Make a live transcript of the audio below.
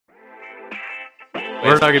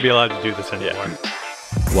we're not gonna be allowed to do this anymore.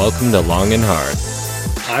 Welcome to Long and Hard.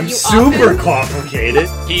 I'm super complicated.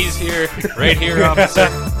 He's here, right here, officer.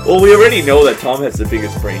 Well, we already know that Tom has the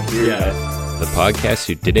biggest brain here. Yeah. The podcast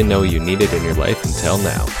you didn't know you needed in your life until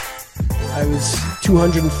now. I was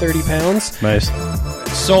 230 pounds. Nice.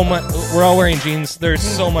 So much. We're all wearing jeans. There's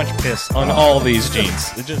so much piss on all these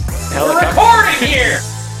jeans. It just Recording here.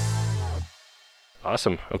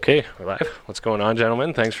 Awesome. Okay, we're live. What's going on,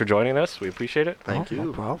 gentlemen? Thanks for joining us. We appreciate it. Thank you.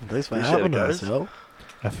 No problem. Thanks for Appreciate having it, us, guys. yo.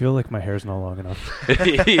 I feel like my hair's not long enough.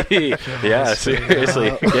 Yeah,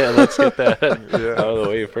 seriously. Yeah, let's get that out of the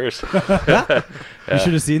way first. You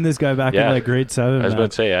should have seen this guy back in like grade 7. I was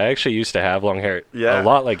about to say, I actually used to have long hair. Yeah. A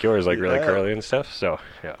lot like yours, like really Yeah. curly and stuff. So,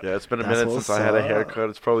 yeah. Yeah, it's been a That's minute what's since I had a up.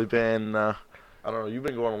 haircut. It's probably been, I don't know, you've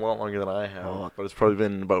been going a lot longer than I have. Oh. But it's probably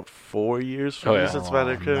been about 4 years for Oh, me yeah. since I've had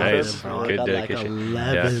a haircut. Nice. Bro, I Good got dedication.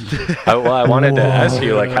 Like 11. I wanted to ask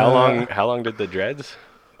you, like, how long did the dreads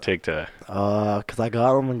take to... Cause I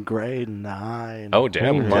got them in grade 9. Oh,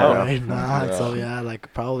 damn. Yeah. Wow. Grade 9. Yeah. So yeah,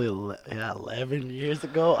 like probably 11 years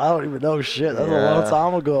ago. I don't even know shit. That's a Yeah. long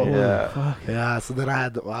time ago. Yeah. Yeah. So then I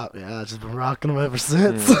had to. Wow, yeah, I've just been rocking them ever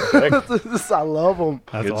since. Sick. I love them.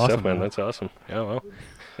 That's Good awesome, stuff, man. That's awesome. Yeah, well...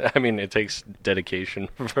 I mean, it takes dedication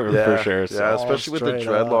for sure. So. Yeah, especially with the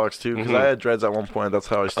straight up. dreadlocks, too. Because Mhm. I had dreads at one point. That's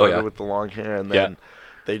how I started yeah. with the long hair. And Yeah. then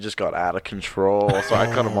they just got out of control. So I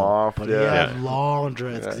cut them off. But he Yeah. had long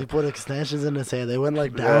dreads because Yeah. he put extensions in his hair. They went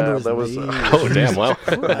like down to Yeah, his that was, knees. Oh, damn, wow.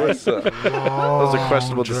 That was a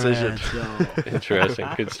questionable decision. Interesting.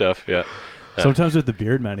 Good stuff, yeah. Sometimes with the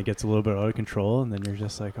beard, man, it gets a little bit out of control, and then you're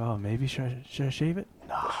just like, oh, maybe should I shave it?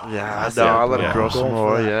 Yeah, That's no, it. I let Yeah. it grow Go some for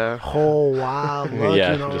more, that yeah. whole wild look,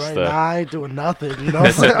 Yeah, you know, just, right now I ain't doing nothing, you know what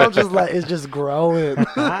I'm saying? I'm just like, it's just growing.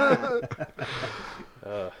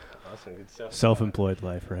 Awesome, good stuff. Self-employed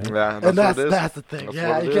life, right? Yeah, And what it is. that's the thing. That's Yeah,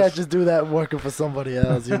 what you it can't is. just do that working for somebody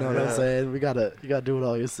else, you know what I'm Yeah. saying? You gotta do it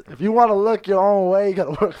all yourself. If you want to look your own way, you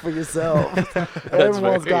gotta work for yourself.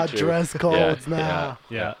 Everyone's very got true. dress codes now.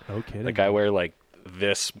 Yeah. Okay. Like, I wear, like,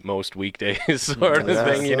 this most weekdays sort of Yeah.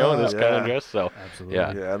 thing, you know, this kind of Yeah. dress. So, Absolutely.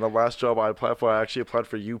 yeah. Yeah, and the last job I applied for, I actually applied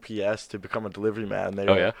for UPS to become a delivery man. They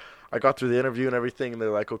Oh, were- yeah? I got through the interview and everything, and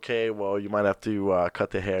they're like, okay, well, you might have to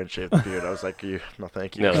cut the hair and shave the beard. I was like, no,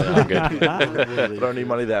 thank you. No, I'm good. I don't need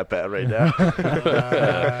money that bad right now.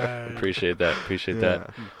 Appreciate that. Appreciate Yeah.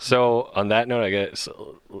 that. So, on that note, I guess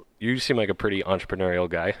you seem like a pretty entrepreneurial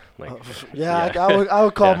guy. Like, Yeah, I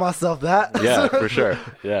would call Yeah. myself that. yeah, for sure.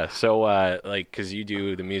 Yeah. So, like, because you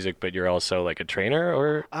do the music, but you're also like a trainer,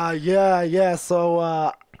 or Yeah.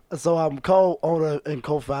 So I'm co-owner and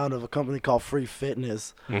co-founder of a company called Free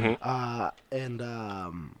Fitness, and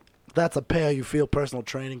that's a pay you feel personal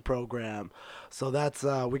training program. So that's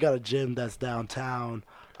we got a gym that's downtown.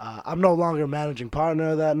 I'm no longer a managing partner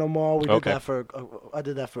of that no more. We did Okay. that for I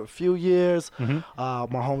did that for a few years. My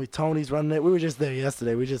homie Tony's running it. We were just there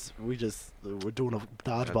yesterday. We just we're doing a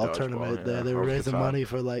dodgeball dodgeball, tournament yeah. there. They That were was a good raising time. money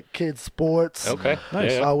for like kids sports. okay,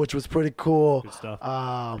 Nice. Yeah. Which was pretty cool. Good stuff.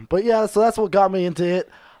 But yeah, so that's what got me into it.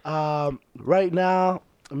 Right now,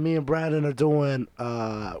 me and Brandon are doing.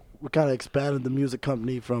 We kind of expanded the music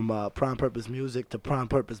company from Prime Purpose Music to Prime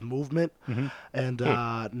Purpose Movement, and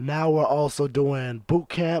now we're also doing boot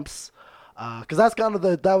camps. Cause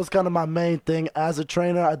that was kind of my main thing as a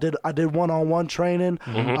trainer. I did one-on-one training,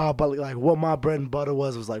 but like what my bread and butter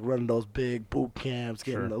was like running those big boot camps,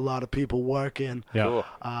 getting a lot of people working. Yeah. Cool.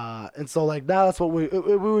 And so like now that's what we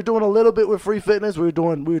were doing a little bit with Free Fitness. We were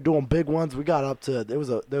doing big ones. We got up to there was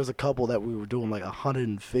a couple that we were doing like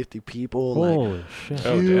 150 people. Holy shit.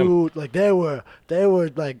 Oh, damn. Huge. Like they were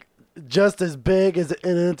like just as big as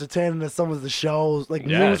and entertaining as some of the shows, like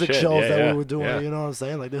Yeah, music shit. shows Yeah, that yeah. we were doing. Yeah. You know what I'm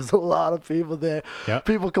saying? Like there's a lot of people there. Yeah.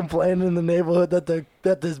 People complaining in the neighborhood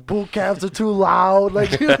that this boot camps are too loud.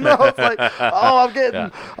 Like you know, it's like oh,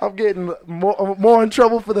 I'm getting more in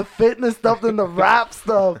trouble for the fitness stuff than the rap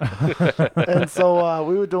stuff. And so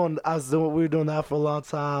we were doing that for a long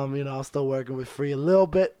time. You know, I'm still working with Free a little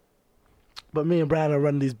bit. But me and Brandon are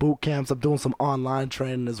running these boot camps. I'm doing some online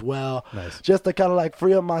training as well. Nice. Just to kind of like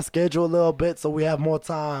free up my schedule a little bit so we have more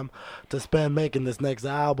time to spend making this next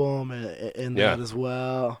album and Yeah. that as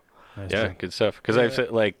well. Nice. Yeah, good stuff. Because I've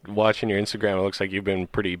said, like, watching your Instagram, it looks like you've been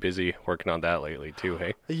pretty busy working on that lately too.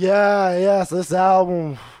 Hey. Yeah. So this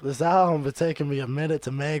album been taking me a minute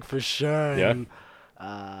to make for sure. Yeah. And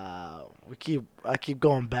I keep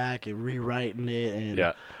going back and rewriting it and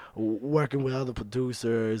Yeah. working with other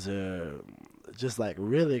producers. just like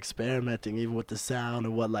really experimenting even with the sound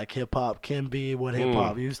and what like hip hop can be, what hip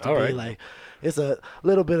hop used to be. Alright. Like it's a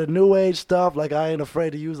little bit of new age stuff. Like I ain't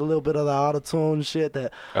afraid to use a little bit of the auto-tune shit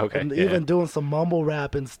that Okay, and yeah. even doing some mumble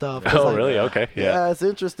rap and stuff. It's Oh, like, really? Okay, yeah. it's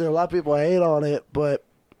interesting. A lot of people hate on it, but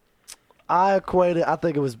I equate it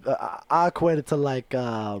to like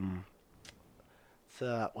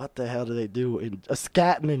what the hell do they do in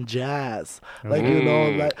scatting in jazz? Like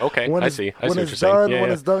like okay, when I it's, see. I when see what it's you're saying. done Yeah, when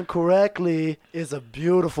yeah. it's done correctly, it's a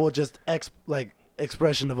beautiful just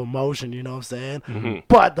expression of emotion. You know what I'm saying? Mm-hmm.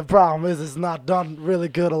 But the problem is it's not done really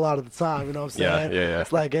good a lot of the time. You know what I'm Yeah, saying? yeah.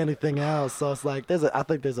 It's like anything else. So it's like I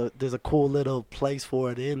think there's a cool little place for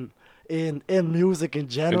it in music in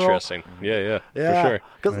general. Interesting. Yeah, Yeah, for sure.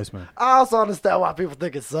 'cause Nice, man. I also understand why people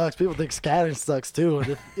think it sucks. People think scatting sucks too.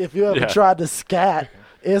 And if you ever Yeah. tried to scat,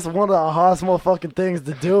 it's one of the hardest motherfucking things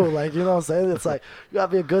to do. Like, you know what I'm saying? It's like you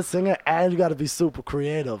gotta be a good singer and you gotta be super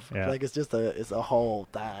creative. Yeah. Like it's a whole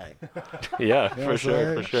thing. Yeah, You know for what I'm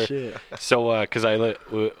sure, for saying? sure. Shit. So, because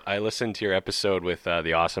I listened to your episode with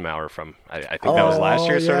the Awesome Hour from I think that was last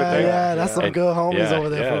year, sort of yeah, thing. Yeah, that's some And- good homies over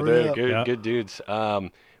there for they're real. good, Yeah. good dudes.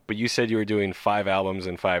 But you said you were doing 5 albums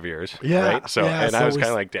in 5 years, Yeah, right? So, yeah, and so I was we kind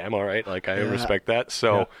of like, damn, all right, like I Yeah. respect that.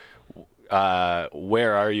 So,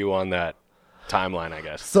 where are you on that timeline? I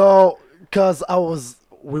guess. So, cause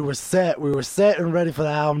we were set and ready for the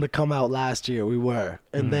album to come out last year. We were,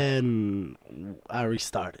 and then I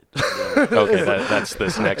restarted. Okay, that's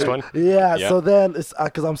this next one. Yeah, Yeah. so then it's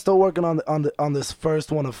because I'm still working on this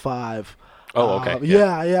first one of 5. Oh, okay.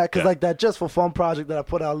 Yeah, because Yeah. like that Just for Fun project that I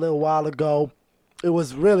put out a little while ago, it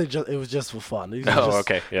was just for fun. These were Oh, just,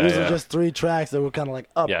 okay. Yeah, these yeah. were just 3 tracks that were kind of like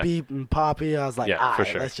Yeah. upbeat and poppy. I was like, Yeah, all for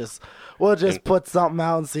right, sure. we'll just And- put something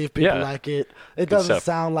out and see if people Yeah. like it. It Good doesn't stuff.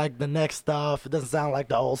 sound like the next stuff. It doesn't sound like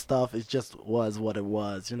the old stuff. It just was what it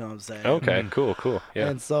was. You know what I'm saying? Okay, cool. Yeah.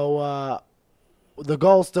 And so the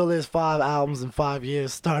goal still is 5 albums in 5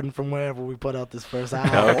 years, starting from wherever we put out this first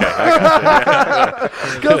album.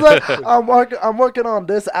 Because like, I'm working on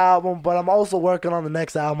this album, but I'm also working on the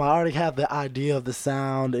next album. I already have the idea of the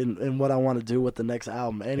sound and what I want to do with the next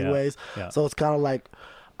album, anyways. Yeah. So it's kind of like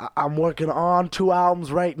I'm working on 2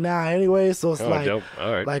 albums right now, anyway. So it's Oh, like, dope.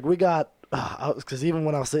 All right. like we got, because even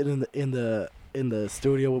when I was sitting in the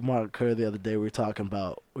studio with Mark Kerr the other day, we were talking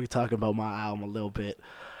about my album a little bit.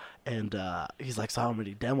 And he's like, so how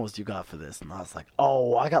many demos do you got for this? And I was like,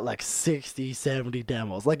 oh, I got like 60, 70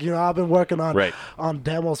 demos. Like, you know, I've been working on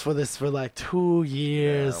demos for this for like 2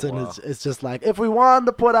 years. Yeah, and wow. it's just like, if we wanted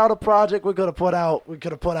to put out a project, we could have put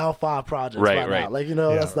out 5 projects Right, by right. now. Like, you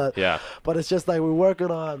know, Yeah. that's not, Yeah. but it's just like we're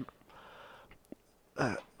working on,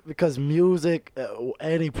 because music,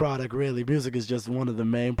 any product really, music is just one of the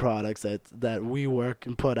main products that we work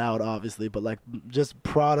and put out, obviously. But like just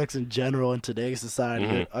products in general in today's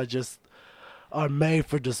society are made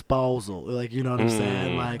for disposal. Like, you know what I'm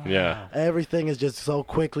saying? Like, Yeah. everything is just so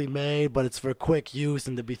quickly made, but it's for quick use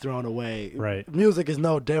and to be thrown away. Right. Music is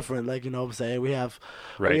no different. Like, you know what I'm saying? We have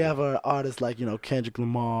Right. artists like, you know, Kendrick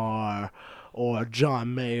Lamar or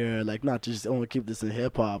John Mayer, like not just only keep this in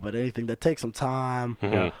hip hop, but anything that takes some time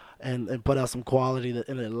Mhm. and put out some quality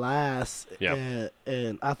and it lasts. Yeah.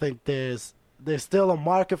 And I think there's still a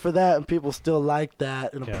market for that, and people still like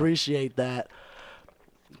that and Yeah. appreciate that.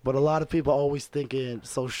 But a lot of people always thinking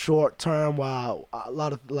so short term, while a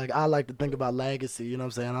lot of, like, I like to think about legacy, you know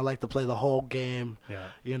what I'm saying? I like to play the whole game, Yeah.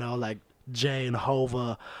 you know, like Jay and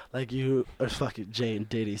Hova, like you, or fucking Jay and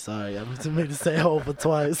Diddy, sorry, I meant to say Hova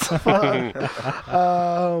twice.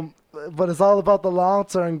 But it's all about the long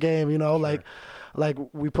term game, you know, like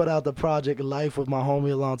we put out the project Life with my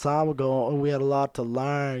homie a long time ago, and we had a lot to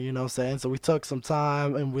learn, you know what I'm saying? So we took some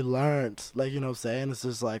time and we learned, like, you know what I'm saying? It's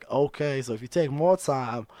just like, okay, so if you take more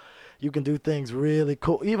time, you can do things really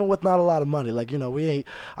cool, even with not a lot of money. Like, you know,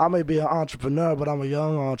 I may be an entrepreneur, but I'm a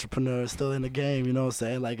young entrepreneur still in the game, you know what I'm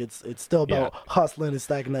saying? Like, it's still about hustling and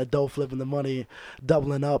stacking that dough, flipping the money,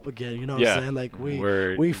 doubling up again, you know what Yeah. I'm saying? Like,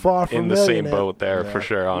 We're we far from in the same millionaire. boat there for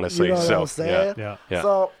sure, honestly. You know what So I'm saying? Yeah.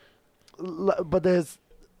 So, but there's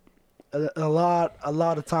a lot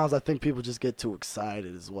of times I think people just get too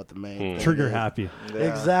excited is what the main thing Trigger is. happy.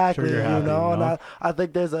 Exactly, Trigger you happy, know, you and know? I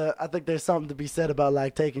think there's something to be said about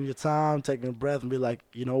like taking your time, taking a breath, and be like,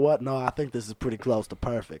 you know what? No, I think this is pretty close to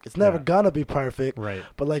perfect. It's never Yeah. gonna be perfect, Right.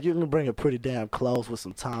 but like you can bring it pretty damn close with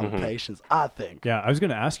some time and patience. I think. Yeah, I was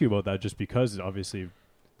going to ask you about that just because obviously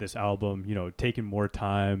this album, you know, taking more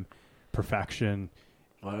time, perfection,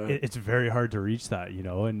 it's very hard to reach that, you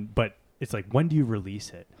know, but it's like, when do you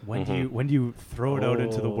release it? When do you throw it out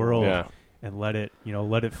into the world? Yeah. and let it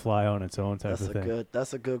fly on its own type of thing?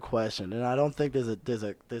 That's a good question, and I don't think there's a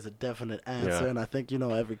definite answer, Yeah. and I think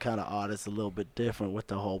every kind of artist is a little bit different with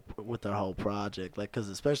their whole project, like because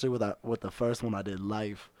especially with the first one I did,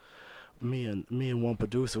 Life. Me and one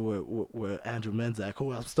producer were Andrew Menzak,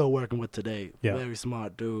 who I'm still working with today. Yeah. Very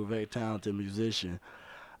smart dude, very talented musician.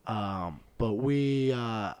 But we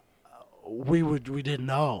didn't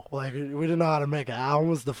know. Like we didn't know how to make an album.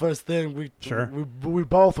 It was the first thing we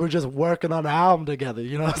both were just working on the album together.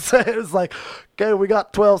 You know what I'm saying? It was like, okay, we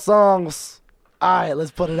got 12 songs. All right,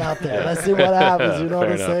 let's put it out there. Let's see what happens. You know what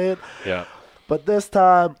Fair I'm enough. saying? Yeah. But this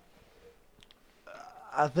time,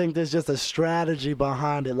 I think there's just a strategy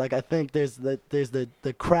behind it. Like I think there's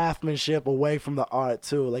the craftsmanship away from the art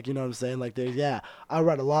too. Like you know what I'm saying? Like I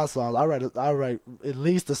write a lot of songs. I write at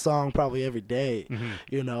least a song probably every day.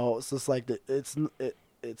 You know, so it's like it's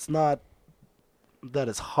not that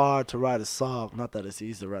it's hard to write a song. Not that it's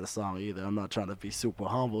easy to write a song either. I'm not trying to be super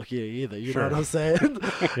humble here either. You know what I'm saying?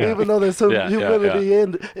 Even though there's some humility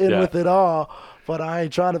in with it all. But I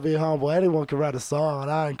ain't trying to be humble. Anyone can write a song,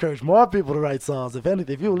 and I encourage more people to write songs. If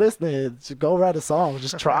anything, if you're listening, just go write a song.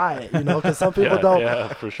 Just try it, because some people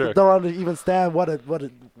for sure. don't even understand what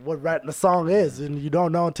writing a song is, and you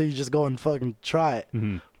don't know until you just go and fucking try it.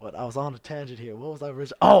 But I was on a tangent here. What was I,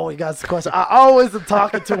 Rich? Oh, you got the question. I always am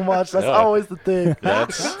talking too much. That's always the thing.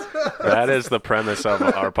 That is the premise of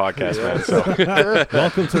our podcast, man. So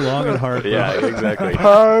Welcome to Long and Hard. yeah, exactly.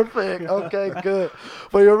 Perfect. Okay, good.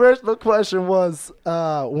 But your original question was,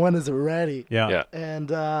 when is it ready? Yeah.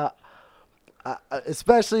 And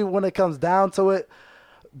especially when it comes down to it,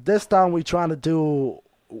 this time we trying to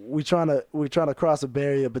cross a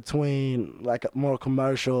barrier between like a more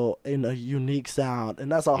commercial and a unique sound,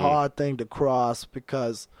 and that's a hard thing to cross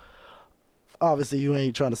because obviously you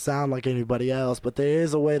ain't trying to sound like anybody else, but there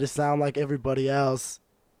is a way to sound like everybody else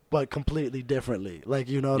but completely differently. Like,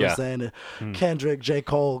 you know what I'm saying? Kendrick, J.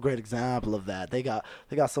 Cole, great example of that. They got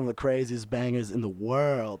some of the craziest bangers in the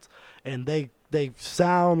world, and they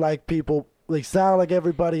sound like people. They sound like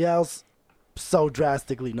everybody else, so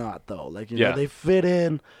drastically not though. Like they fit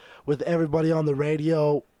in with everybody on the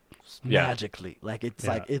radio magically. Like it's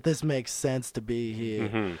like this makes sense to be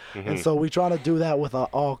here, and so we trying to do that with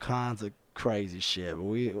all kinds of crazy shit.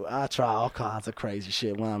 I try all kinds of crazy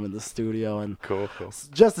shit when I'm in the studio, and Cool.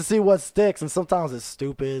 just to see what sticks. And sometimes it's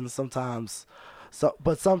stupid, and sometimes.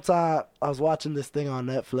 But sometimes I was watching this thing on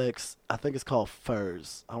Netflix. I think it's called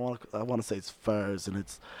Furs. I want to say it's Furs, and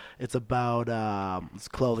it's about it's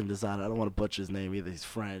clothing designer. I don't want to butcher his name either. He's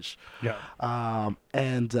French. Yeah.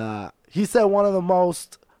 And he said one of the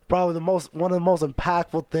most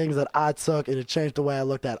impactful things that I took, and it changed the way I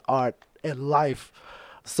looked at art and life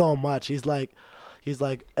so much. He's like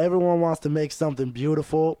everyone wants to make something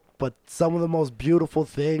beautiful, but some of the most beautiful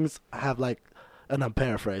things have like, and I'm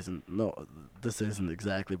paraphrasing. No, this isn't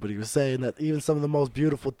exactly, but he was saying that even some of the most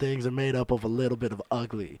beautiful things are made up of a little bit of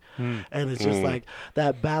ugly. And it's just like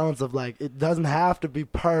that balance of like, it doesn't have to be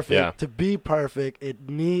perfect to be perfect. It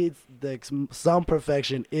needs some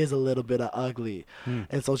perfection is a little bit of ugly.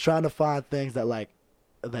 And so trying to find things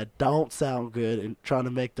that don't sound good and trying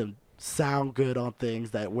to make them sound good on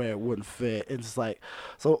things where it wouldn't fit. It's just like,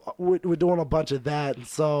 so we're doing a bunch of that. And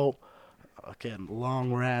so, again,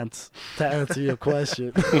 long rant to answer your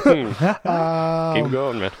question. Keep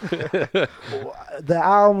going, man. The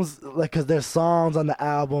albums, because there's songs on the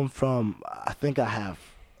album from, I think I have,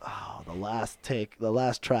 the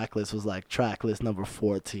last track list was like track list number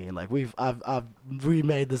 14. Like I've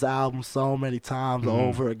remade this album so many times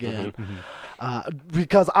over again.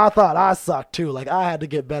 Because I thought I sucked too. Like I had to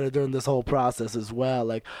get better during this whole process as well.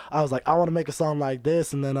 Like I was like, I want to make a song like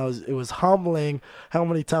this, and then it was humbling how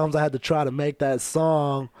many times I had to try to make that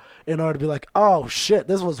song in order to be like, oh shit,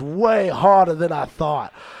 this was way harder than I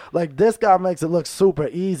thought. Like this guy makes it look super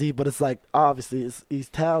easy, but it's like obviously he's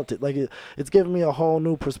talented. Like it's giving me a whole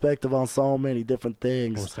new perspective on so many different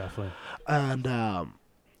things. Most definitely. And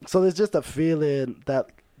so there's just a feeling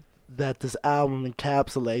that this album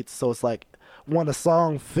encapsulates. So it's like when a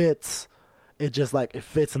song fits, it just like it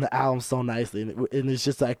fits in the album so nicely, and it's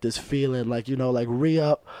just like this feeling, like like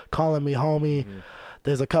Re-Up, Calling Me Homie.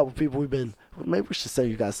 There's a couple people maybe we should send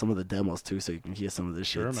you guys some of the demos too, so you can hear some of this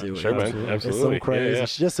shit too. Sure, man. Absolutely. It's Absolutely. some crazy, Yeah.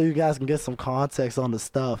 just so you guys can get some context on the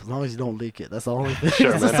stuff. As long as you don't leak it, that's the only thing.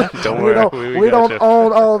 Sure, man. Don't we worry. don't, We got don't you.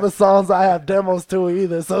 own all the songs I have demos to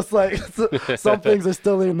either. So it's like some things are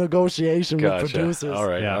still in negotiation with producers. All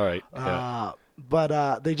right. Yeah. All right. Yeah.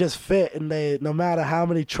 But they just fit, and no matter how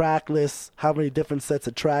many track lists, how many different sets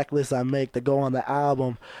of track lists I make that go on the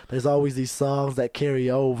album, there's always these songs that carry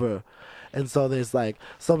over. And so there's like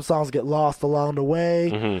some songs get lost along the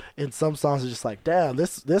way, and some songs are just like, damn,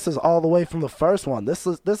 this is all the way from the first one. This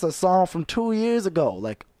is a song from 2 years ago.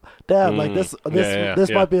 Like, damn, like this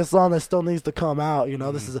might be a song that still needs to come out. You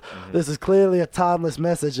know, this is clearly a timeless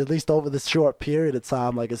message, at least over this short period of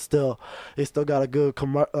time. Like it's still got a good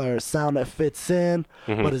sound that fits in,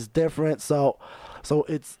 but it's different. So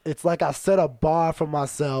it's like I set a bar for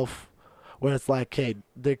myself where it's like, hey,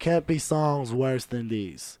 there can't be songs worse than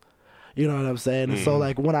these. You know what I'm saying? And so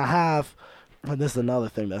like when I have, and this is another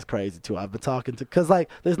thing that's crazy too, I've been talking to, because like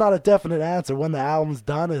there's not a definite answer when the album's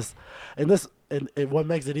done and what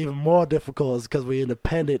makes it even more difficult is because we're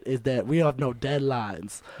independent, is that we have no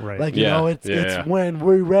deadlines. Right. Like, you know, it's when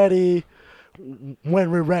we're ready.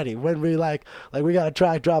 When we like we got a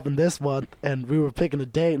track dropping this month, and we were picking a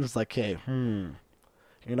date, and it's like, hey,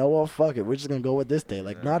 you know what, fuck it, we're just gonna go with this day.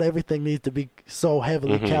 Like, not everything needs to be so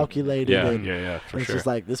heavily calculated. For it's sure. just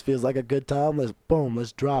like, this feels like a good time,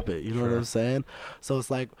 let's drop it. You know what I'm saying? So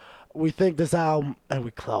it's like, we think this album, and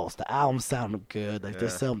we close, the album sounded good. Like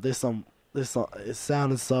there's some it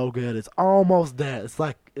sounded so good. It's almost there. It's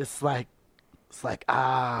like is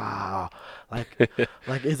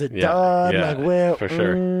it done? Yeah, like, where for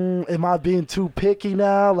sure. Am I being too picky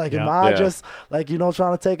now? Like, am I just like, you know,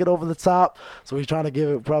 trying to take it over the top? So we're trying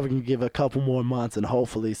to probably can give it a couple more months, and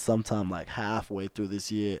hopefully sometime like halfway through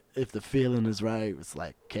this year, if the feeling is right, it's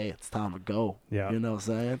like, okay, it's time to go. Yeah. You know what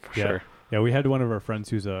I'm saying? Sure. Yeah, we had one of our friends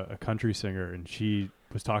who's a country singer, and she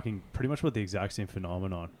was talking pretty much about the exact same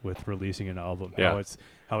phenomenon with releasing an album. Yeah.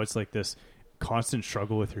 How it's like this constant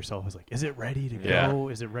struggle with yourself. Is like, is it ready to go? Yeah.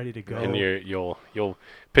 Is it ready to go? And you'll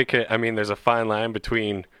pick it. I mean, there's a fine line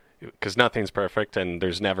between, because nothing's perfect and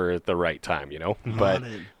there's never the right time, you know.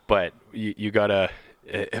 But you gotta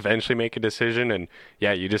eventually make a decision, and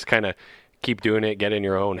you just kind of keep doing it, get in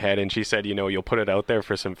your own head. And she said, you know, you'll put it out there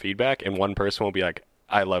for some feedback, and one person will be like,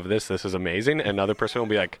 I love this is amazing, and another person will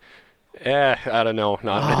be like, I don't know,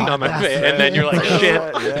 not my favorite. And then you're like,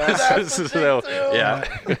 shit.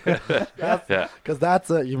 Because that's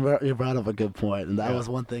you brought up a good point, and that was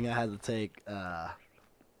one thing I had to take.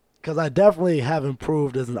 Because I definitely have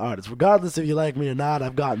improved as an artist, regardless if you like me or not.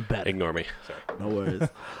 I've gotten better. Ignore me. Sorry. No worries.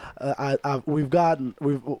 We've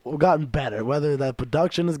gotten better. Whether that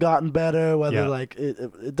production has gotten better, whether like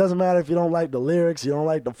it doesn't matter if you don't like the lyrics, you don't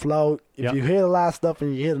like the flow. If you hear the last stuff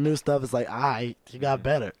and you hear the new stuff, it's like, you got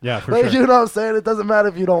better. Yeah, for like, sure. You know what I'm saying? It doesn't matter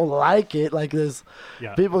if you don't like it. Like, there's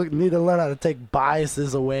people need to learn how to take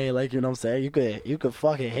biases away. Like, you know what I'm saying? You could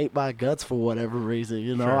fucking hate my guts for whatever reason.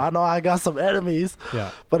 You know, I know I got some enemies.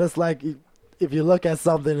 Yeah. But it's like, if you look at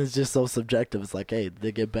something, it's just so subjective. It's like, hey,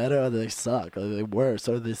 they get better or they suck or they worse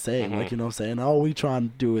or they same. Like, you know what I'm saying? All we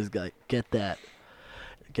trying to do is like get that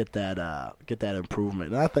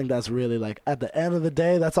improvement. And I think that's really, like, at the end of the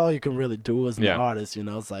day, that's all you can really do as an artist. You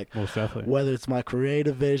know, it's like, most definitely, whether it's my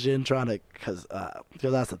creative vision, trying to, because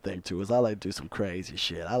that's the thing too, is I like to do some crazy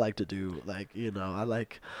shit. I like to do, like, you know, I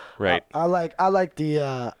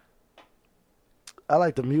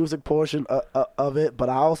like the music portion of it, but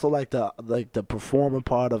I also like the performing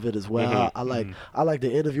part of it as well. I like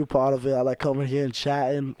the interview part of it. I like coming here and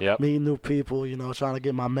chatting, meeting new people, you know, trying to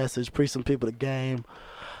get my message, preach some people the game.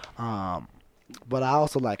 But I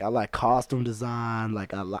also like costume design.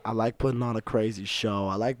 Like, I like putting on a crazy show.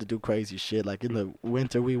 I like to do crazy shit. Like, in the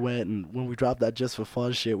winter we went, and when we dropped that Just for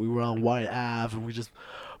Fun shit, we were on White Ave, and we just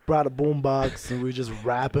brought a boombox and we just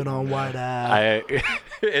rapping on White Ave.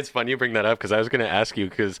 It's fun you bring that up, because I was going to ask you,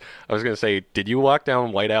 because I was going to say, did you walk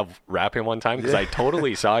down White Ave rapping one time? Because I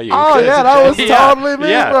totally saw you. Oh yeah, that was totally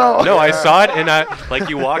me, bro. No, I saw it, and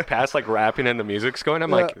you walked past, like, rapping and the music's going. I'm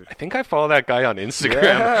like, I think I follow that guy on Instagram.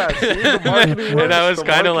 Yeah, see, the marketing works, and I was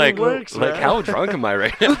kind of like, how drunk am I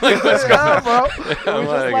right now? Like, what's going on? Bro. I'm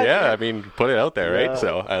like, I mean, put it out there, right?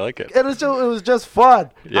 So I like it. And it was just fun.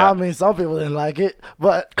 I mean, some people didn't like it,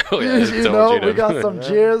 but you know, we got some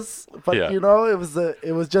cheers. But you know, it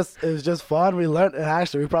was just fun. We learned, and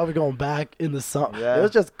actually, we're probably going back in the summer. Yeah. It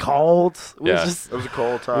was just cold. It was a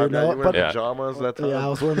cold time. You know, you were in pajamas that time. Yeah, I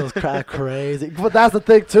was wearing those crazy. But that's the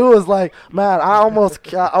thing too, is like, man, I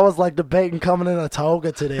was like debating coming in a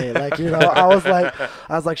toga today. Like, you know, I was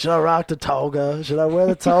like, should I rock the toga? Should I wear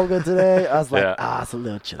the toga today? I was like, it's a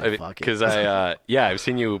little chilly. Fuck it. Because I've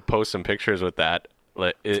seen you post some pictures with that.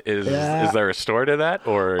 Like, is there a store to that,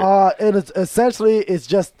 or? And it's essentially it's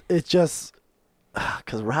just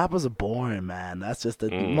Because rappers are boring, man. That's just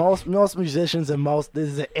most musicians and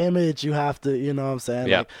there's an image you have to, you know what I'm saying?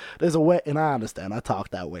 Yeah. Like, there's a way, and I understand. I talk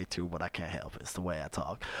that way too, but I can't help it. It's the way I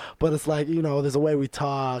talk. But it's like, you know, there's a way we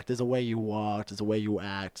talk, there's a way you walk, there's a way you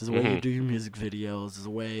act, there's a way you do your music videos, there's a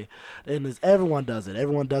way, and everyone does it.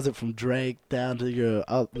 Everyone does it from Drake down to your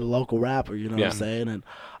local rapper, you know what I'm saying? And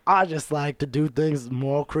I just like to do things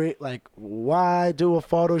more like, why do a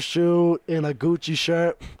photo shoot in a Gucci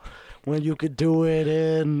shirt when you could do it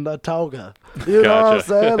in a toga? You know what I'm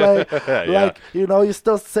saying? Like, like, you know, you're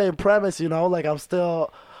still the same premise, you know? Like, I'm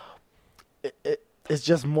still... It's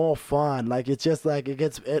just more fun. Like, it's just like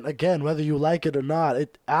again, whether you like it or not,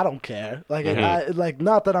 I don't care. Like,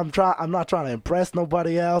 not that I'm not trying to impress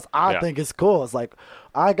nobody else. I think it's cool. It's like,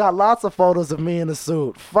 I got lots of photos of me in a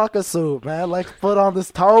suit. Fuck a suit, man. Let's put on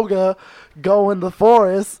this toga, go in the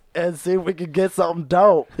forest, and see if we can get something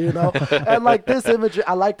dope, you know? And, like, this imagery,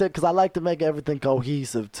 I liked it because I like to make everything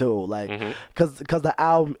cohesive, too. Like, because the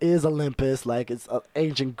album is Olympus. Like, it's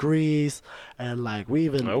ancient Greece. And, like, we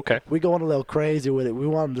going a little crazy with it. We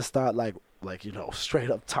wanted to start, like, you know,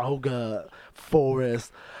 straight up toga,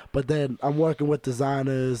 forest. But then I'm working with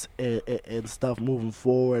designers and stuff moving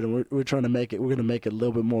forward, and we're trying to make it. We're gonna make it a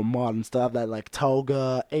little bit more modern stuff, that like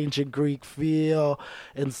toga, ancient Greek feel,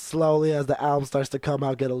 and slowly as the album starts to come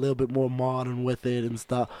out, get a little bit more modern with it and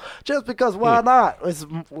stuff. Just because, why not?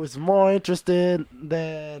 It's more interesting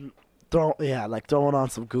than throwing on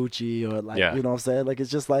some Gucci or like, you know what I'm saying? Like,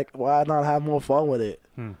 it's just like, why not have more fun with it?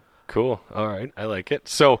 Cool. All right, I like it.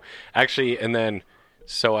 So actually, and then.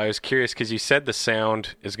 So I was curious because you said the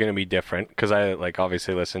sound is going to be different, because I like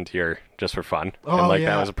obviously listened to your Just for Fun, and like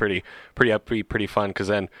that was a pretty upbeat, pretty fun. Because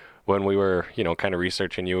then when we were kind of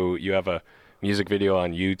researching you have a music video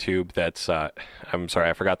on YouTube that's I'm sorry,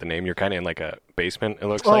 I forgot the name. You're kind of in like a basement. It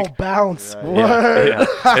looks like bounce. Yeah.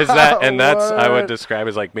 Is that and that's I would describe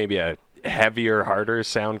as like maybe a heavier, harder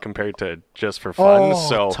sound compared to Just for Fun.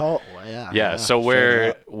 So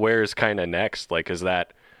where's kind of next? Like,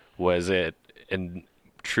 was it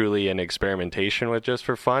truly an experimentation with Just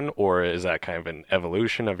for Fun, or is that kind of an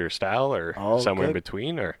evolution of your style, or somewhere in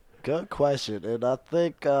between? Or good question, and I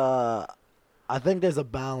think there's a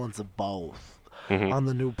balance of both on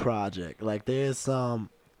the new project. Like, there's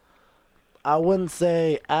some, I wouldn't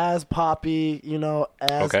say as poppy, you know,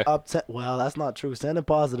 as well, that's not true. Sending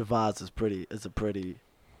Positive Vibes is a pretty.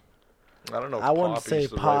 I don't know. I wouldn't say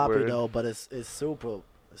poppy though, but it's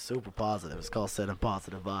super positive. It's called Sending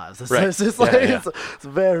Positive Vibes. It's just like it's a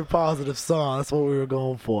very positive song. That's what we were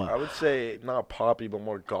going for. I would say not poppy, but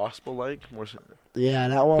more gospel-like. More. Yeah,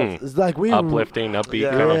 that one. It's like we uplifting, upbeat.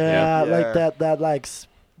 Like that. That like,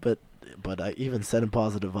 but even Sending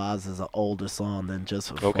Positive Vibes is an older song than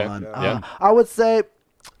Just for Fun. I would say.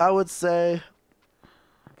 I would say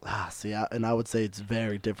it's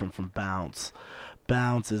very different from Bounce.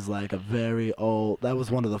 Bounce is like a very old. That was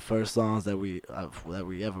one of the first songs that we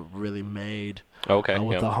ever really made. With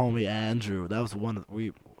the homie Andrew. That was one of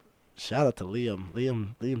Shout out to Liam.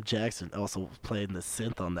 Liam Jackson also played the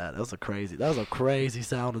synth on that. That was a crazy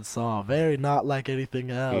sounding song. Very not like anything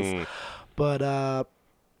else. But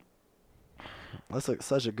that's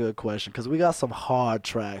such a good question, because we got some hard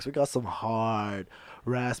tracks. We got some hard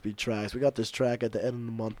raspy tracks. We got this track at the end of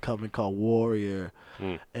the month coming called Warrior,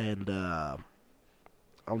 and.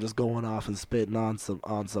 I'm just going off and spitting on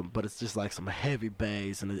some, but it's just like some heavy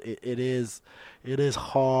bass, and it is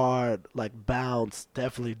hard. Like, Bounce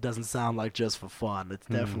definitely doesn't sound like Just for Fun. It's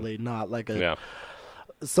definitely not like a. Yeah.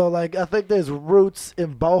 So like, I think there's roots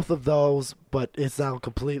in both of those, but it sounds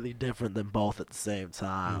completely different than both at the same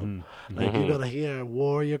time. Like, you're gonna hear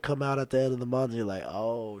Warrior come out at the end of the month, and you're like,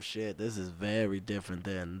 oh shit, this is very different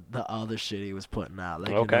than the other shit he was putting out. Like,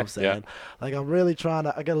 you know what I'm saying? Like, I'm really trying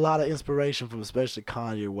to. I get a lot of inspiration from especially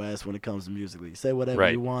Kanye West when it comes to musically. You say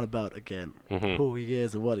whatever you want about who he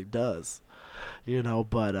is and what he does, you know.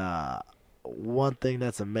 But one thing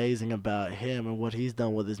that's amazing about him and what he's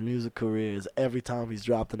done with his music career is every time he's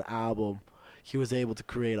dropped an album, he was able to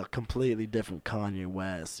create a completely different Kanye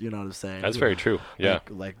West. You know what I'm saying? That's very true. Yeah.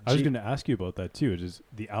 Like I was going to ask you about that too. Does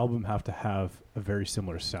the album have to have a very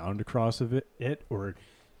similar sound across of it, or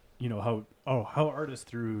you know how artists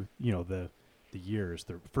through the years,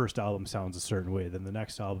 their first album sounds a certain way, then the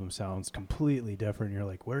next album sounds completely different. You're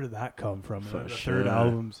like, where did that come from? And the third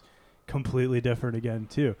album's completely different again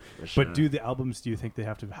too. But do the albums, do you think they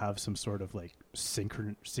have to have some sort of like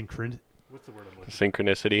synchronization What's the word I'm looking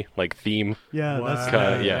synchronicity, like theme. Yeah, that's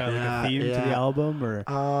Kinda, yeah, like Yeah, a theme to the yeah. album, or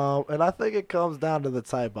And I think it comes down to the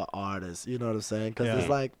type of artist. You know what I'm saying?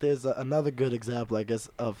 Because Yeah. another good example, I guess,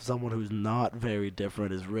 of someone who's not very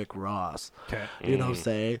different is Rick Ross. okay. You know what I'm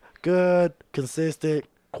saying? Good, consistent,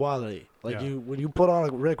 quality. Like Yeah. when you put on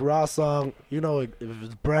a Rick Ross song, you know if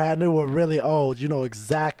it's brand new or really old, you know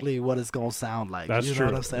exactly what it's gonna sound like. That's you true.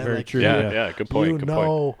 know what I'm saying? Very like, true. Yeah, good point. You good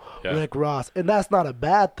know point. Yeah. Rick Ross, and that's not a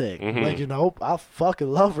bad thing. Mhm. Like, you know, I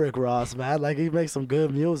fucking love Rick Ross, man. Like, he makes some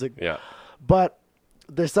good music. Yeah. But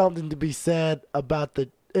there's something to be said about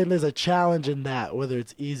and there's a challenge in that, whether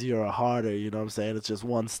it's easier or harder. You know what I'm saying? It's just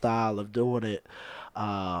one style of doing it.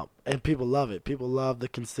 And people love it. People love the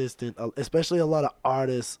consistent, especially a lot of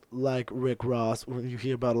artists like Rick Ross. When you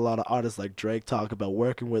hear about a lot of artists like Drake talk about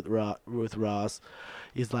working with Ross,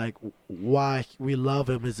 he's like, why we love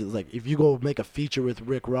him is it's like, if you go make a feature with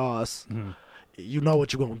Rick Ross, you know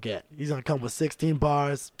what you're going to get. He's going to come with 16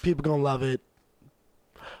 bars. People going to love it.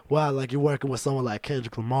 Well, like, you're working with someone like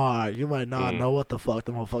Kendrick Lamar, you might not know what the fuck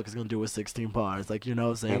the motherfucker's going to do with 16 bars. Like, you know what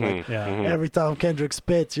I'm saying? Like, Yeah. every time Kendrick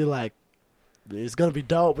spits, you're like, it's gonna be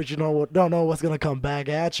dope, but you don't know what's gonna come back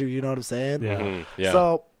at you. You know what I'm saying? Yeah. Mhm. Yeah.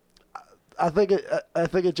 So I think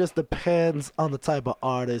it just depends on the type of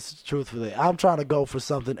artist. Truthfully, I'm trying to go for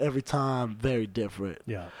something every time very different.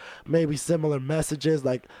 Yeah. Maybe similar messages.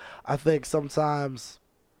 Like, I think sometimes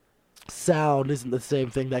sound isn't the same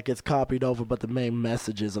thing that gets copied over, but the main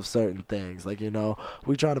messages of certain things. Like, you know,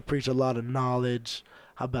 we try to preach a lot of knowledge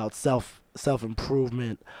about self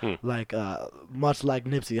improvement, like much like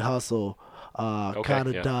Nipsey Hussle.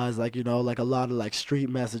 Kind of does, like, you know, like a lot of like street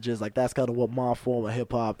messages. Like, that's kind of what my form of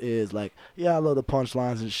hip hop is. Like, yeah, I love the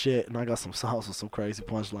punchlines and shit, and I got some songs with some crazy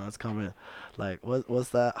punchlines coming. Like, what's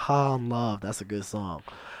that? Ha on Love. That's a good song.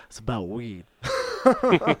 It's about weed.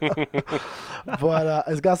 But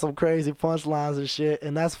it's got some crazy punchlines and shit,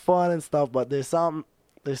 and that's fun and stuff. But there's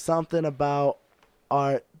something about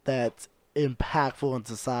art that's impactful in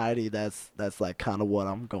society that's like kind of what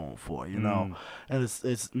I'm going for, you know. And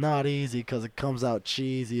it's not easy because it comes out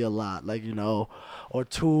cheesy a lot, like, you know, or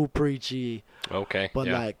too preachy. Okay. But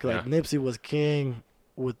yeah. like yeah. Nipsey was king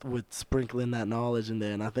with sprinkling that knowledge in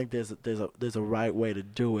there, and I think there's a right way to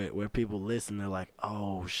do it where people listen, they're like,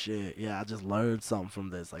 oh shit, yeah, I just learned something from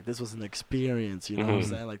this. Like, this was an experience, you know what I'm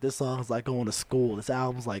saying? Like, this song's like going to school. This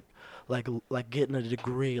album's like getting a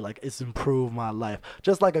degree. Like, it's improved my life,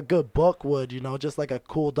 just like a good book would, you know, just like a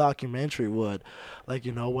cool documentary would. Like,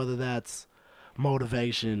 you know, whether that's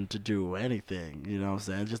motivation to do anything, you know what I'm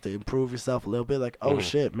saying, just to improve yourself a little bit. Like, oh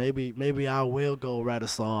shit, maybe I will go write a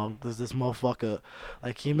song. There's this motherfucker,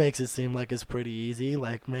 like, he makes it seem like it's pretty easy.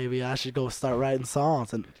 Like, maybe I should go start writing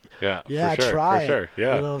songs. And Yeah. yeah, For sure, try for it. sure.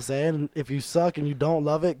 Yeah. You know what I'm saying? And if you suck and you don't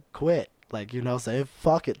love it, quit. Like, you know what I'm saying?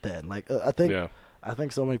 Fuck it then. Like, Yeah. I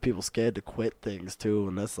think so many people scared to quit things too,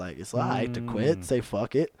 and that's like, it's alright to quit, say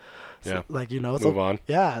fuck it. So, Yeah. like, you know, it's Move on.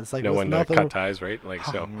 Yeah, it's like Know there's when to nothing cut ties, right? Like,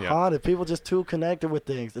 so, yeah. haunted. People just too connected with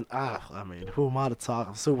things, and I mean, who am I to talk?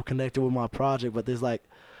 I'm super connected with my project, but there's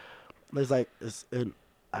and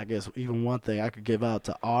I guess even one thing I could give out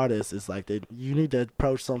to artists is like that you need to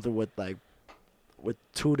approach something with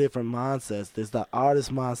two different mindsets. There's the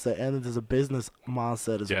artist mindset, and then there's a business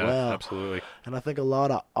mindset as Yeah, well. absolutely. And I think a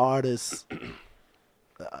lot of artists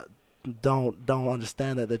don't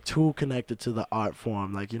understand that they're too connected to the art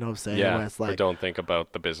form. Like, you know what I'm saying? Where Yeah. it's Or like don't think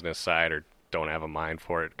about the business side, or don't have a mind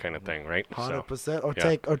for it, kind of thing, right? 100%, or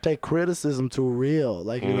yeah. take criticism too real.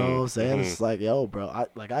 Like, you know what I'm saying? Mhm. It's like, yo, bro, I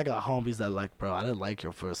got homies that like, bro, I didn't like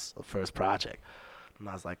your first project, and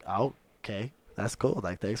I was like, oh, okay, that's cool.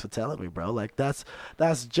 Like, thanks for telling me, bro. Like, that's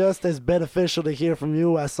just as beneficial to hear from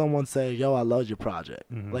you as someone saying, yo, I loved your project.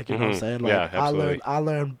 Like, you know what I'm saying? Like, Yeah, absolutely.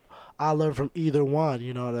 I learned from either one.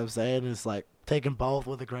 You know what I'm saying? It's like taking both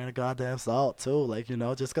with a grain of goddamn salt too. Like, you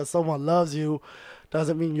know, just because someone loves you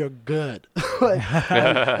doesn't mean you're good.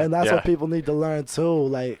 and that's Yeah. what people need to learn too.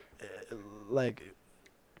 Like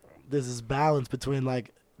there's this balance between,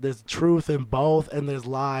 like, there's truth in both and there's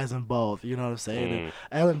lies in both. You know what I'm saying? And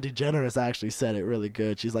Ellen DeGeneres actually said it really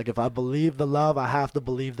good. She's like, if I believe the love, I have to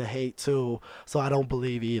believe the hate too, so I don't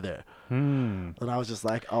believe either. And I was just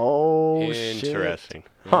like, oh, Interesting.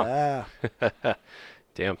 shit. Huh. Yeah.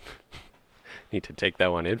 Damn. Need to take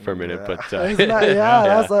that one in for a minute, but Isn't that, yeah,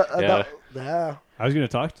 that's yeah. yeah. I was going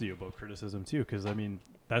to talk to you about criticism too, because I mean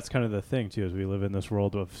that's kind of the thing too. As we live in this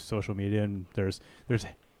world of social media, and there's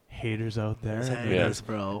haters out there, There's and haters, there's-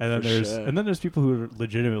 bro. and then for there's sure. and then there's people who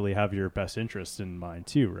legitimately have your best interests in mind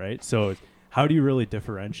too, right? So how do you really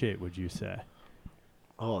differentiate? Would you say?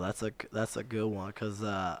 Oh, that's a good one, cause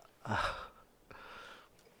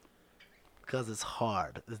because it's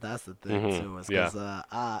hard. That's the thing too. It's Yeah. because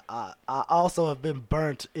I also have been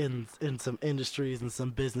burnt in some industries and some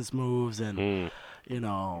business moves, and you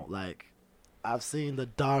know, like I've seen the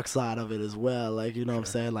dark side of it as well. Like, you know what I'm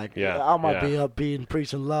saying? Like, I might be upbeat and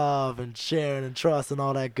preaching love and sharing and trust and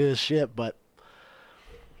all that good shit, but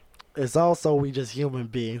it's also we just human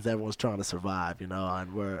beings. Everyone's trying to survive, you know,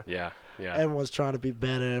 and we're everyone's trying to be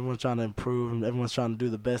better. Everyone's trying to improve, and everyone's trying to do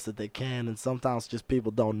the best that they can. And sometimes just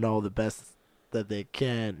people don't know the best that they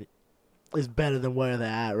can is better than where they're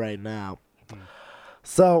at right now.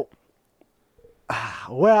 So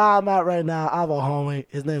where I'm at right now, I have a homie.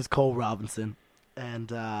 His name's Cole Robinson, and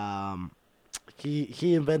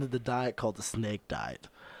he invented the diet called the snake diet.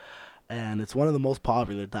 And it's one of the most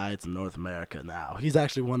popular diets in North America now. He's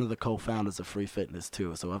actually one of the co-founders of Free Fitness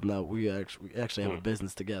too. So we actually have a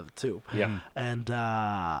business together too. Yeah. And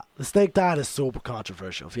the snake diet is super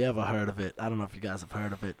controversial. If you ever heard of it, I don't know if you guys have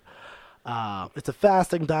heard of it. It's a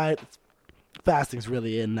fasting diet. Fasting's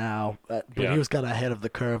really in now, but he was kind of ahead of the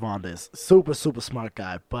curve on this. Super, super smart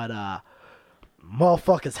guy. But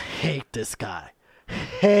motherfuckers hate this guy.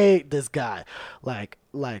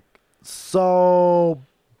 Like so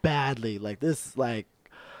badly. Like this, like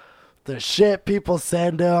the shit people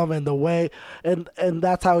send him and the way, and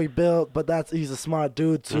that's how he built. But he's a smart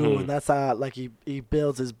dude too, and that's how like he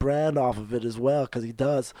builds his brand off of it as well, because he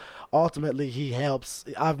does. Ultimately, he helps.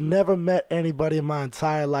 I've never met anybody in my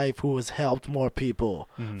entire life who has helped more people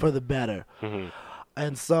for the better.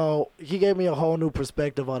 And so he gave me a whole new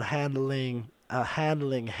perspective on handling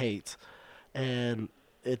hate, and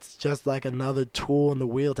it's just like another tool in the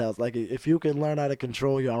wheelhouse. Like, if you can learn how to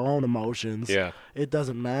control your own emotions, it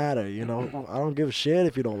doesn't matter, you know. I don't give a shit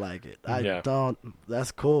if you don't like it. I don't.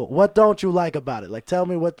 That's cool. What don't you like about it? Like, tell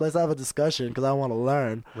me let's have a discussion, because I want to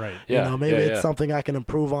learn. Right. You know, maybe it's something I can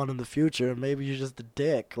improve on in the future. Maybe you're just a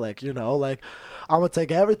dick. Like, you know, like, I'm going to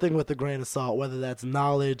take everything with a grain of salt, whether that's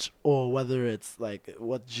knowledge or whether it's, like,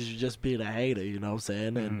 what you're just being a hater, you know what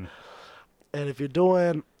I'm saying? And if you're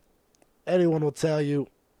doing... Anyone will tell you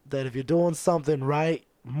that if you're doing something right,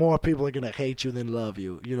 more people are gonna hate you than love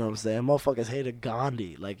you. You know what I'm saying? Motherfuckers hated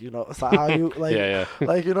Gandhi. Like, you know, it's like how you like,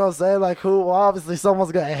 like, you know what I'm saying? Like, who? Well, obviously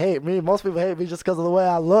someone's gonna hate me. Most people hate me just because of the way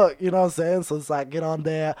I look. You know what I'm saying? So it's like, get on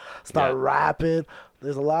there, start rapping.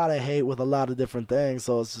 There's a lot of hate with a lot of different things.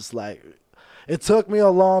 So it's just like, it took me a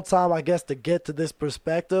long time, I guess, to get to this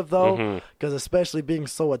perspective though, because especially being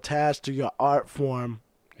so attached to your art form.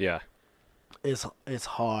 It's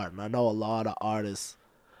hard, and I know a lot of artists,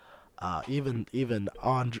 even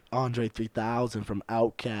Andre 3000 from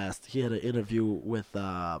Outkast. He had an interview with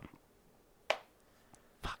I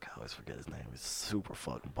always forget his name. He's super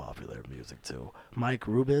fucking popular in music too. Mike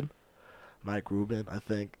Rubin, I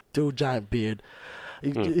think. Dude, giant beard.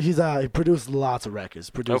 He produced lots of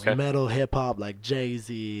records. Produced metal, hip hop, like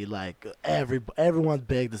Jay-Z, like everyone's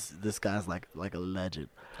big. This guy's like a legend.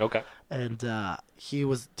 Okay. And he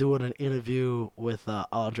was doing an interview with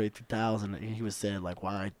Andre 3000, and he was saying, like,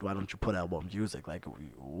 why don't you put out more music? Like,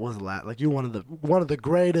 you're one of the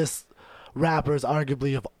greatest rappers,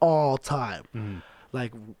 arguably, of all time.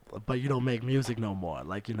 Like, but you don't make music no more.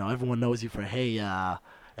 Like, you know, everyone knows you for Hey Ya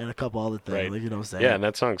and a couple other things. Like, you know what I'm saying? Yeah, and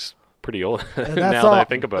that song's pretty old now that I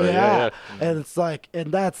think about it. Yeah. And it's like,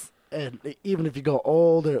 and even if you go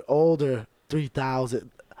older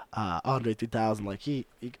 3000, Andre 3000, like he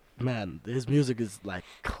man, his music is like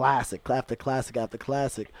classic after classic after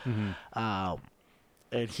classic.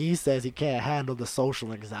 And he says he can't handle the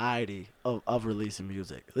social anxiety of releasing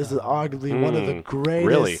music. This is arguably one of the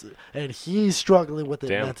greatest, and he's struggling with it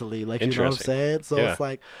mentally. Like, you know what I'm saying? So it's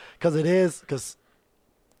like, because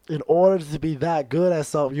in order to be that good at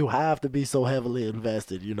something, you have to be so heavily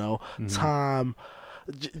invested, you know? Time,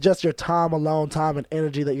 just your time alone, time and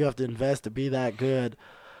energy that you have to invest to be that good.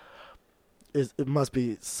 It must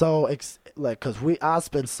be so because I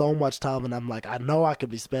spend so much time, and I'm like, I know I could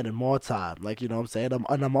be spending more time, like, you know what I'm saying,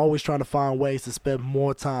 I'm always trying to find ways to spend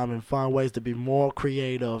more time and find ways to be more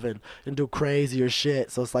creative and do crazier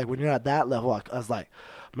shit. So it's like, when you're at that level, I was like,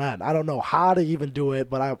 man, I don't know how to even do it,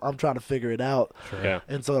 but I'm trying to figure it out.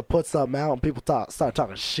 And so to put something out and people start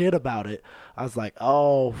talking shit about it, I was like,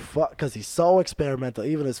 oh fuck, because he's so experimental,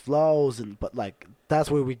 even his flows, but like, that's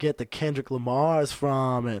where we get the Kendrick Lamar's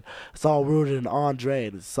from, and it's all rooted in Andre.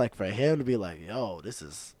 And it's like, for him to be like, yo, this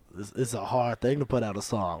is a hard thing to put out a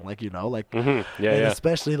song, like, you know, like,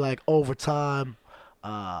 especially like over time,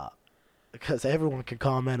 because everyone can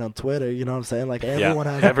comment on Twitter, you know what I'm saying? Like, everyone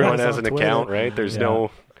has an account, right? There's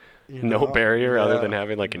no You no know? barrier other Yeah. than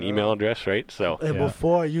having like an email address, right? So And Yeah.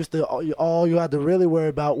 before, it used to all you had to really worry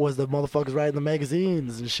about was the motherfuckers writing the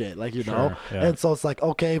magazines and shit, like you know. Sure, yeah. And so it's like,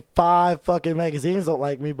 okay, 5 fucking magazines don't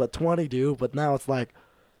like me, but 20 do. But now it's like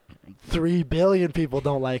 3 billion people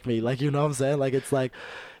don't like me, like you know what I'm saying? Like it's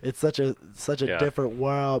such a Yeah. different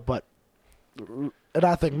world, but. And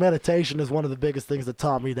I think meditation is one of the biggest things that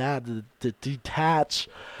taught me that to detach.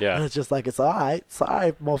 yeah. And it's just like, it's all right. Sorry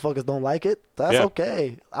if motherfuckers don't like it. That's Yeah.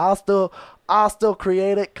 okay. I'll still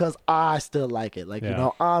create it because I still like it. Like, you Yeah.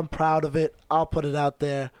 know, I'm proud of it. I'll put it out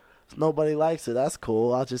there. If nobody likes it, that's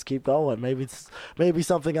cool. I'll just keep going. Maybe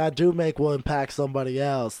something I do make will impact somebody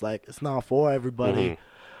else. Like, it's not for everybody.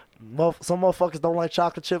 Some motherfuckers don't like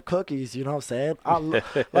chocolate chip cookies, you know what I'm saying?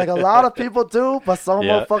 Like a lot of people do, but some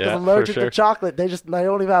Yeah, motherfuckers yeah, allergic for sure. to chocolate. They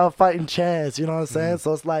don't even have a fighting chance, you know what I'm saying?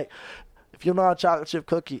 So it's like, if you're not a chocolate chip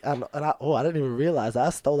cookie, I didn't even realize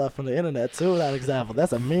I stole that from the internet too. That example,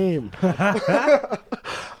 that's a meme.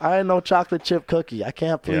 I ain't no chocolate chip cookie. I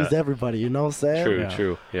can't please Yeah. everybody, you know what I'm saying? True, Yeah.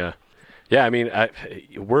 true. Yeah. Yeah, I mean,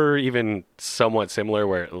 we're even somewhat similar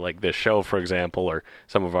where, like, this show, for example, or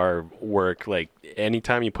some of our work, like,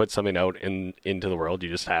 anytime you put something out into the world, you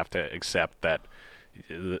just have to accept that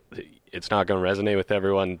it's not going to resonate with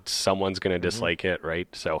everyone. Someone's going to dislike it, right?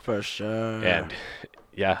 So, For sure. and,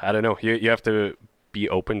 yeah, I don't know. You have to be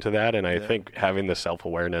open to that, and I think having the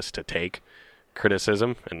self-awareness to take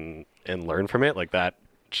criticism and learn from it, like that,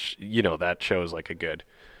 that shows, like, a good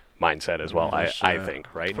mindset as well. I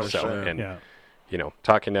think, right? For sure. And Yeah.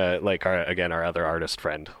 talking to like our other artist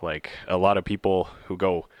friend, like a lot of people who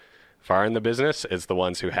go far in the business is the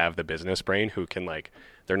ones who have the business brain, who can, like,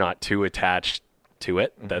 they're not too attached to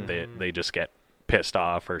it that they just get pissed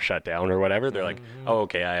off or shut down or whatever. They're like, oh,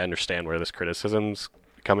 okay, I understand where this criticism's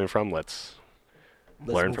coming from. Let's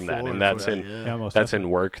learn move from that. forward And that's from in that, Yeah, most that's definitely.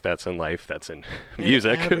 in work, that's in life, that's in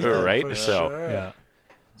music, everything, right? for So sure. Yeah.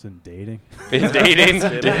 It's in dating. in dating.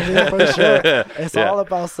 Yeah, for sure. It's Yeah. all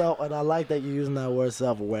about self, and I like that you're using that word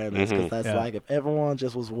self-awareness, because that's Yeah. like, if everyone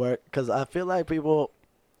just was because I feel like people,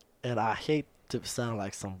 and I hate to sound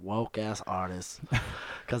like some woke-ass artist,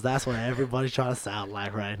 because that's what everybody's trying to sound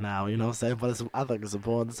like right now, you know what I'm saying? But I think it's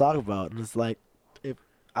important to talk about, and it's like,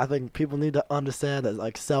 I think people need to understand that,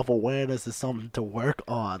 like, self-awareness is something to work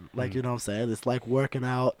on, like, you know what I'm saying? It's like working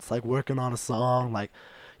out, it's like working on a song, like,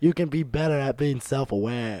 you can be better at being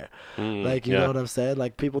self-aware. Like, you know what I'm saying?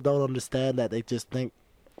 Like, people don't understand that. They just think,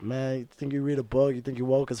 man, you think you read a book, you think you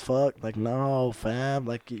woke as fuck? Like, no, fam.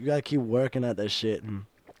 Like, you gotta keep working at that shit. And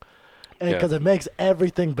because it makes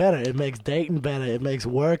everything better. It makes dating better. It makes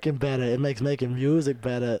working better. It makes making music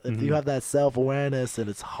better. If you have that self-awareness, and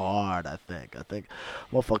it's hard, I think. I think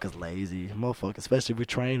motherfuckers lazy. Motherfuckers, especially with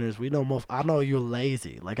trainers. We know I know you're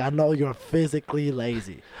lazy. Like, I know you're physically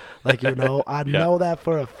lazy. Like, you know, I know that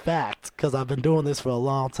for a fact, because I've been doing this for a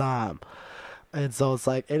long time. And so it's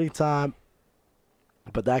like, anytime.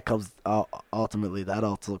 But that comes ultimately. That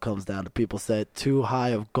also comes down to people set too high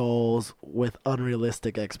of goals with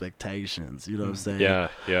unrealistic expectations. You know what I'm saying?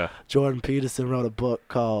 Yeah. Jordan Peterson wrote a book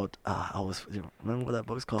called. Remember what that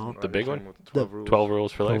book's called? The big one? 12 rules. 12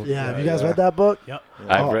 Rules for Life. Yeah, have you guys read that book? Yep.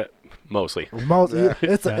 I've read mostly.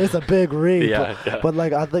 It's a big read. Yeah, but, yeah. but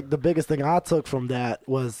like, I think the biggest thing I took from that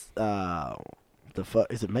was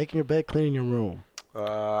is it making your bed, cleaning your room?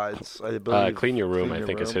 I believe Clean Your Room, I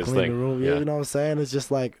think is his Clean thing. your room. Yeah, you know what I'm saying? It's just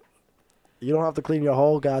like, you don't have to clean your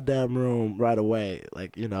whole goddamn room right away.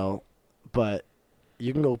 Like, you know, but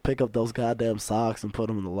you can go pick up those goddamn socks and put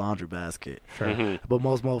them in the laundry basket. Mhm. But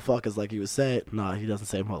most motherfuckers, like you would say, no, he doesn't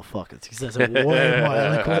say motherfuckers. He says it way more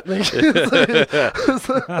eloquently.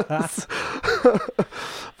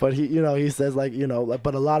 But he says, like, you know, like,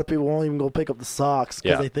 but a lot of people won't even go pick up the socks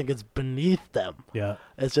because Yeah. they think it's beneath them. Yeah.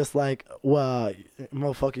 It's just like, well,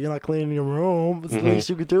 motherfucker, you're not cleaning your room. The least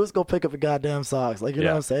you could do is go pick up your goddamn socks. Like, you know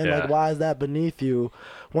what I'm saying? Yeah. Like, why is that beneath you?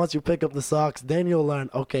 Once you pick up the socks, then you'll learn,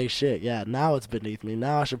 okay, shit, yeah, now it's beneath me.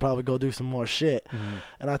 Now I should probably go do some more shit.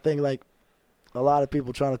 And I think, like, a lot of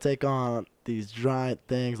people trying to take on these giant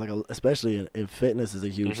things, like, especially in fitness is a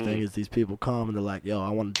huge thing, is these people come and they're like, yo, I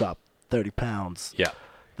want to drop 30 pounds. Yeah.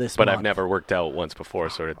 This But month. I've never worked out once before,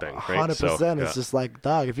 sort of thing, right? 100%. So, It's just like,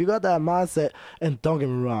 dog, if you got that mindset, and don't get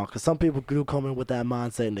me wrong, because some people do come in with that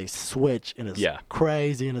mindset and they switch, and it's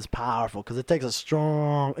crazy and it's powerful, because it takes a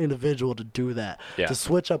strong individual to do that, to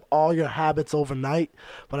switch up all your habits overnight.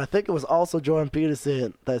 But I think it was also Jordan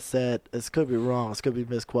Peterson that said, this could be wrong, this could be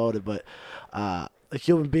misquoted, but a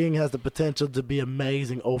human being has the potential to be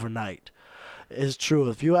amazing overnight. It's true.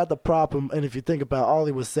 If you had the problem, and if you think about, all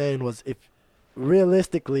he was saying was, if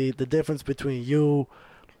realistically, the difference between you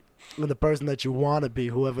and the person that you want to be,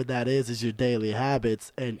 whoever that is your daily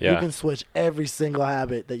habits, and you Yeah. can switch every single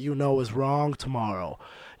habit that you know is wrong tomorrow.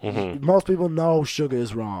 Mm-hmm. Most people know sugar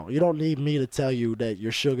is wrong. You don't need me to tell you that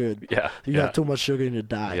your sugar, Yeah. you Yeah. have too much sugar in your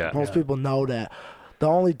diet. Yeah. Most people know that. The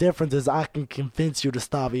only difference is I can convince you to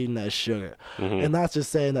stop eating that sugar. Mm-hmm. And that's just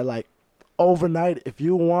saying that, like, overnight, if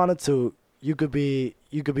you wanted to, you could be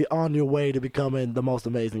on your way to becoming the most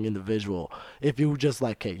amazing individual. If you just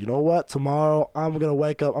like, hey, you know what? Tomorrow I'm gonna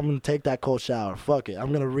wake up. I'm gonna take that cold shower. Fuck it.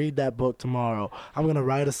 I'm gonna read that book tomorrow. I'm gonna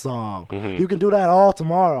write a song. Mm-hmm. You can do that all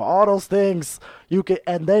tomorrow. All those things you can,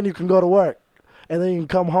 and then you can go to work, and then you can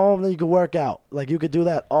come home. Then you can work out. Like you could do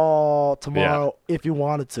that all tomorrow if you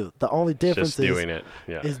wanted to. The only difference Just doing it.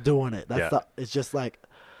 Yeah. is doing it. That's Yeah. it's just like.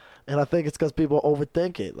 And I think it's because people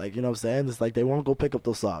overthink it. Like, you know what I'm saying? It's like they won't go pick up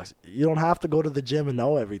those songs. You don't have to go to the gym and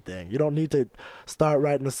know everything. You don't need to start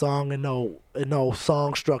writing a song and know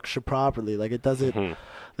song structure properly. Like, it doesn't,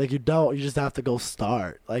 like, you don't. You just have to go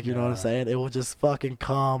start. Like, you know what I'm saying? It will just fucking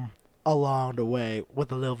come along the way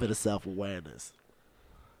with a little bit of self-awareness.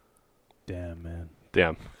 Damn, man.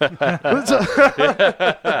 Damn. No,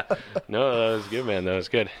 that was good, man. That was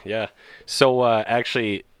good. Yeah. So,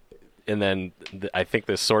 actually, and then I think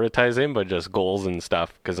this sort of ties in, but just goals and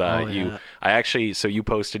stuff. Because so you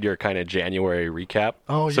posted your kind of January recap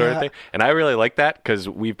sort of thing. And I really like that because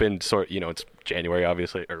we've been it's January,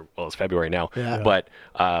 obviously, it's February now. Yeah. But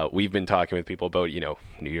we've been talking with people about,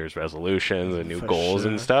 New Year's resolutions and new For goals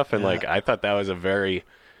sure. and stuff. And, Yeah. like, I thought that was a very,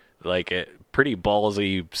 like, a pretty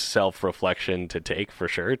ballsy self-reflection to take for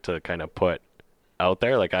sure, to kind of put out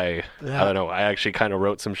there. Like, I don't know, I actually kind of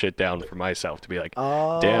wrote some shit down for myself to be like,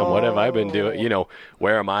 damn, what have I been doing?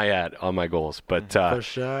 Where am I at on my goals? But For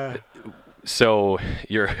sure. so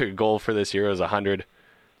your goal for this year is 100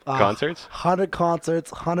 concerts? 100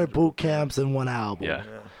 concerts, 100 boot camps, and 1 album. Yeah.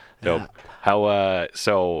 Dope. How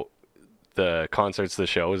so the concerts, the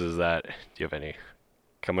shows, do you have any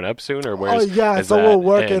coming up soon, or where's So we're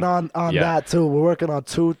working on yeah. that too. We're working on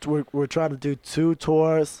we're trying to do 2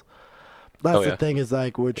 tours. That's the thing, is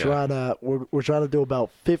like we're trying to do about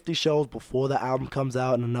 50 shows before the album comes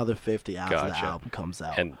out and another 50 after the album comes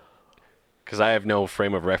out. And because I have no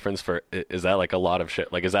frame of reference for, is that like a lot of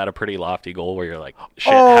shit? Like, is that a pretty lofty goal where you're like,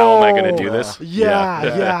 shit, how am I going to do this?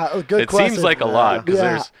 Yeah. Good It question. seems like a lot because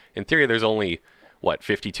Yeah. in theory, there's only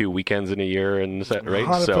 52 weekends in a year, and right?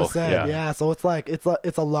 100%. So Yeah. So it's like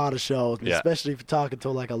it's a lot of shows, Yeah. especially if you're talking to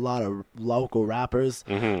like a lot of local rappers.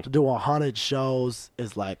 Mm-hmm. To do 100 shows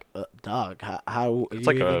is like, dog. How it's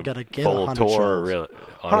are like you even a gonna get full 100 tour, shows? really.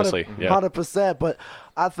 Honestly, 100%. But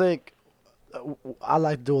I think I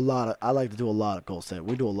like to do a lot of goal setting.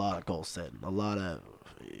 We do a lot of goal setting.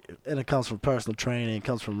 And it comes from personal training. It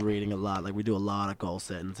comes from reading a lot. Like, we do a lot of goal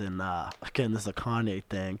settings. And again, this is a Kanye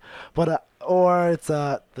thing, but or it's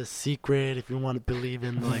The Secret, if you want to believe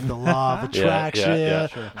in like the law of attraction. yeah.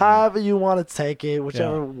 However you want to take it,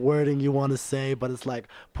 whichever wording you want to say. But it's like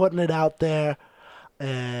putting it out there.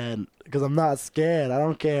 And because I'm not scared, I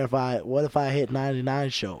don't care what if I hit 99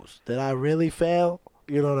 shows? Did I really fail?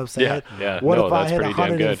 You know what I'm saying? Yeah. What No, if I that's hit pretty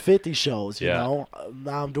damn good. 150 shows? You Yeah. know,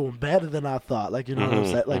 now I'm doing better than I thought. Like, you know what I'm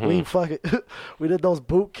saying? Like, mm-hmm. we did those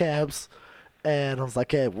boot camps, and I was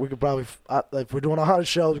like, hey, we could probably if we're doing 100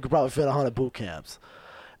 shows, we could probably fit 100 boot camps.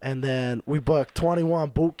 And then we booked 21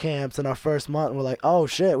 boot camps in our first month, and we're like, oh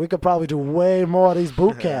shit, we could probably do way more of these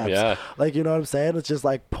boot camps. Yeah. Like, you know what I'm saying? It's just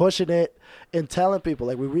like pushing it and telling people.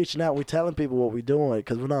 Like, we're reaching out, we're telling people what we're doing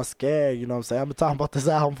because we're not scared. You know what I'm saying? I've been talking about this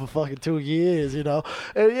album for fucking 2 years, you know?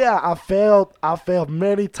 And yeah, I failed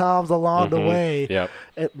many times along the way. Yep.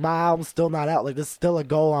 And my album's still not out. Like, this is still a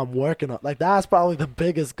goal I'm working on. Like, that's probably the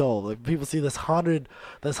biggest goal. Like, people see this 100,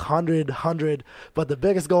 but the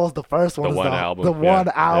biggest goal is the first one. The one album. The one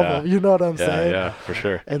album. Yeah. You know what I'm saying? Yeah, for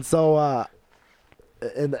sure. And so,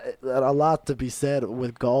 and a lot to be said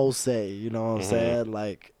with goal setting, you know what I'm saying?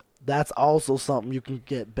 Like, that's also something you can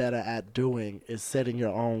get better at doing, is setting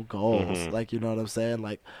your own goals. Like, you know what I'm saying?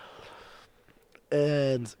 Like,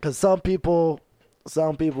 and because some people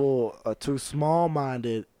are too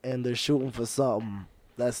small-minded and they're shooting for something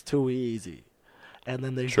that's too easy. And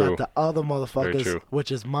then there's got the other motherfuckers,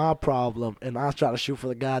 which is my problem, and I try to shoot for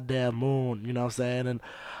the goddamn moon, you know what I'm saying? And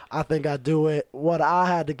I think I do it. What I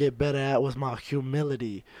had to get better at was my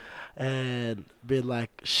humility and be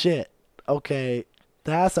like, shit, okay,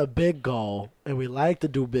 that's a big goal, and we like to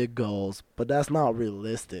do big goals, but that's not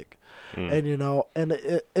realistic. And, you know, and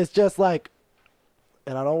it's just like,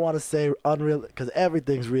 and I don't want to say unreal, because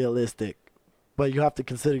everything's realistic, but you have to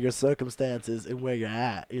consider your circumstances and where you're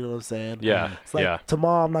at. You know what I'm saying? Yeah, It's like yeah.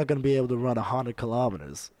 tomorrow I'm not gonna be able to run 100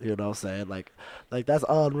 kilometers. You know what I'm saying? Like that's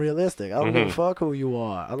unrealistic. I don't give a fuck who you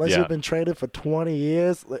are unless Yeah. you've been traded for 20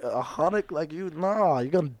 years. Like 100, like you're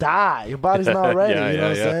gonna die. Your body's not ready. Yeah, you know yeah,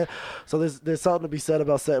 what I'm yeah. saying? So there's something to be said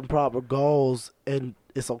about setting proper goals, and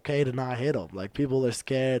it's okay to not hit them. Like people are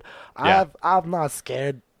scared. Yeah. I'm not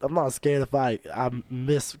scared. I'm not scared if I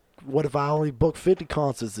miss. What if I only book 50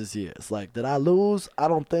 concerts this year? It's like, did I lose? I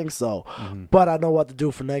don't think so. But I know what to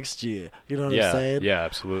do for next year. You know what I'm saying? Yeah,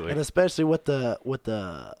 absolutely. And especially with the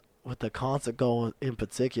concert goal in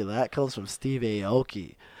particular, that comes from Steve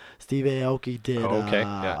Aoki. Steve Aoki did.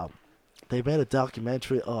 Yeah. They made a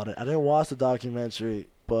documentary on it. I didn't watch the documentary,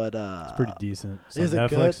 but It's pretty decent. It's is on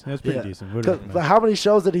it Netflix. good? Yeah, it's pretty Yeah. decent. Would 'Cause, recommend. like, how many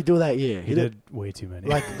shows did he do that year? He did way too many.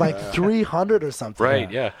 like 300 or something. Right,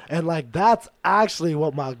 yeah. And like that's actually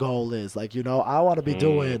what my goal is. Like, you know, I want to be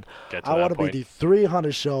doing. Get to I that want to be point. the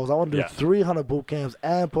 300 shows. I want to do Yeah. 300 boot camps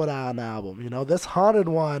and put out an album. You know, this 100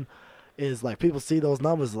 one is like people see those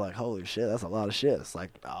numbers like, holy shit, that's a lot of shit. It's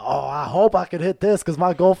like, oh, I hope I can hit this because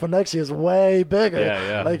my goal for next year is way bigger. Yeah,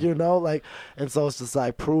 yeah. Like, you know, like, and so it's just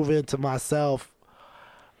like proving to myself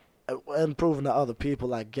and proving to other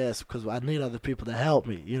people, I guess, because I need other people to help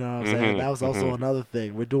me. You know what I'm saying? That was also another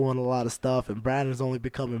thing. We're doing a lot of stuff, and Brandon's only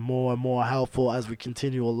becoming more and more helpful as we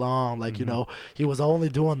continue along. Like, you know, he was only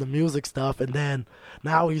doing the music stuff, and then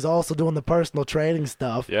now he's also doing the personal training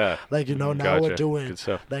stuff. Yeah. Like, you know, now we're Gotcha. doing, Good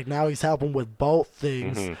stuff. like, now he's helping with both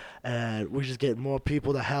things, and we're just getting more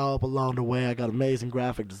people to help along the way. I got amazing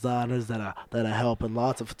graphic designers that are helping,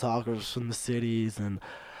 lots of photographers from the cities, and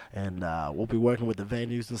we'll be working with the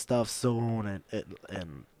venues and stuff soon, and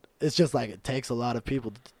it's just like it takes a lot of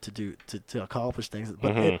people to accomplish things.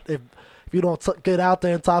 But if you don't get out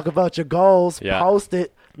there and talk about your goals, post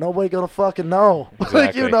it, nobody gonna fucking know.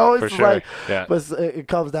 Like, you Exactly. know, For it's sure. like, Yeah. but it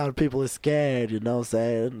comes down to people are scared. You know what I'm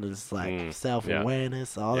saying? It's like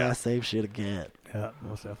self-awareness, all Yeah. that same shit again. Yeah,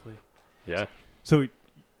 most definitely. Yeah. So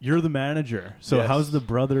you're the manager. So Yes. how's the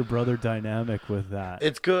brother dynamic with that?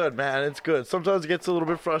 It's good, man. It's good. Sometimes it gets a little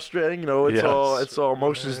bit frustrating, you know. It's Yes. all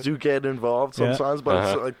emotions do get involved Yeah. sometimes, but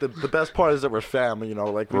it's like the best part is that we're family, you know.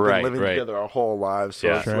 Like we've Right, been living right. together our whole lives, so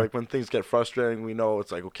Yeah. it's Sure. like when things get frustrating, we know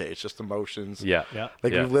it's like okay, it's just emotions. Yeah. yeah.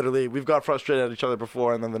 Like Yeah. we've got frustrated at each other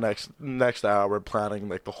before, and then the next hour we're planning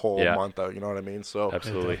like the whole Yeah. month out. You know what I mean? So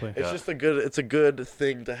Absolutely. definitely. it's Yeah. just a good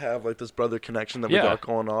thing to have like this brother connection that we Yeah. got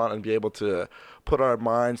going on, and be able to put our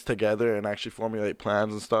minds together and actually formulate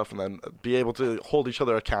plans and stuff, and then be able to hold each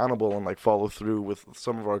other accountable and like follow through with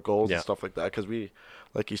some of our goals Yeah. and stuff like that. Because we,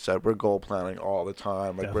 like you said, we're goal planning all the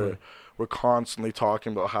time. Like Definitely. we're constantly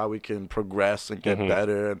talking about how we can progress and get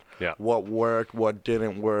better, and Yeah. what worked, what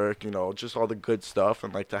didn't work. You know, just all the good stuff,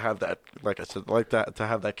 and like to have that, like I said, like that to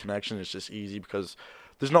have that connection is just easy because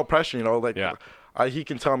there's no pressure. You know, like. Yeah. He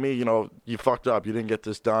can tell me, you know, you fucked up, you didn't get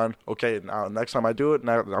this done. Okay, now next time I do it,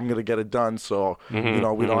 now I'm gonna get it done. So you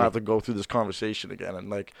know, we don't have to go through this conversation again. And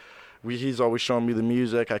like, he's always showing me the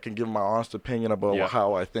music. I can give him my honest opinion about Yeah.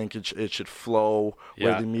 how I think it should flow, where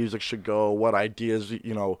Yeah. the music should go, what ideas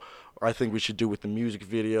I think we should do with the music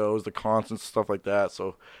videos, the concerts, stuff like that.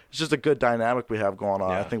 So it's just a good dynamic we have going on.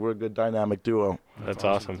 Yeah. I think we're a good dynamic duo. That's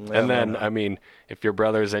awesome. Yeah, And then, man. I mean, if you're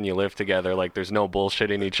brothers and you live together, like there's no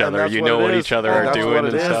bullshitting each And other. that's You know it what is. each other And are that's doing what and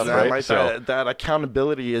it is, stuff, man. right? Like So, that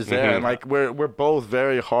accountability is there, and like we're both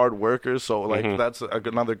very hard workers. So like that's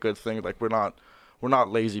another good thing. Like we're not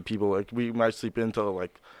lazy people. Like we might sleep until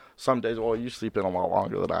like some days. Well, you sleep in a lot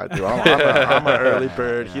longer than I do. I'm an early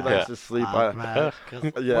bird. He likes to sleep. Man, 'cause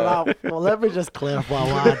Yeah. well, let me just clarify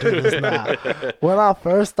why I do this now. When I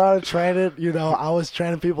first started training, you know, I was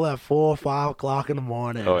training people at 4 or 5 o'clock in the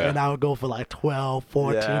morning, Oh, yeah. and I would go for like 12,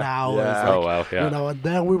 14 Yeah, hours. yeah. Like, Oh, wow, yeah. You know, and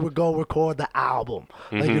then we would go record the album.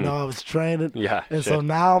 Like, you know, I was training. Yeah, And so shit.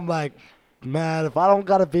 now I'm like, man, if I don't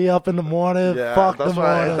gotta be up in the morning, Yeah, fuck that's the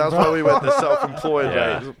why. morning. That's bro. why we went the self-employed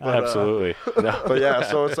yeah, way. But, absolutely. No. But yeah,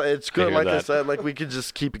 so it's good. hear Like I that. said, like we could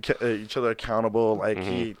just keep each other accountable. Like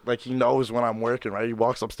he knows when I'm working. Right, he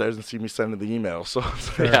walks upstairs and sees me sending the email. So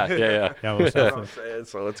Yeah, yeah. Yeah, most you know what definitely. I'm saying?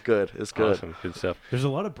 So it's good. It's good. Awesome. Good stuff. There's a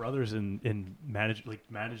lot of brothers in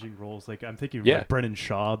managing roles. Like I'm thinking, Yeah. like Brennan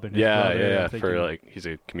Schaub and his Yeah, brother. yeah, I'm yeah. thinking- For like, he's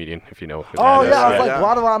a comedian, if you know. Who Oh that yeah, I was is. like, yeah.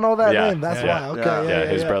 why do I know that Yeah. name? That's Yeah. why. Okay, Yeah. yeah,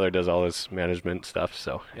 His yeah. brother does all his management stuff.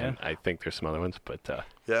 So, Yeah. and I think there's some other ones, but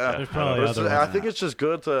Yeah, There's probably But it's- other I ones. think it's just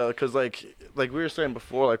good to, because like we were saying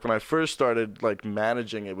before, like when I first started like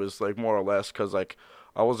managing, it was like more or less because like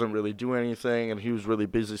I wasn't really doing anything, and he was really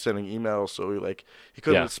busy sending emails, so he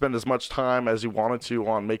couldn't spend as much time as he wanted to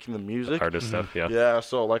on making the music. Artist stuff, yeah. Yeah,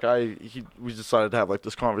 so we decided to have like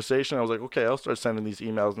this conversation. I was like, okay, I'll start sending these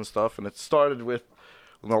emails and stuff, and it started with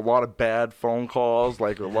a lot of bad phone calls,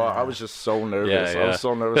 I was just so nervous. I was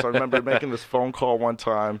so nervous. I remember making this phone call one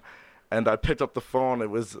time, and I picked up the phone. It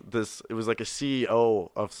was like a CEO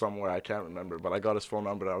of somewhere, I can't remember, but I got his phone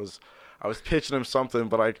number. I was pitching him something,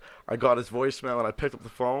 but I got his voicemail, and I picked up the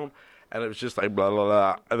phone, and it was just like blah blah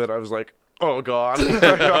blah, and then I was like, oh God.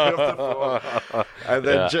 I got off the phone. And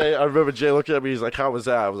then I remember Jay looking at me, he's like, how was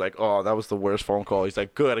that? I was like, oh, that was the worst phone call. He's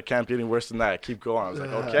like, good, it can't be any worse than that. Keep going. I was like,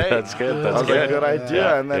 okay. That's good. That's good. Good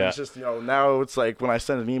idea. And then it's just, now it's like when I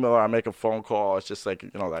send an email or I make a phone call, it's just like,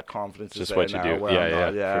 that confidence just is what there you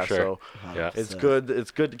now. do. Yeah, for sure. So it's good.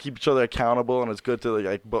 It's good to keep each other accountable, and it's good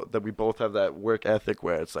to that we both have that work ethic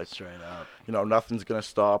where it's like straight up. Nothing's gonna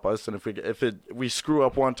stop us, and if we screw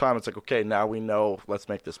up one time, it's like, okay, now we know, let's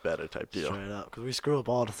make this better type deal. Straight up, because we screw up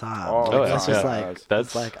all the time. That's just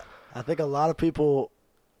that's like, I think a lot of people,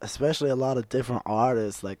 especially a lot of different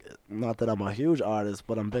artists, like, not that I'm a huge artist,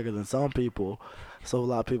 but I'm bigger than some people, so a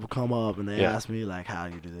lot of people come up and they ask me like, how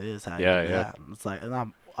do you do this, how do you do that? And it's like, and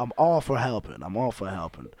I'm all for helping.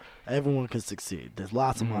 Everyone can succeed. There's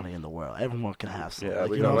lots of money in the world. Everyone can have something. Yeah,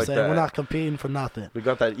 you know what I'm saying? That. We're not competing for nothing. We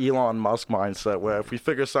got that Elon Musk mindset where if we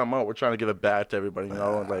figure something out, we're trying to give it back to everybody, you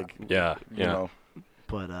know?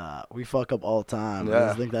 But we fuck up all the time.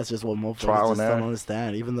 Yeah. I think that's just what most folks just don't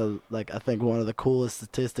understand. Even though, I think one of the coolest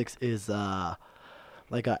statistics is the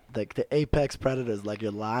apex predators, like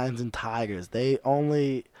your lions and tigers.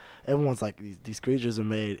 Everyone's like, these creatures are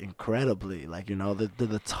made incredibly, they're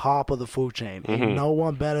the top of the food chain. Mm-hmm. Ain't no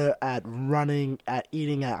one better at running, at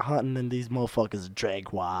eating, at hunting than these motherfuckers.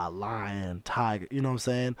 Jaguar, lion, tiger, you know what I'm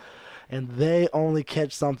saying? And they only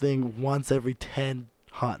catch something once every 10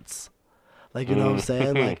 hunts. You know what I'm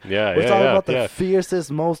saying? We're talking about the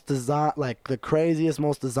fiercest, most designed, the craziest,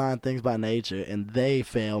 most designed things by nature, and they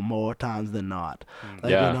fail more times than not. You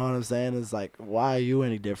know what I'm saying? It's like, why are you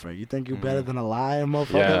any different? You think you're better than a lion,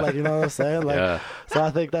 motherfucker? Yeah. You know what I'm saying? So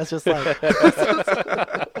I think that's just No,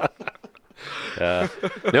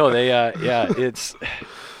 it's...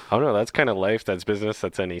 I don't know. That's kind of life. That's business.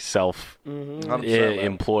 That's any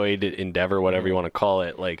self-employed endeavor, whatever you want to call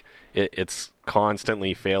it. It's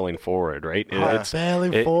constantly failing forward, right? It's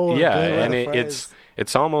failing forward. Yeah, and it's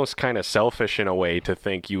almost kind of selfish in a way to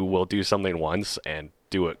think you will do something once and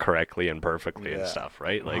do it correctly and perfectly and stuff,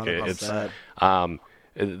 right?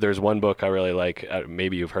 There's one book I really like.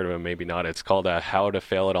 Maybe you've heard of it, maybe not. It's called "How to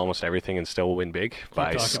Fail at Almost Everything and Still Win Big"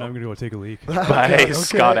 I'm going to go take a leak. By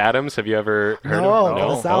Scott Adams. Have you ever heard of him?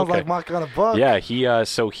 No, it sounds like my kind of book. Yeah, he's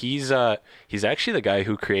actually the guy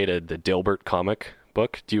who created the Dilbert comic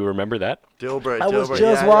book. Do you remember that? Dilbert. I was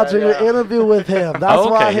just watching an interview with him. That's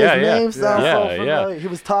why his name sounds so familiar. He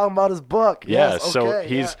was talking about his book. Yeah, so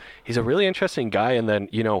he's a really interesting guy. And then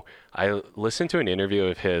I listened to an interview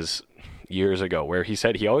of his years ago where he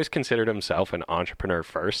said he always considered himself an entrepreneur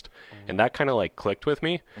first, and that kind of clicked with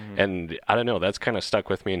me, and I don't know, that's kind of stuck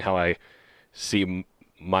with me in how I see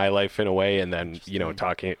my life in a way. And then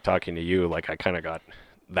talking to you, I kind of got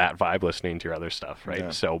that vibe listening to your other stuff,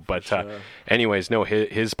 right? Anyways, no,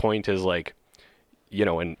 his point is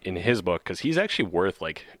in his book, because he's actually worth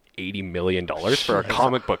 $80 million for a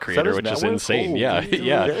comic book creator, which is insane.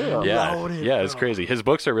 It's crazy. His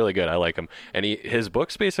books are really good. I like them. And his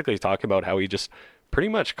books basically talk about how he just pretty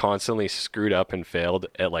much constantly screwed up and failed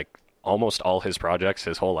at almost all his projects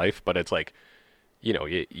his whole life. But it's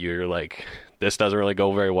you're like, this doesn't really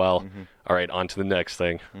go very well. Mm-hmm. All right, on to the next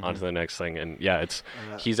thing, on to the next thing. And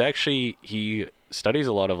he studies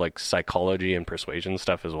a lot of psychology and persuasion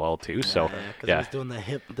stuff as well too. So he's doing the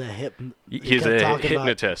hip. He's a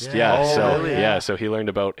hypnotist. So he learned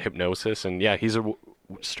about hypnosis, and he's a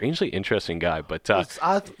strangely interesting guy. But because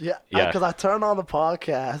I turned on the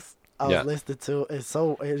podcast I was listening to,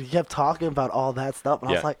 he kept talking about all that stuff,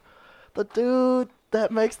 and I was like, the dude that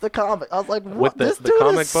makes the comic. I was like, what? This dude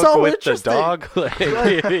comic is book so with interesting. The dog.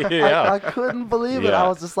 I couldn't believe it. I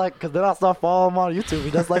was just because then I started following him on YouTube. He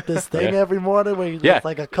does this thing every morning where he does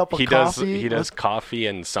a cup of coffee. He does coffee,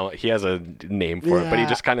 and he has a name for it, but he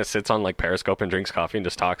just kind of sits on Periscope and drinks coffee and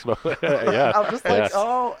just talks about it. I'm just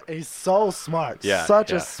oh, he's so smart.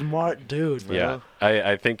 Such a smart dude, bro. Yeah.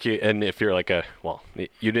 I think and if you're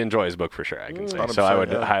you'd enjoy his book for sure, I can say. So I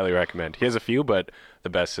would highly recommend. He has a few, but the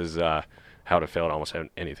best is How to Fail at Almost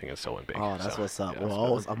Anything and Still Win Big. Oh, that's what's up.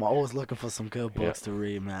 I'm always looking for some good books to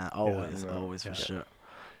read, man. Always for sure.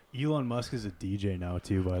 Elon Musk is a DJ now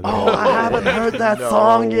too. By the Oh, way, I haven't heard that No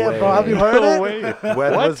song yet, bro. Have you heard No it? way.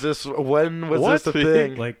 When was this? When was What? this a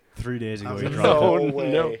thing? like 3 days ago, he No dropped it.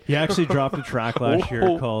 way. no. He actually dropped a track last year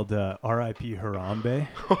Whoa. called "R.I.P. Harambe."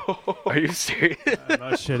 Are you serious? I'm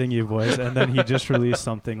not shitting you, boys. And then he just released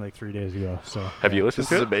something like 3 days ago. So Have you listened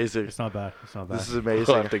This is to it? amazing. It's not bad. It's not bad. This is We'll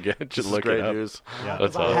amazing. have to get This just is look great it up. news. Yeah.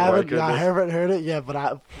 That's I all. haven't heard it yet, but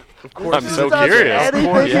Of course, I'm so does curious.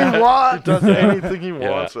 anything Yeah. he wants. Does anything he Yeah.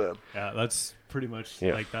 wants, man. Yeah, that's pretty much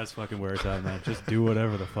Yeah. like that's fucking where it's at, man. Just do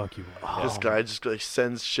whatever the fuck you want. This guy just like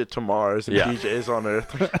sends shit to Mars and Yeah. DJs on Earth.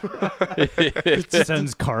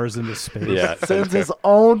 Sends cars into space. Yeah. Sends his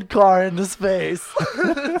own car into space.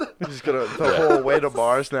 He's gonna the whole way to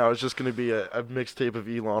Mars now is just gonna be a mixtape of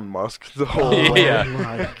Elon Musk. The whole Yeah. Oh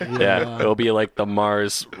my God. Yeah, it'll be like the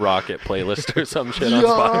Mars rocket playlist or some shit on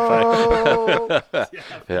Spotify.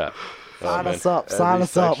 Yo, Yeah. Oh, sign man. us up. Every Sign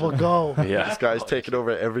us up. section. We'll go. Yeah. This guy's taking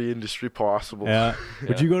over every industry possible. Yeah.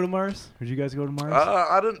 Would Yeah. you go to Mars? Would you guys go to Mars?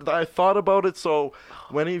 I thought about it. So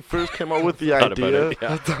when he first came out with the Thought about idea, it,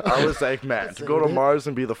 yeah. I was like, man, to go to Mars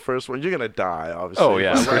and be the first one, you're gonna die, obviously. Oh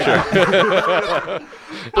yeah, for sure.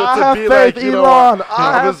 But I to have be faith, like, you know, Elon.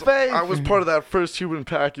 I have was, faith. I was part of that first human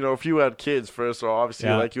pack. You know, if you had kids first, or obviously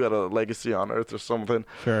Yeah. like you had a legacy on Earth or something,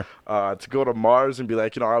 Sure. to go to Mars and be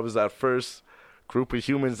like, you know, I was that first group of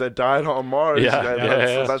humans that died on Mars. Yeah, And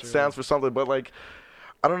yeah. that stands for something. But like,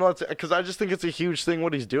 I don't know, because I just think it's a huge thing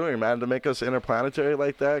what he's doing, man, to make us interplanetary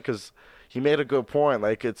like that. Because he made a good point.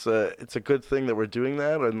 Like, it's a good thing that we're doing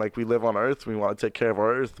that, and like we live on Earth, we want to take care of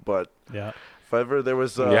our Earth, but. Yeah. If ever there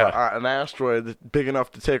was Yeah. an asteroid big enough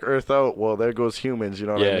to take Earth out, well, there goes humans. You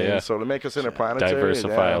know what I Yeah, mean? yeah. So to make us interplanetary,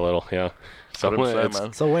 Diversify yeah. a little, yeah. That's what I'm saying, it's-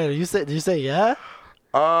 man. So wait, did you say yeah?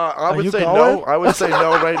 I would you say going? no. I would say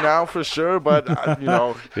no right now for sure. But you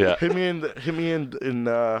know, Yeah. hit me in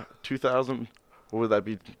 2000. What would that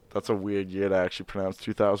be? That's a weird year to actually pronounce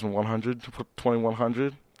 2100.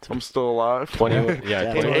 2100. I'm still alive. 20, yeah,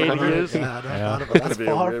 Yeah, 20, 80 years? Yeah, I never Yeah. thought about that. That's That'd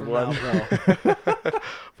be a far weird from one. now, bro.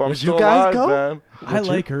 If I'm Would you still guys alive, go? man. I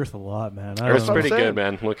like Earth a lot, man. I Earth's don't know. pretty saying. good,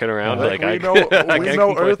 man. Looking around, Like, like I we know, I we can't know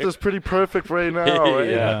complain. Earth is pretty perfect right now, right?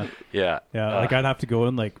 Yeah, yeah, Yeah, like I'd have to go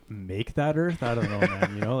and like make that Earth. I don't know,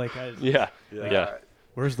 man. You know, like yeah, Yeah. yeah.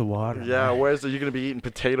 where's the water? Yeah, where's you're gonna be eating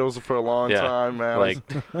potatoes for a long Yeah. time, man. Like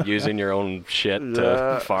using your own shit Yeah.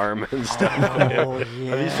 to farm and stuff. Oh, yeah.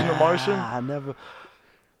 Have you seen The Martian? I never.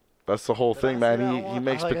 that's the whole thing, man. He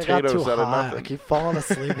makes potatoes out of I nothing. keep falling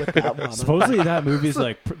asleep with that one. Supposedly that movie's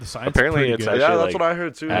like the science. Apparently is it's pretty good. actually Yeah, that's like, what I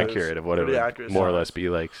heard too. accurate of what it Pretty would accurate more or science. less be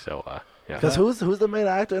like. So, yeah. Because who's the main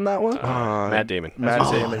actor in that one? Matt Damon. Matt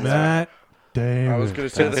Oh, Damon. Matt Damon. I was gonna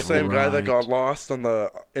say the That's same guy that right. got lost on the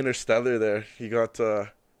Interstellar. There,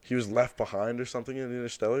 he was left behind or something in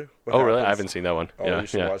Interstellar. What Oh, really? I happens? haven't seen that one. Oh, yeah, you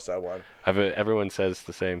should yeah. watch that one. Everyone says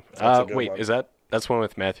the same. That's a good Wait, one. that's one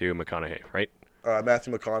with Matthew McConaughey, right?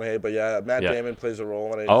 Matthew McConaughey, but yeah, Matt Yeah. Damon plays a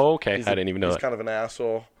role in it. Oh, okay. He's I didn't even know he's that. kind of an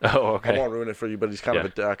asshole. Oh, I okay. won't ruin it for you, but he's kind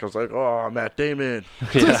of Yeah. a dick. I was like, oh, Matt Damon.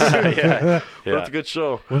 yeah, yeah, But it's a good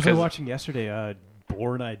show. What was I 'Cause- watching yesterday?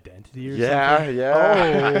 Born Identity or Yeah, something? yeah.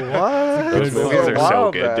 Oh, what? Those Good movies one. are so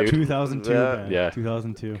Wild, good, man. dude. 2002, Yeah. man. Yeah.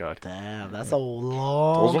 2002. God. Damn, that's a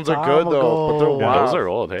long. Those ones are time good though, but they're ago. Yeah, wild. those are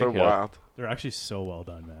old, hey? They're Yeah. wild. They're actually so well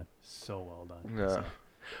done, man. So well done. Yeah.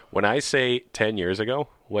 When I say 10 years ago,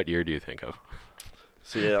 what year do you think of?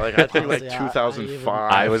 So yeah, like I think like Yeah,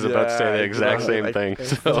 2005. I was about to say the yeah, exact same like, thing.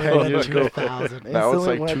 It's So, 10 years ago. 2000. Now it's Instantly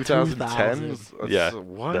like went 2010. 2000. yeah,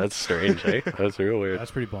 What? that's strange, eh? That's real weird.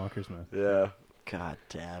 That's pretty bonkers, man. Yeah. God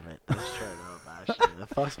damn it. That's straight up, actually. That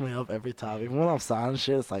fucks me up every time. Even when I'm signing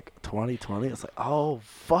shit, it's like 2020. It's like, oh,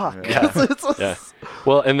 fuck. Yeah. It's Yeah.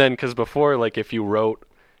 Well, and then because before, like, if you wrote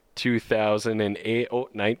 2008,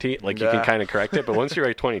 19, like, you can Yeah. kind of correct it. But once you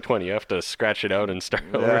write 2020, you have to scratch it out and start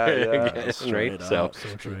over yeah. again, Straight right? up. So,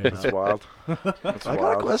 So true. It's wild. It's I got a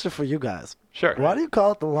wild. question for you guys. sure. Why do you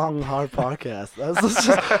call it the Long Hard Podcast?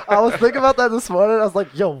 I was thinking about that this morning. I was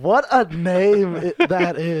like, yo, what a name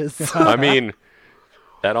that is. I mean,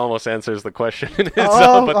 that almost answers the question in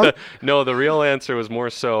itself. Oh, But the real answer was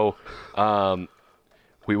more so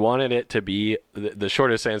we wanted it to be the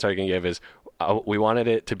shortest answer I can give is we wanted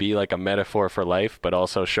it to be like a metaphor for life, but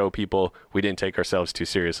also show people we didn't take ourselves too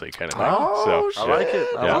seriously, kind of thing. Oh, so, I like it.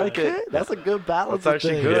 I Yeah. like it. Okay, that's a good balance. That's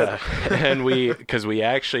actually of good. things. Yeah. And because we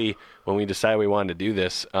actually, when we decided we wanted to do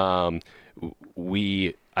this, I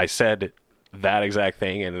said that exact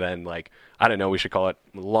thing, and then like I don't know, we should call it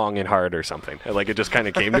Long and Hard or something. Like, it just kind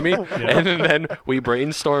of came to me. And then we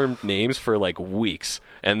brainstormed names for like weeks.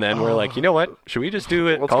 And then we're like, you know what? Should we just do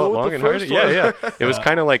it? Let's Call go it with Long the and Hard? first Yeah, one. yeah. It was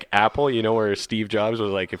kind of like Apple, you know, where Steve Jobs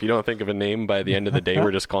was like, if you don't think of a name by the end of the day,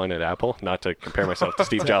 we're just calling it Apple. Not to compare myself to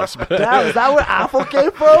Steve Jobs. But Damn, is that where Apple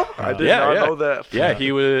came from? I did not know that. Yeah,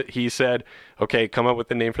 he said, okay, come up with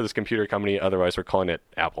the name for this computer company. Otherwise, we're calling it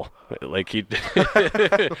Apple. Like he,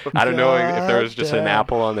 I don't know if there was just an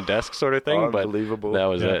Apple on the desk sort of thing, but Unbelievable. that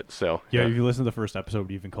was it. So Yeah, if you listen to the first episode,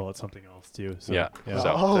 we even call it something else too. So, yeah.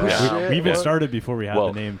 So, Oh, yeah. shit. We even Yeah. started before we had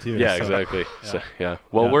Well, the name too. Yeah, so. exactly. So, yeah.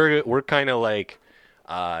 Well, Yeah. we're kind of like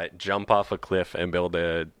jump off a cliff and build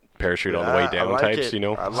a parachute on the way Yeah, I down like types, it. you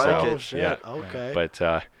know. I like so, it. Oh, shit. Yeah. Okay. But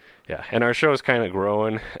yeah, and our show's kind of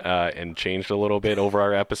growing and changed a little bit over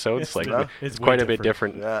our episodes. Like It's it's way quite a bit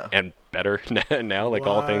different. different Yeah. and better now. Like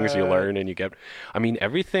all things you What? learn and you get. I mean,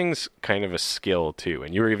 everything's kind of a skill too.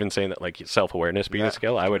 And you were even saying that like self-awareness being a Yeah.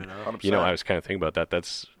 skill. I would, 100%. I was kind of thinking about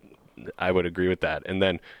that. I would agree with that. And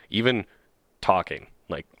then even talking,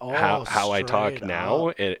 like how I talk straight now,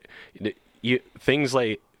 up. things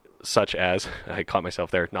like. Such as I caught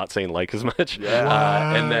myself there, not saying like as much,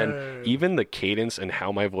 Yeah. and then even the cadence and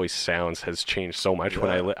how my voice sounds has changed so much.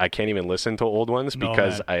 When I can't even listen to old ones No,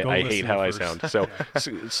 because man. Don't I listen hate to how I first. sound. So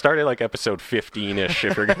start at like episode 15-ish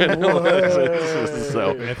if you're gonna listen.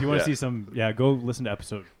 So If you want to see some, go listen to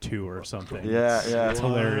episode 2 or something. Yeah, It's- yeah. It's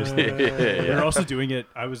hilarious. Yeah. We're also doing it.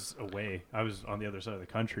 I was away. I was on the other side of the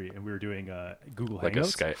country, and we were doing Google like a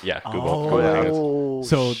Hangouts. Skype, Google Hangouts. Oh,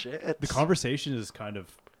 So shit. the conversation is kind of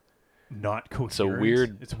not coherent. It's a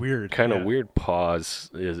weird, It's weird. kind of yeah. weird pause,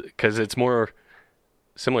 because it's more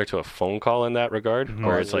similar to a phone call in that regard,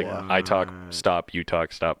 where it's like I talk, stop, you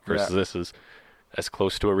talk, stop. Versus Yeah. this is as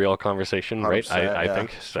close to a real conversation, right? 100%, I yeah.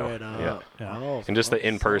 think so. Straight up. Yeah. Yeah. Oh, And just the so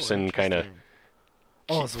in-person kind of interesting.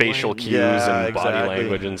 Oh, it's facial way- cues Yeah, and body exactly.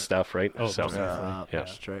 language and stuff, right? Oh, so most definitely. yeah.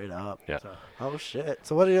 Straight up. Yeah. Oh shit!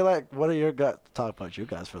 So what do you like? What are your guys? Talk about you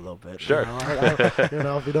guys for a little bit. Sure. You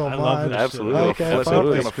know, if you don't I love mind. this Absolutely. Okay, Flip it. fuck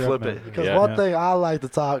We're it. gonna flip it. Because Yeah. one thing I like to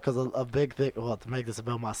talk, because a big thing, well, to make this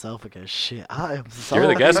about myself again, shit, I am so You're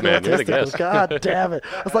the guest, man. You're the egotistical. guest. God damn it.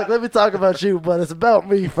 It's like, let me talk about you, but it's about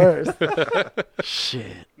me first.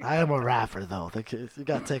 Shit. I am a rapper, though. You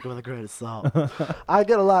got to take it with a grain of salt. I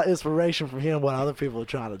get a lot of inspiration from hearing what other people are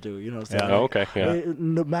trying to do. You know what I'm saying? Yeah. Oh, okay. Yeah.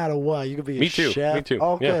 No matter what, you could be Me a too, chef. me too.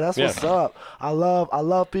 Okay, Yeah, that's yeah. what's up. I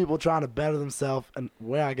love people trying to better themselves, and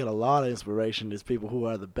where I get a lot of inspiration is people who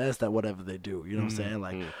are the best at whatever they do. You know what I'm saying?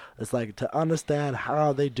 Like, it's like to understand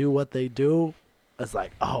how they do what they do. It's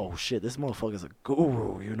like, oh shit, this motherfucker's a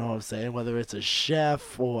guru. You know what I'm saying? Whether it's a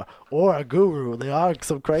chef or a guru, they are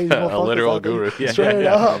some crazy motherfuckers. literal out there, guru. Yeah, straight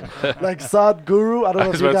yeah. up, like Sadhguru. I don't I know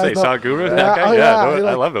was if you about to guys say know. Sadhguru, that guy. oh, Yeah, no, you're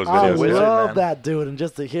I love those I videos. Wizard, love man. that dude, and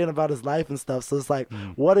just to hearing about his life and stuff. So it's like,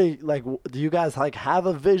 what are you, like? Do you guys like have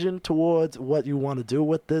a vision towards what you want to do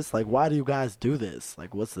with this? Like, why do you guys do this?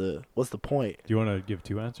 Like, what's the point? Do you want to give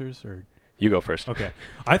 2 answers or? You go first. Okay.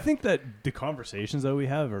 I think that the conversations that we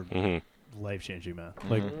have are life changing, man.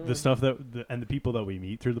 Like the stuff and the people that we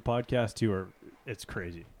meet through the podcast too it's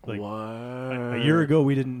crazy. Like a year ago,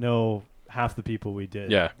 we didn't know half the people we did.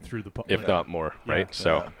 Yeah. Through the If not more, right? Yeah.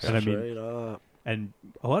 So And I mean, Straight up. and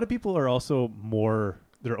a lot of people are also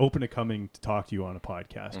they're open to coming to talk to you on a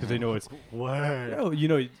podcast because they know it's Word.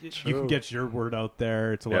 you can get your word out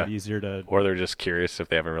there. It's a lot Yeah. easier to. or they're just curious if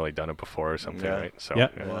they haven't really done it before or something, Yeah. right? So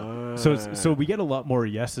Yeah. So we get a lot more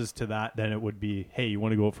yeses to that than it would be. Hey, you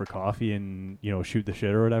want to go out for coffee and shoot the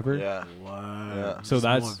shit or whatever. Yeah. Word. Yeah. Just So more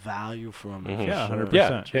that's- value from it. Mhm. Yeah, for sure. 100%.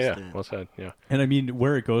 yeah, Interesting. well said. Yeah, And I mean,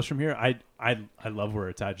 where it goes from here, I love where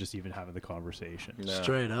it's at. Just even having the conversation. Yeah.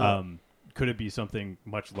 Straight up. Could it be something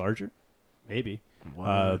much larger? Maybe.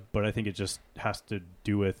 Word. But I think it just has to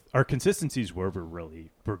do with our consistencies where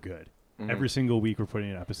we're good. Every single week we're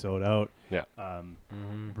putting an episode out. yeah.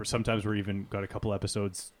 Sometimes we're even got a couple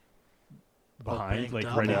episodes behind, banked like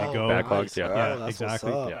up. ready to Oh, go. Backlogged, nice. yeah. Oh, Yeah, that's what's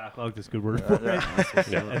exactly. up. Backlog, that's a good word for it.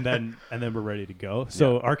 Yeah. and then we're ready to go.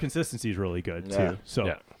 So our consistency is really good Yeah. too. So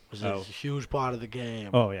Yeah. Which is a huge part of the game.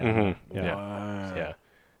 oh yeah, Mhm. yeah. Word. Yeah.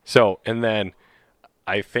 So, and then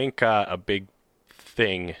I think a big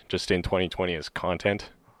thing just in 2020 is content,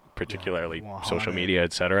 particularly social media,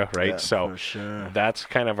 etc. Right? Yeah, so for sure. that's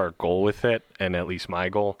kind of our goal with it, and at least my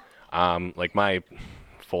goal. Like my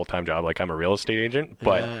full-time job, like I'm a real estate agent,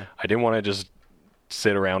 but Yeah. I didn't want to just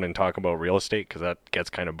sit around and talk about real estate because that gets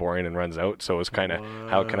kind of boring and runs out. So it was kind of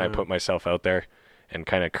how can I put myself out there and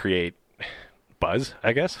kind of create buzz,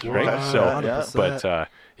 I guess, right? So, 100%. but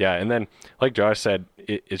yeah, and then like Josh said,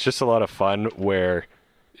 it's just a lot of fun where,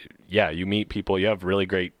 yeah, you meet people, you have really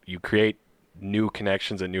great, you create new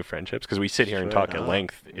connections and new friendships, because we sit here and talk at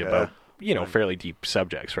length about fairly deep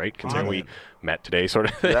subjects, right? Considering we met today, sort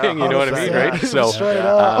of thing. You know what I mean, right? So,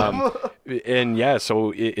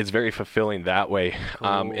 so it's very fulfilling that way.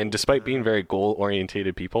 And despite being very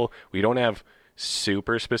goal-orientated people, we don't have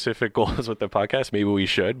super specific goals with the podcast. Maybe we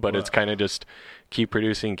should, but it's kind of just keep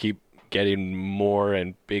producing, keep getting more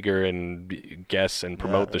and bigger and guests and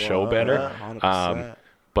promote the show better.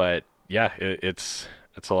 But yeah, it's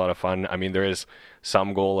a lot of fun. I mean, there is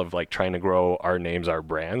some goal of like trying to grow our names, our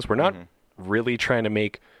brands. We're not really trying to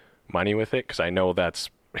make money with it, because I know that's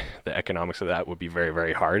the economics of that would be very,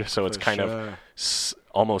 very hard. So it's kind of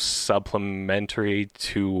almost supplementary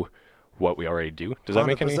to what we already do. Does that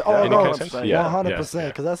make any sense? Yeah, 100%.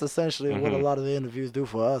 Because that's essentially what a lot of the interviews do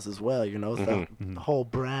for us as well. You know, it's the whole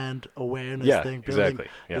brand awareness thing, building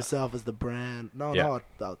yourself as the brand. No,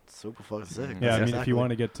 that's super fucking sick. Yeah, I mean, if you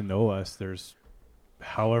want to get to know us, there's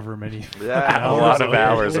however many a lot of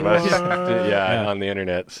hours of us on the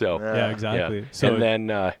internet. So exactly. Yeah. So and then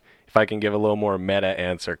if I can give a little more meta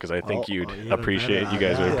answer, because I think you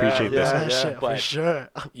guys would appreciate this. For sure.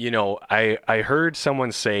 You know, I heard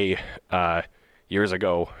someone say years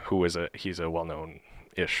ago, he's a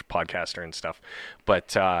well-known-ish podcaster and stuff,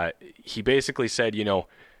 but he basically said, you know,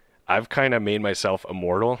 I've kind of made myself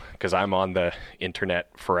immortal because I'm on the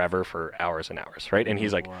internet forever for hours and hours, right? And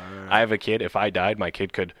he's like, I have a kid. If I died, my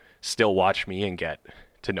kid could still watch me and get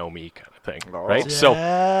to know me, kind of thing, right? So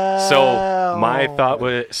my thought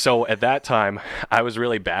was, so at that time, I was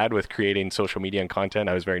really bad with creating social media and content.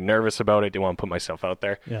 I was very nervous about it. Didn't want to put myself out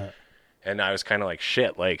there. Yeah. And I was kind of like,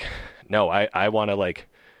 shit, like, no, I want to like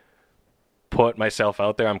put myself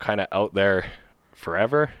out there. I'm kind of out there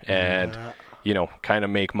forever, and you know, kind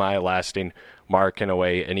of make my lasting mark in a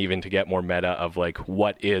way, and even to get more meta of like,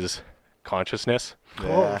 what is consciousness?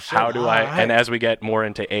 How do I, and as we get more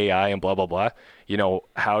into AI and blah, blah, blah, you know,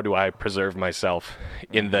 how do I preserve myself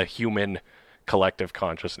in the human collective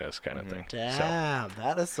consciousness kind of thing? Damn,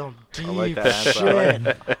 that is some deep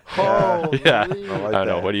shit. Holy. I don't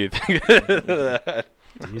know. What do you think?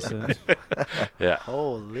 Decent. Yeah.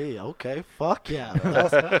 Holy. Okay. Fuck yeah.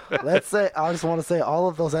 Let's say, I just want to say all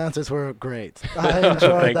of those answers were great. I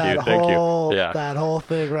enjoyed that whole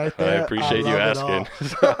thing right there. I appreciate you asking.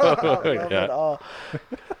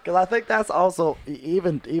 Because I think that's also,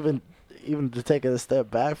 even to take it a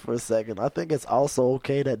step back for a second, I think it's also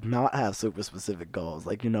okay to not have super specific goals.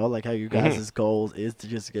 Like, you know, like how you guys' goals is to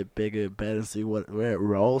just get bigger and better and see where it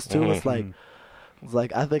rolls to. It's like,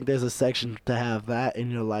 I think there's a section to have that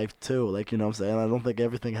in your life too. Like, you know what I'm saying? I don't think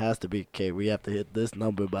everything has to be, okay, we have to hit this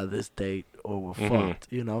number by this date or we're fucked.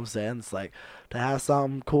 You know what I'm saying? It's like, to have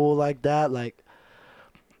something cool like that, like,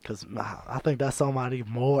 because I think that's something I need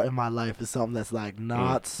more in my life, is something that's like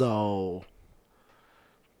not so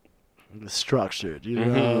structured. You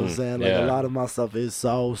know what I'm saying? Like, a lot of my stuff is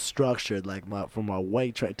so structured, like from my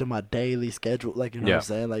weight train to my daily schedule. Like, you know what I'm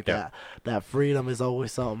saying? Like that freedom is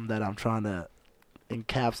always something that I'm trying to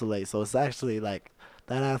encapsulate. So it's actually like,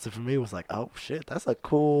 that answer for me was like, oh shit, that's a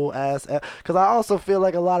cool ass. Because I also feel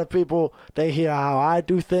like a lot of people, they hear how I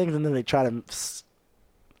do things and then they try to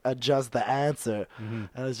adjust the answer, and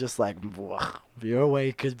it's just like, your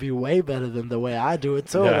way could be way better than the way I do it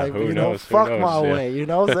too. Like, you know, fuck my way. You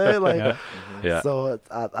know what I'm saying? Like, so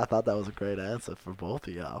I thought that was a great answer for both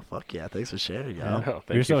of y'all. Fuck yeah, thanks for sharing, y'all. No,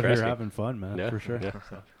 you're still here having fun, man. For sure.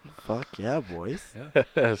 Fuck yeah, boys.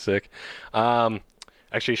 Sick.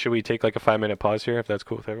 Actually, should we take like a 5-minute pause here, if that's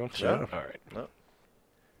cool with everyone? Sure. All right.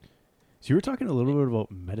 So you were talking a little bit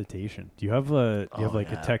about meditation. Do you have a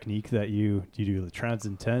technique that you do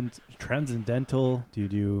transcendental?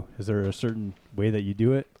 Is there a certain way that you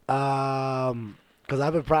do it? Because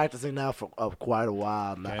I've been practicing now for quite a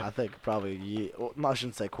while. Okay. I think probably a year. Well, no, I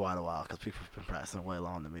shouldn't say quite a while, because people have been practicing way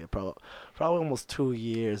longer than me. Probably almost 2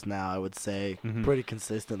 years now, I would say, pretty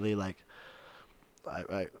consistently. Like,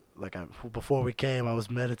 before we came, I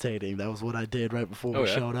was meditating. That was what I did right before we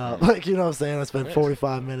showed up. Like, you know what I'm saying? I spent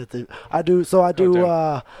 45 minutes. I do,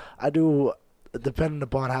 depending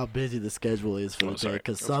upon how busy the schedule is for the day.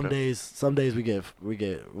 Because some days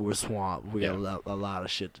we're swamped. We got a lot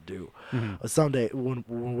of shit to do. But some day when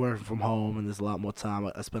we're working from home and there's a lot more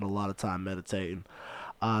time, I spend a lot of time meditating.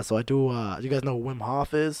 So I do. You guys know who Wim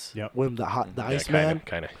Hof is? Yep. Wim the Iceman.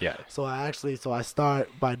 Kind of. Yeah. So I start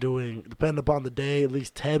by doing, depending upon the day, at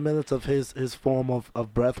least 10 minutes of his form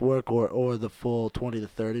of breath work, or the full 20 to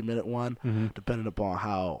 30 minute one, depending upon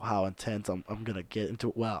how intense I'm gonna get into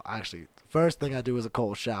it. Well, actually, first thing I do is a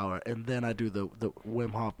cold shower, and then I do the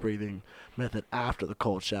Wim Hof breathing method after the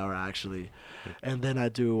cold shower, actually, and then I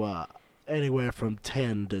do anywhere from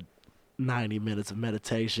 10 to 90 minutes of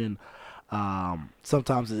meditation.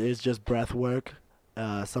 Sometimes it is just breath work.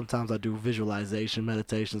 Sometimes I do visualization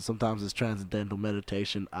meditation. Sometimes it's transcendental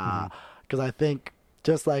meditation. Because I think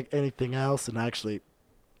just like anything else, and actually,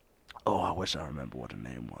 I wish I remember what her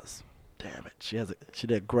name was. Damn it. She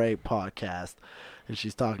did a great podcast, and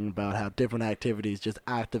she's talking about how different activities just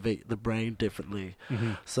activate the brain differently.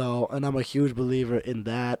 So, and I'm a huge believer in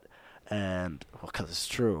that, and because it's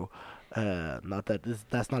true. Not that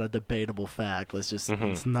that's not a debatable fact. Let's just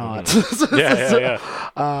it's not.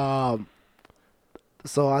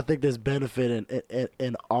 So I think there's benefit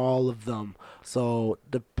in all of them. So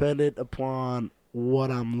dependent upon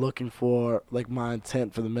what I'm looking for, like my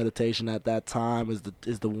intent for the meditation at that time is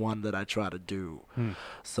the one that I try to do.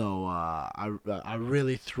 So I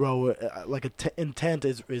really throw it like intent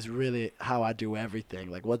is really how I do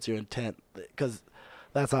everything. Like, what's your intent? Because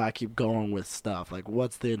that's how I keep going with stuff. Like,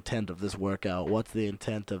 what's the intent of this workout? What's the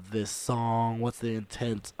intent of this song? What's the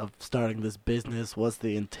intent of starting this business? What's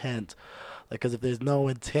the intent? Because if there's no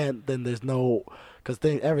intent, then there's no. Because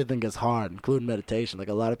everything gets hard, including meditation. Like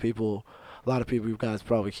a lot of people you guys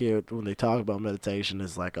probably hear when they talk about meditation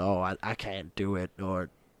is like, oh, I can't do it, or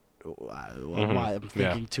why I'm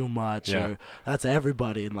thinking too much, or that's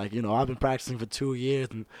everybody. And like, I've been practicing for 2 years,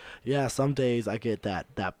 and some days I get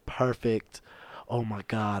that perfect, oh my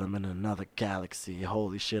God, I'm in another galaxy,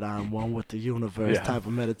 holy shit, I'm one with the universe type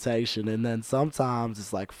of meditation. And then sometimes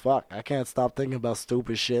it's like, fuck, I can't stop thinking about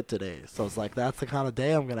stupid shit today. So it's like, that's the kind of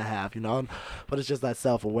day I'm going to have, But it's just that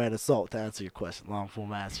self-awareness. So to answer your question, long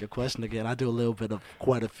form answer your question again, I do a little bit of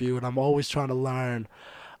quite a few, and I'm always trying to learn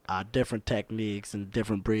different techniques and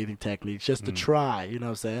different breathing techniques just to try, you know what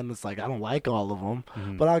I'm saying? It's like, I don't like all of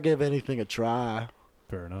them, but I'll give anything a try.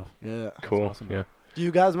 Fair enough. Yeah. Cool. Awesome. Yeah. Do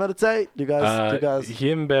you guys meditate? Do you guys?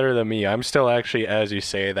 Him better than me. I'm still actually, as you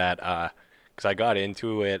say that, because I got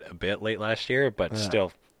into it a bit late last year, but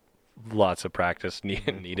still lots of practice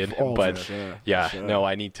needed. But sure. No,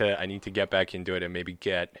 I need to get back into it and maybe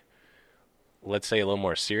get, let's say, a little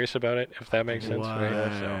more serious about it, if that makes sense.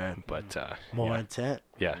 Right? So, but more intent.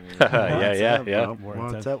 Yeah. Yeah.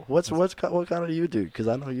 More intent. What kind of do you do? Because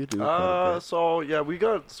I know you do. We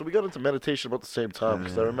got into meditation about the same time.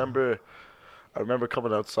 Because I remember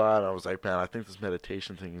coming outside, and I was like, man, I think this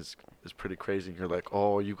meditation thing is pretty crazy. And you're like,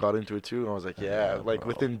 oh, you got into it too? And I was like, yeah. Like,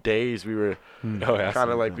 within days, we were kind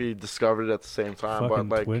of like, we discovered it at the same time. Fucking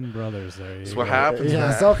but like, twin brothers there. That's what happens.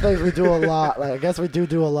 Yeah, some things we do a lot. Like, I guess we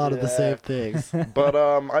do a lot of the same things. But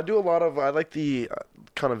I like the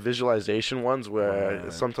kind of visualization ones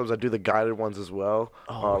where sometimes I do the guided ones as well,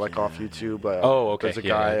 off YouTube. Okay.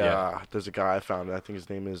 There's a guy I found. I think his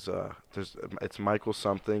name is it's Michael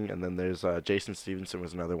something, and then there's Jason Stevenson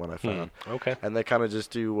was another one I found. Okay. And they kind of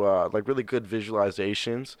just do like really good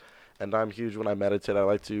visualizations. And I'm huge when I meditate. I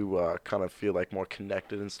like to kind of feel like more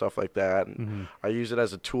connected and stuff like that. And I use it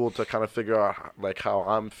as a tool to kind of figure out like how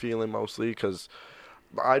I'm feeling mostly, because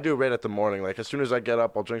I do it right at the morning. Like, as soon as I get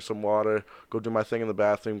up, I'll drink some water, go do my thing in the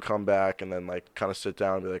bathroom, come back, and then like kind of sit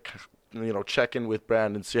down and be like, check in with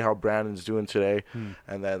Brandon, see how Brandon's doing today,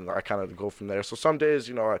 and then I kind of go from there. So some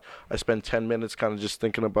days, I spend 10 minutes kind of just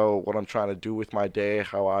thinking about what I'm trying to do with my day,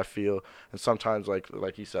 how I feel, and sometimes,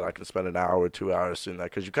 like you said, I can spend an hour or 2 hours in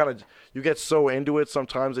that, because you get so into it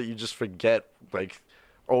sometimes that you just forget, like,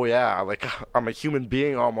 oh yeah, like I'm a human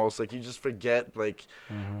being almost. Like, you just forget like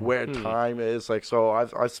where time is. Like, so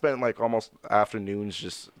I've spent like almost afternoons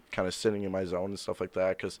just kind of sitting in my zone and stuff like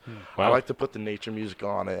that, because I like to put the nature music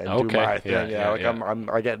on it and do my thing.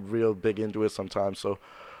 I get real big into it sometimes. So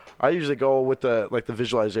I usually go with the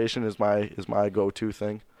visualization is my go-to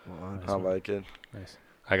thing. I like it. Nice.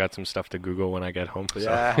 I got some stuff to Google when I get home.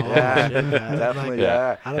 Definitely.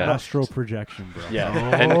 Astral projection, bro. Yeah.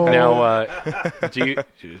 And now,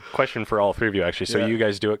 question for all three of you, actually. So you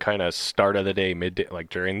guys do it kind of start of the day, midday, like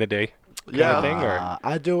during the day? Kind of thing, or?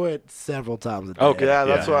 I do it several times a day. Okay. Yeah,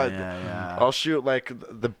 that's why I'll shoot like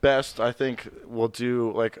the best. I think we'll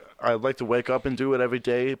do like I like to wake up and do it every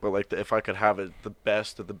day, but like if I could have it the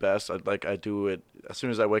best of the best, I do it as soon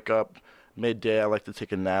as I wake up. Midday, I like to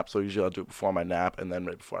take a nap, so usually I'll do it before my nap, and then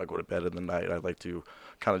right before I go to bed in the night, I like to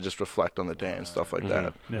kind of just reflect on the day and stuff like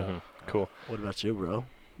that. Yeah. Cool. What about you, bro?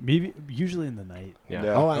 Maybe usually in the night.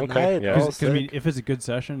 Yeah. Oh, at night. Yeah. Because I mean, if it's a good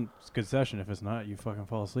session, it's a good session. If it's not, you fucking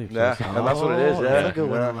fall asleep. Yeah, So and that's what it is. Yeah, That's a good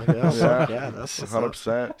one. That's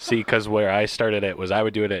 100%. See, because where I started it was I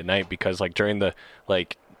would do it at night, because like during the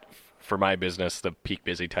for my business, the peak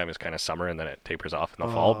busy time is kind of summer, and then it tapers off in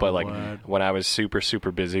the fall. But like when I was super,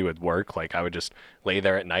 super busy with work, like I would just lay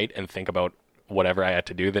there at night and think about whatever I had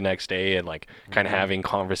to do the next day, and like kind of having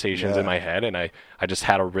conversations in my head, and I just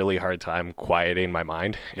had a really hard time quieting my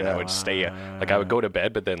mind, and I would stay like I would go to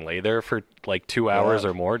bed but then lay there for like 2 hours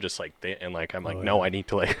or more, just like and like I'm like no, I need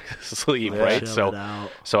to like sleep, right? So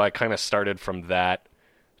I kind of started from that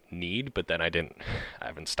need, but then I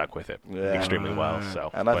haven't stuck with it extremely well.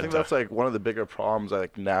 So, and I think that's like one of the bigger problems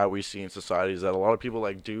like now we see in society is that a lot of people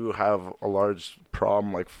like do have a large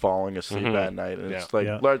problem like falling asleep at night, and it's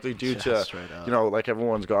like largely due to you know, like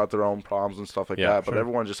everyone's got their own problems and stuff like that, but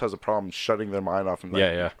everyone just has a problem shutting their mind off and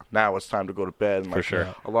like now it's time to go to bed, and like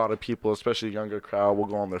a lot of people, especially a younger crowd, will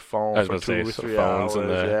go on their phone for 2 or 3 hours in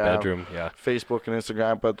the bedroom, Facebook and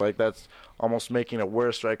Instagram, but like that's almost making it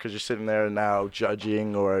worse, right? Because you're sitting there now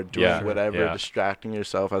judging or doing whatever, distracting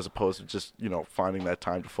yourself, as opposed to just, you know, finding that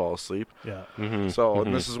time to fall asleep. So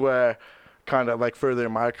and this is where kind of like further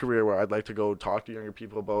in my career where I'd like to go talk to younger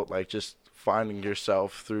people about like just finding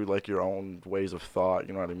yourself through like your own ways of thought,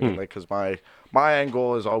 you know what I mean? Like, because my end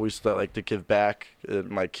goal is always to like to give back.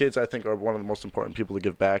 My kids, I think, are one of the most important people to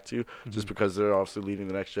give back to, just because they're obviously leading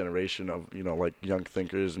the next generation of, you know, like young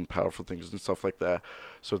thinkers and powerful thinkers and stuff like that.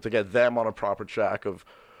 So to get them on a proper track of,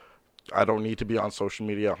 I don't need to be on social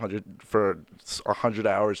media 100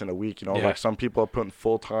 hours in a week, you know, like some people are putting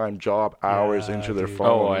full-time job hours into their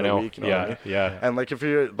phone in a week, you know what I mean? And like if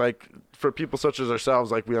you're like, for people such as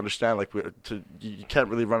ourselves, like we understand like you can't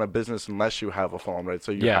really run a business unless you have a phone, right?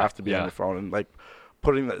 So you have to be on your phone, and like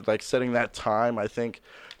setting that time, I think,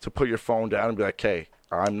 to put your phone down and be like, hey,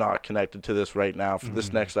 I'm not connected to this right now for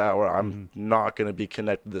this next hour. I'm not going to be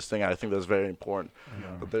connected to this thing. I think that's very important.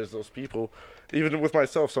 But there's those people, even with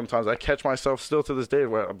myself, sometimes I catch myself still to this day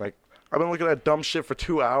where I'm like, I've been looking at dumb shit for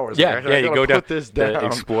 2 hours. Yeah, like, you go down the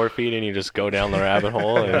explore feed and you just go down the rabbit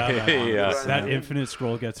hole. And that infinite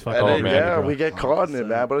scroll gets fucking. We get caught in it,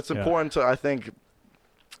 man. But it's important to, I think,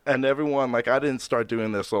 and everyone, like, I didn't start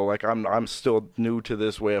doing this, so like I'm still new to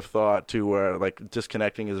this way of thought too, where like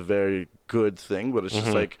disconnecting is a very good thing, but it's just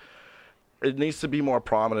like it needs to be more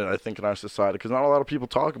prominent, I think, in our society, because not a lot of people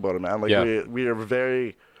talk about it, man. Like we're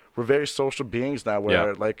very social beings now,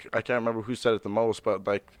 where like I can't remember who said it the most, but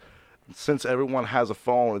like, since everyone has a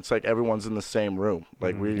phone, it's like everyone's in the same room.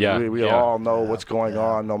 Like we all know what's going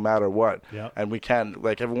on no matter what. And we can't,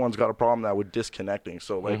 like, everyone's got a problem now with disconnecting.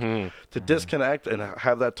 So like to disconnect and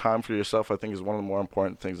have that time for yourself, I think, is one of the more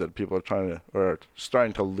important things that people are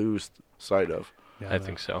starting to lose sight of. I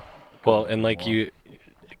think so. Well, and like it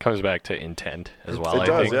comes back to intent as well. It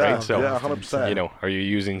does, think, right? So 100%. You know, are you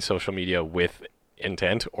using social media with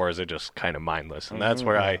intent, or is it just kind of mindless? And that's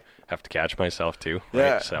where I have to catch myself too.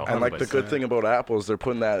 Yeah. Right? So, and like the good thing about Apple is they're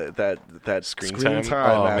putting that screen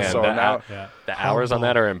time. Oh man. man, so now the hours on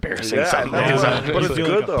that are embarrassing. Some days, but it's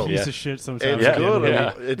good though. Piece of shit sometimes. It's good.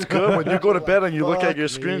 It's good when you go to bed and you look at your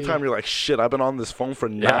screen time. You're like, shit, I've been on this phone for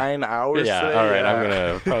 9 hours. Yeah. Today. All right, I'm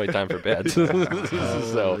gonna probably time for bed. So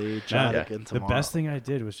the best thing I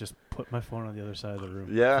did was just put my phone on the other side of the room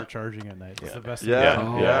for charging at night. It's the best thing.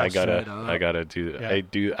 I gotta do.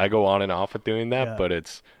 I go on and off with doing that, but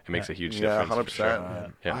it makes a huge difference. 100%.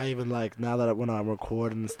 Sure. I even like now that when I'm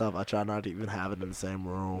recording and stuff, I try not to even have it in the same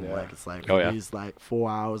room. Like it's like these like 4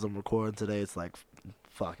 hours I'm recording today. It's like,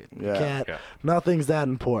 fuck it. Nothing's that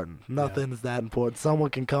important. Nothing's that important. Someone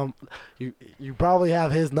can come. You probably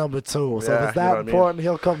have his number too. So if it's that important,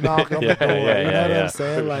 he'll come knock on the door. You know what I'm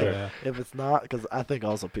saying? Like if it's not, because I think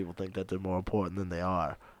also people think that they're more important than they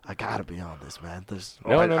are. I gotta be on this, man.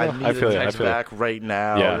 I need a text back right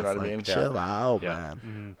now. Yeah. You know what I mean? Chill out,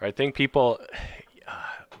 man. I think people.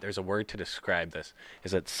 There's a word to describe this.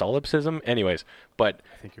 Is it solipsism? Anyways, but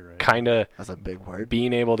I think you're right. Kind of that's a big word.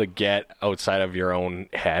 Being able to get outside of your own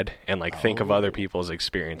head and like think of other people's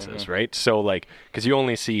experiences, right? So like, because you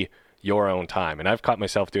only see your own time, and I've caught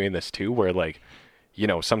myself doing this too, where like, you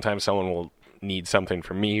know, sometimes someone will need something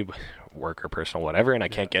from me, work or personal, whatever, and I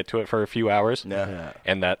can't get to it for a few hours.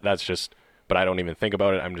 And that's just, but I don't even think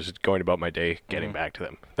about it. I'm just going about my day, getting back to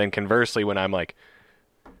them. Then conversely, when I'm like,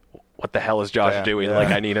 what the hell is Josh doing? Like,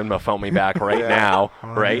 I need him to phone me back right now,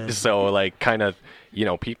 right? So, like, kind of, you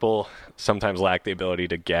know, people sometimes lack the ability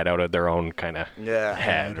to get out of their own kind of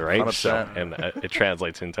head, right? 100%. So, and it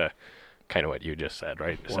translates into kind of what you just said,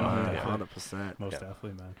 right? So, 100%. Most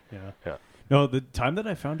definitely, man. Yeah. No, the time that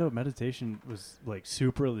I found out meditation was, like,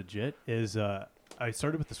 super legit is I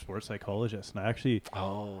started with the sports psychologist, and I actually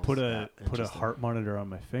put a heart monitor on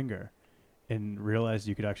my finger and realized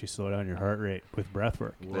you could actually slow down your heart rate with breath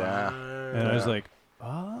work. And I was like,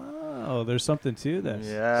 oh, there's something to this.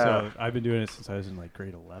 So I've been doing it since I was in like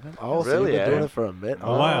grade 11. Oh, so you've been doing it for a minute?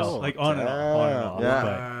 A while. Like on and off.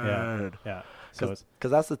 Yeah.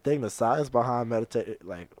 Because that's the thing, the science behind meditation,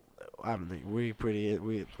 like I mean, we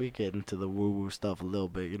get into the woo woo stuff a little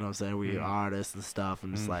bit. You know what I'm saying? We artists and stuff,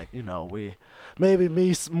 and it's like, you know, maybe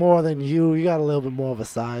me more than you. You got a little bit more of a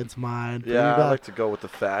science mind. Yeah, I like to go with the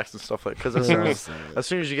facts and stuff like. Because as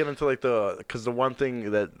soon as you get into like because the one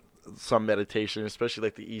thing that some meditation, especially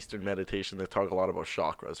like the Eastern meditation, they talk a lot about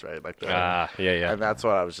chakras, right? Like yeah. And that's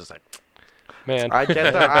what I was just like. Man, I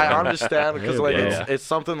get that. I understand because like it's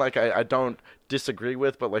something like I don't disagree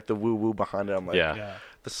with, but like the woo woo behind it, I'm like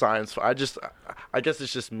the science. I guess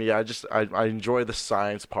it's just me. I enjoy the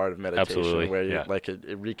science part of meditation. Absolutely. Where you, like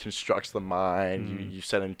it reconstructs the mind. You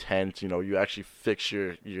set intent. You know, you actually fix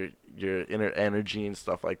your inner energy and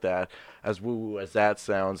stuff like that. As woo woo as that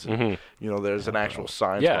sounds, you know, there's an actual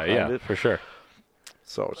science behind it for sure.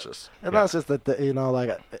 So it's just that's just you know,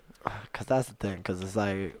 like, because that's the thing, because it's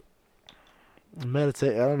like.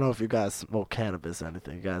 Meditate. I don't know if you guys smoke cannabis or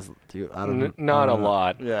anything. You guys do? I don't. Not a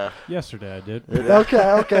lot. Yeah. Yesterday I did.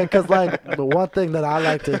 Okay. Because like the one thing that I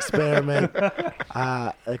like to experiment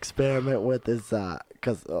with is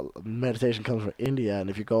because meditation comes from India, and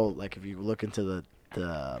if you look into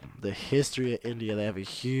the history of India, they have a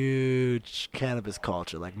huge cannabis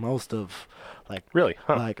culture. Like most of, like really,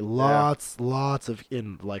 like lots of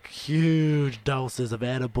like huge doses of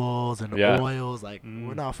edibles and oils. Like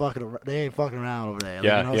we're not fucking around. They ain't fucking around over there. Like, you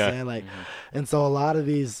know what I'm saying? Like, and so a lot of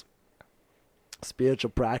these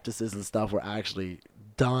spiritual practices and stuff were actually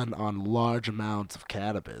done on large amounts of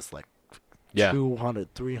cannabis, like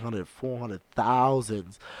 200, 300,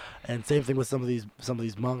 400,000. And same thing with some of these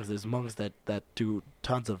monks. There's monks that do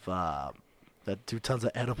tons of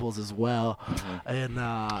edibles as well, and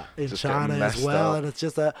in just China as well. And it's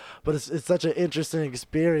just but it's such an interesting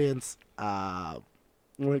experience.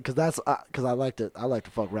 Because I like to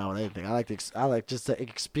fuck around with anything. I like just to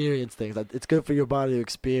experience things. It's good for your body to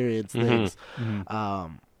experience things.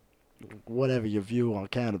 Whatever your view on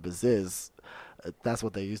cannabis is, that's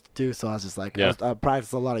what they used to do. So I was just like, I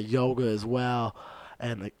practiced a lot of yoga as well,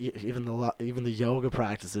 and even the yoga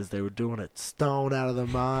practices, they were doing it stoned out of their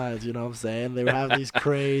minds. You know what I'm saying? They were having these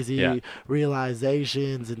crazy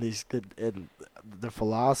realizations, and the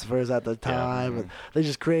philosophers at the time, and they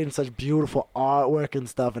just creating such beautiful artwork and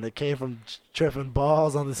stuff. And it came from tripping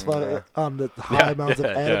balls on this on the high amounts of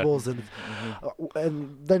edibles, and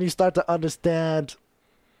then you start to understand.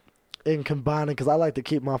 In combining, because I like to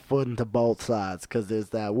keep my foot into both sides, because there's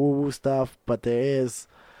that woo-woo stuff, but there's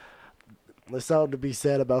something to be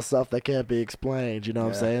said about stuff that can't be explained, you know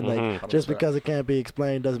what I'm saying? Like, just because it can't be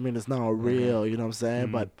explained doesn't mean it's not real, you know what I'm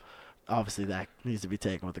saying? But obviously that needs to be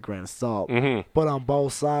taken with a grain of salt. But on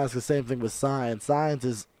both sides, the same thing with science. Science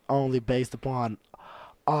is only based upon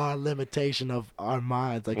our limitation of our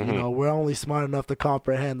minds. Like, you know, we're only smart enough to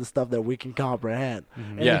comprehend the stuff that we can comprehend.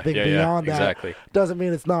 Anything beyond that doesn't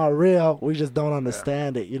mean it's not real. We just don't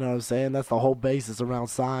understand it. You know what I'm saying? That's the whole basis around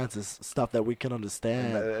science, is stuff that we can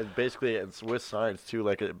understand. And basically, it's with science too.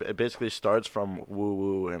 Like it basically starts from woo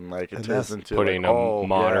woo, and like it turns into putting a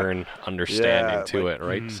modern understanding to it,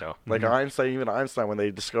 right? So like Einstein, when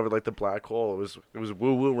they discovered like the black hole, it was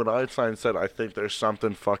woo woo when Einstein said, "I think there's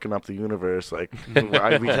something fucking up the universe." Like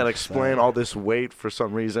we can't explain all this weight for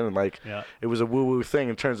some reason, and like it was a woo woo thing.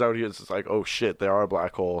 And it turns out it's like, oh shit, there are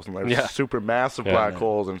black holes, and there's super massive black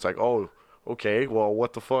holes, and it's like, oh, okay, well,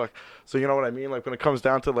 what the fuck? So you know what I mean? Like when it comes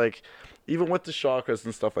down to like, even with the chakras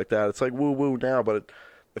and stuff like that, it's like woo woo now, but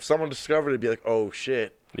if someone discovered it, it'd be like, oh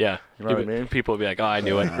shit. Yeah, you know what I mean? People would be like, "Oh, I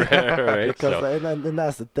knew it." Right? Because and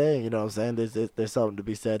that's the thing, you know what I'm saying? There's something to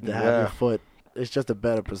be said to have your foot. It's just a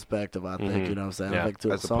better perspective, I think. You know what I'm saying? I think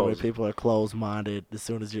so many people are closed-minded. As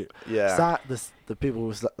soon as you, the people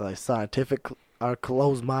who like scientific are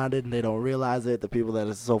closed-minded and they don't realize it. The people that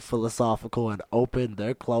are so philosophical and open,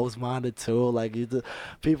 they're closed-minded too. Like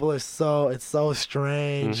people are it's so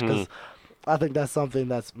strange because. I think that's something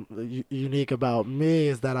that's unique about me,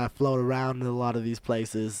 is that I float around in a lot of these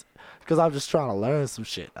places because I'm just trying to learn some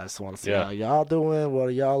shit. I just want to see how y'all doing. What are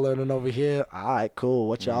y'all learning over here? All right, cool.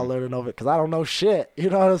 What y'all learning over? Because I don't know shit. You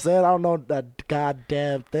know what I'm saying? I don't know that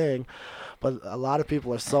goddamn thing. But a lot of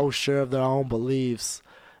people are so sure of their own beliefs,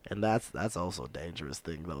 and that's also a dangerous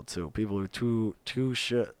thing though too. People are too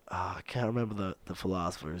sure. I can't remember the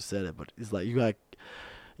philosopher who said it, but he's like,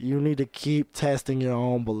 you need to keep testing your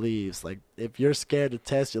own beliefs. Like, if you're scared to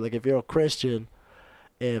test it, like if you're a Christian,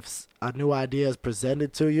 if a new idea is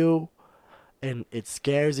presented to you and it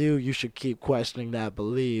scares you, you should keep questioning that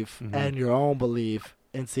belief and your own belief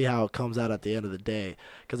and see how it comes out at the end of the day.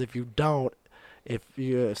 Because if you don't, if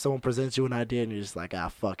someone presents you an idea and you're just like,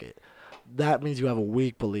 fuck it, that means you have a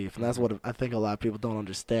weak belief. And that's what I think a lot of people don't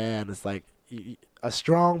understand. It's like, a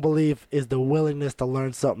strong belief is the willingness to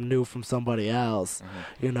learn something new from somebody else,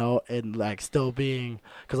 you know, and like still being,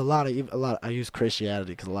 because a lot I use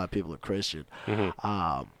Christianity because a lot of people are Christian,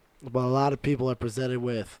 but a lot of people are presented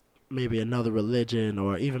with maybe another religion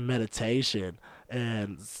or even meditation,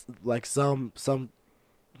 and like some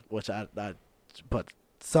which but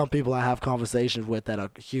some people I have conversations with that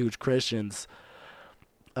are huge Christians,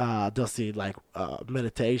 they'll see like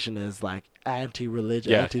meditation as like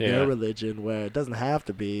anti-religion, their religion, where it doesn't have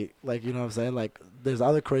to be. Like, you know what I'm saying? Like, there's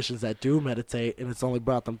other Christians that do meditate, and it's only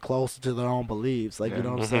brought them closer to their own beliefs. Like, you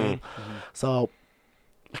know what I'm saying? So,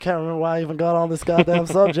 I can't remember why I even got on this goddamn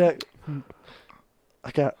subject.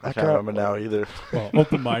 I can't remember now either. Well,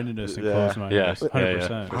 open-mindedness and closed-mindedness,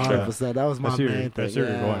 100%. 100%. That was my main thing. That's where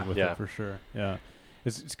you're going with it, for sure. Yeah.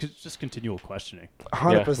 It's just continual questioning.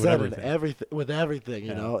 100% with everything,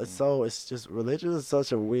 you know. It's just religion is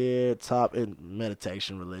such a weird topic. In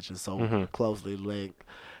meditation, religion is so closely linked,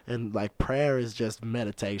 and like prayer is just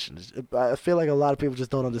meditation. I feel like a lot of people just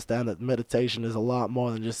don't understand that meditation is a lot more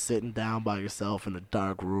than just sitting down by yourself in a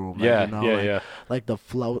dark room. Like, like the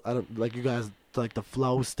flow. I don't like you guys. Like the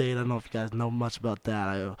flow state. I don't know if you guys know much about that.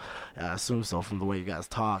 I assume so from the way you guys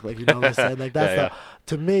talk. Like, you know what I'm saying? Like, that's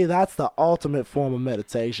to me, that's the ultimate form of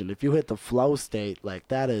meditation. If you hit the flow state, like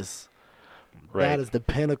that is the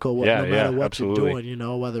pinnacle. No matter what you're doing, you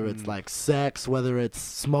know, whether it's like sex, whether it's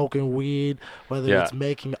smoking weed, whether it's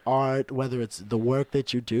making art, whether it's the work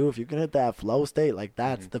that you do. If you can hit that flow state, like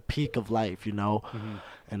that's the peak of life, you know.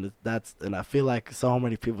 And I feel like so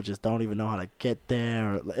many people just don't even know how to get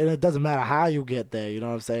there, and it doesn't matter how you get there. You know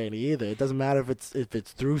what I'm saying? Either it doesn't matter if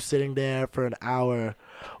it's through sitting there for an hour,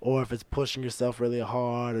 or if it's pushing yourself really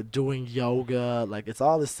hard or doing yoga. Like, it's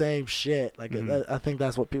all the same shit. Like, I think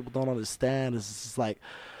that's what people don't understand. Is it's just like,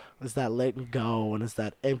 it's that letting go, and it's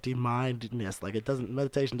that empty-mindedness. Like,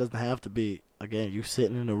 meditation doesn't have to be, again, you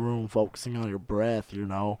sitting in a room focusing on your breath, you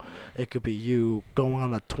know. It could be you going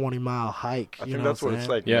on a 20-mile hike. I think that's what it's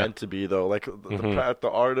like meant to be, though. Like,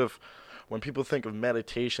 the art of, when people think of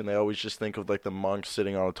meditation, they always just think of like the monk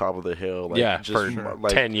sitting on the top of the hill. Like, for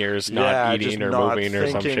like 10 years not eating or moving or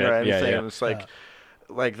some shit. Or anything. And it's like,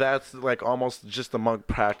 like that's like almost just the monk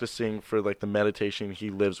practicing for like the meditation he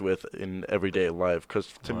lives with in everyday life.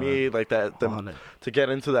 Because to me, like to get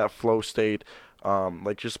into that flow state,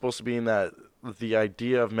 like you're supposed to be in that. The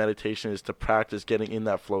idea of meditation is to practice getting in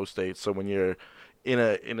that flow state. So when you're in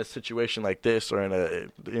a situation like this, or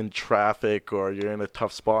in traffic, or you're in a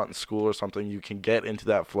tough spot in school or something, you can get into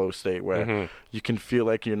that flow state where you can feel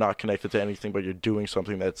like you're not connected to anything, but you're doing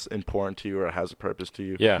something that's important to you or has a purpose to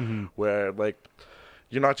you. Where like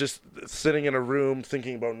you're not just sitting in a room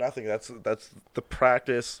thinking about nothing. That's the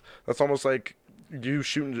practice. That's almost like you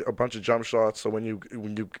shooting a bunch of jump shots, so when you're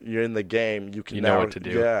in the game, you can know what to do.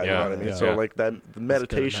 You know what I mean. So like that, the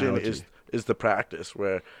meditation is the practice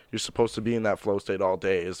where you're supposed to be in that flow state all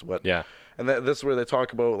day. Is what. And this is where they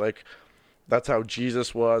talk about like that's how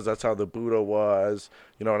Jesus was. That's how the Buddha was.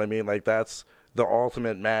 You know what I mean? Like that's the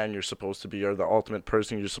ultimate man you're supposed to be, or the ultimate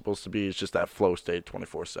person you're supposed to be. Is just that flow state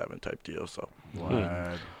 24/7 type deal. So.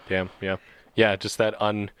 Just that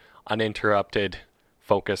uninterrupted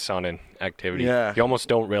focus on an activity. You almost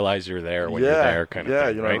don't realize you're there when you're there, kind of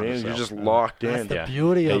thing. You know what I mean? So, you're just locked in. That's the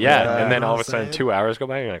beauty of it. And then all of a sudden 2 hours go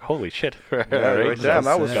by and you're like, holy shit. Like, damn,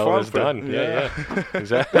 that was fun. Done.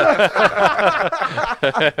 Exactly. I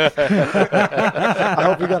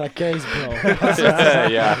hope you got a case, bro.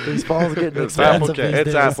 These phones are getting expensive these days.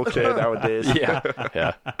 It's Applecare nowadays.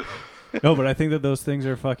 No, but I think that those things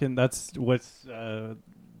are fucking, that's what's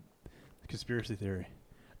conspiracy theory.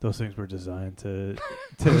 Those things were designed to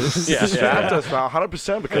distract us,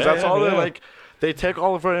 100%, because that's all they're like. They take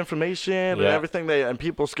all of our information and everything. And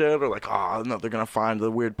people scared are like, oh no, they're gonna find the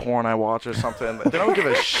weird porn I watch or something. They don't give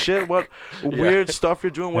a shit what weird stuff you're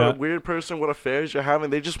doing, what a weird person, what affairs you're having.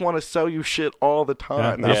 They just want to sell you shit all the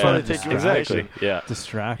time. That's why they take your information.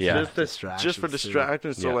 Distraction. Just for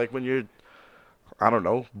distraction. So like when you're, I don't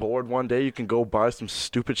know, bored one day, you can go buy some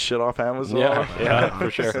stupid shit off Amazon.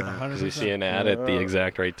 For sure. Because you see an ad at the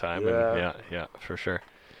exact right time. And for sure.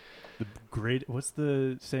 What's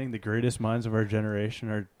the saying? The greatest minds of our generation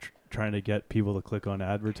are trying to get people to click on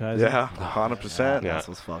advertising. 100%. That's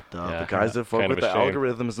what's fucked up. The guys that fuck with the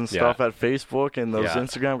algorithms and stuff at Facebook and those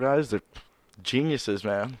Instagram guys, they're geniuses,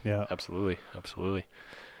 man. Yeah, absolutely.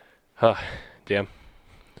 Damn.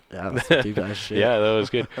 Yeah, that's what you guys shit. Yeah, that was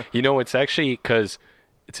good. You know, it's actually, because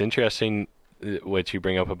it's interesting what you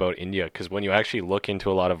bring up about India, because when you actually look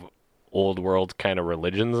into a lot of old world kind of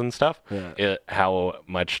religions and stuff, how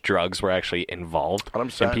much drugs were actually involved,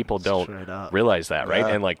 100%. and people don't realize that, right?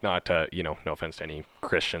 Yeah. And like, not to, no offense to any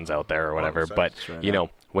Christians out there or whatever, but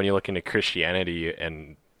when you look into Christianity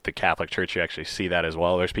and the Catholic Church, you actually see that as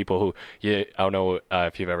well. There's people who, I don't know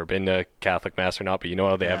if you've ever been to Catholic Mass or not, but you know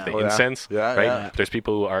how they have the incense, right? Yeah. There's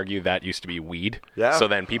people who argue that used to be weed. Yeah. So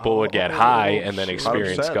then people would get high and then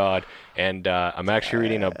experience 100%. God. And I'm actually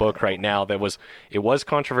reading a book right now that was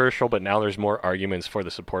controversial, but now there's more arguments for the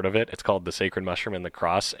support of it. It's called The Sacred Mushroom and the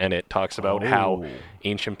Cross, and it talks about how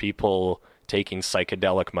ancient people taking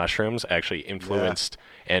psychedelic mushrooms actually influenced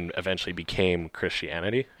and eventually became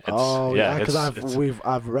Christianity. Because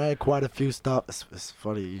I've read quite a few stuff. It's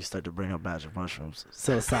funny you start to bring up magic mushrooms,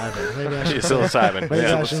 psilocybin. Maybe I should psilocybin. Maybe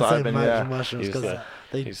I should say magic mushrooms because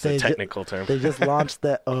Use the technical term. They just launched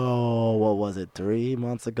that. What was it? 3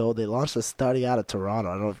 months ago, they launched a study out of Toronto.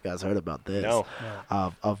 I don't know if you guys heard about this. No.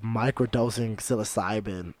 Of microdosing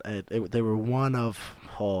psilocybin. They were one of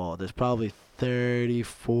there's probably 30,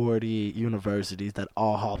 40 universities that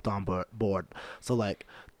all hopped on board. So like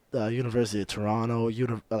University of Toronto,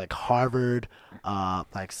 like Harvard,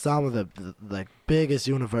 like some of the like biggest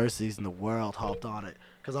universities in the world hopped on it.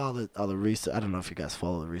 Because all the research, I don't know if you guys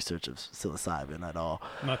follow the research of psilocybin at all.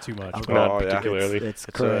 Not too much. Not particularly. It's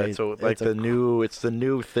crazy. So like it's the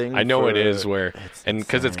new thing. I know it is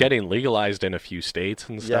because it's getting legalized in a few states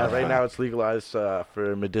and stuff. Yeah, right now it's legalized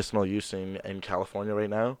for medicinal use in California right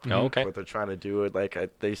now. Oh, okay. But they're trying to do it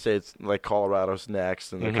they say it's like Colorado's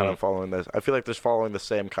next, and they're kind of following this. I feel like they're following the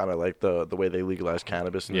same kind of like the way they legalize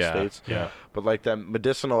cannabis in the states. Yeah. But like the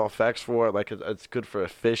medicinal effects for it, like it's good for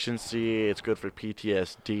efficiency, it's good for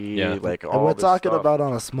PTSD. Like all. And we're talking stuff. about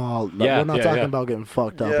on a small. We're not talking about getting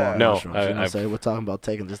fucked up on mushrooms. We're talking about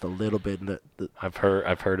taking just a little bit. I've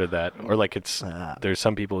heard of that, or like there's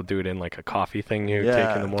some people who do it in like a coffee thing you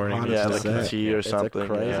take in the morning. Yeah, like a tea or something.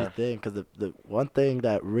 It's a crazy thing because the one thing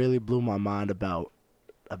that really blew my mind about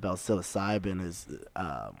psilocybin is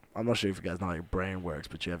I'm not sure if you guys know how your brain works,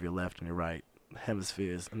 but you have your left and your right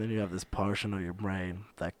hemispheres, and then you have this portion of your brain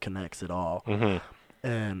that connects it all.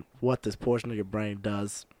 And what this portion of your brain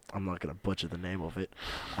does, I'm not going to butcher the name of it.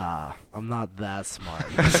 I'm not that smart.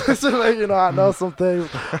 So, I know some things.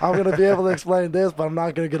 I'm going to be able to explain this, but I'm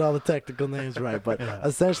not going to get all the technical names right. But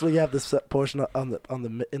essentially, you have this portion in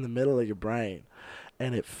the middle of your brain,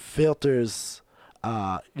 and it filters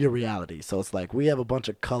your reality. So it's like we have a bunch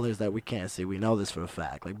of colors that we can't see. We know this for a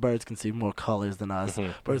fact. Like birds can see more colors than us.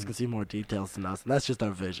 Birds can see more details than us, and that's just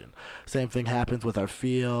our vision. Same thing happens with our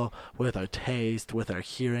feel, with our taste, with our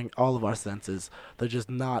hearing. All of our senses, they're just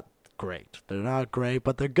not great. They're not great,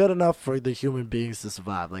 but they're good enough for the human beings to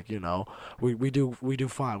survive. Like we do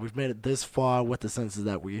fine. We've made it this far with the senses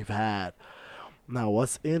that we've had. Now,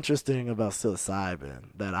 what's interesting about psilocybin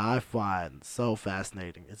that I find so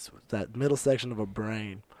fascinating, it's that middle section of our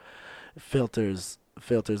brain filters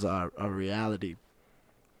our reality.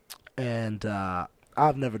 And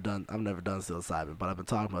I've never done psilocybin, but I've been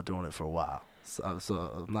talking about doing it for a while. So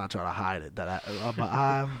I'm not trying to hide it.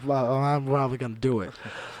 I'm probably gonna do it.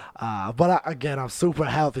 But I'm super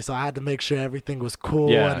healthy, so I had to make sure everything was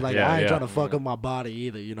cool. And I ain't trying to fuck up my body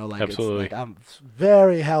either. Absolutely. It's like I'm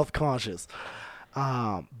very health conscious.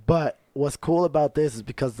 But what's cool about this is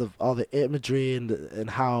because of all the imagery and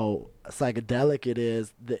how psychedelic it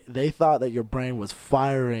is, they thought that your brain was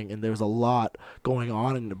firing and there was a lot going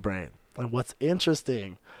on in the brain. And what's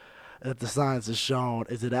interesting that the science has shown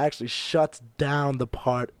is it actually shuts down the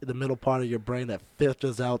middle part of your brain that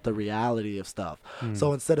filters out the reality of stuff.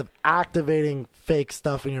 So instead of activating fake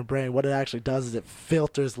stuff in your brain, what it actually does is it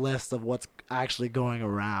filters less of what's actually going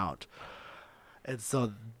around. And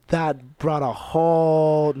so that brought a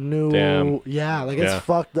whole new, it's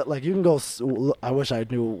fucked up. Like you can go. I wish I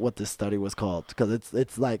knew what this study was called because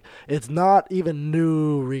it's not even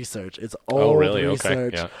new research. It's old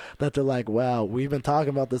research that they're like, well, we've been talking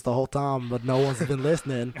about this the whole time, but no one's been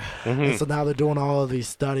listening. And so now they're doing all of these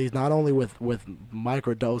studies, not only with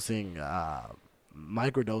microdosing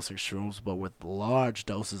shrooms, but with large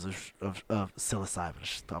doses of psilocybin.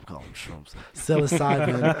 Stop calling them shrooms.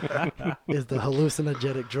 Psilocybin is the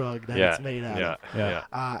hallucinogenic drug that it's made out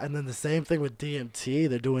of. And then the same thing with DMT.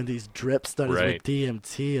 They're doing these drip studies with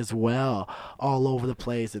DMT as well, all over the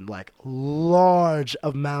place in like large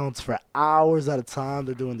amounts for hours at a time.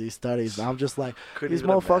 They're doing these studies. And I'm just like, these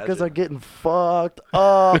motherfuckers are getting fucked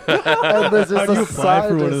up. And there's just a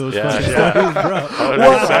scientist.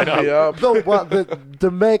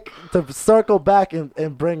 To circle back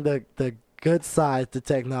and bring the good side to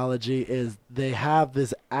technology is they have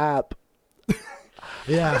this app.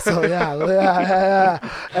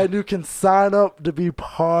 And you can sign up to be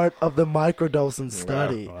part of the microdosing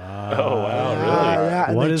study. Wow. Oh, wow, really? Yeah,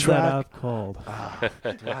 and What they is that app called? Do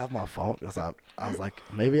I have my phone? Because I was like,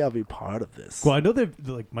 maybe I'll be part of this. Well, I know that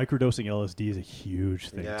like microdosing LSD is a huge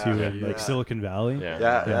thing too in like Silicon Valley.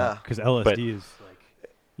 Yeah. Because LSD is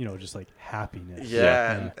like, just like happiness.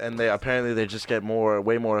 Yeah, and they apparently just get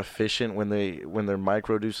way more efficient when they're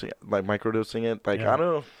microdosing it. Like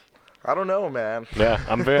I don't know, man. Yeah,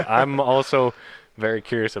 I'm also very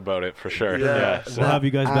curious about it for sure. Yeah. We'll have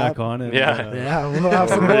you guys back on. And, We'll have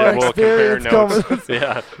some more We'll compare experience notes. coming.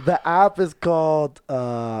 Yeah. The app is called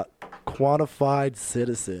Quantified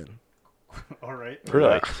Citizen. All right.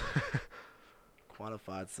 Really?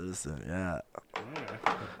 Quantified Citizen, yeah.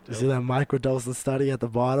 You see that microdosing study at the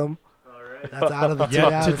bottom? All right. That's out of the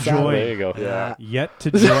Yet to join. There you go. Yeah. Yet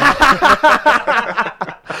to join.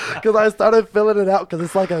 Because I started filling it out because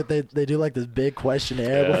it's like they do like this big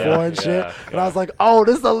questionnaire before and shit. And I was like, oh,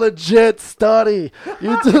 this is a legit study.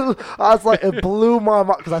 I was like, it blew my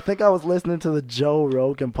mind because I think I was listening to the Joe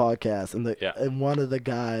Rogan podcast and one of the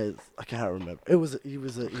guys, I can't remember. He was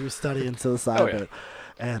studying psilocybin.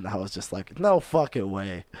 And I was just like, no fucking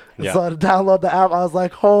way. Yeah. So I download the app. I was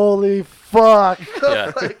like, holy fuck.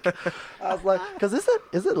 Yeah. I was like, because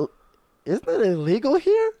isn't it illegal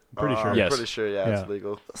here? Pretty sure. Yes. I'm pretty sure, it's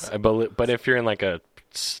legal. But if you're in like a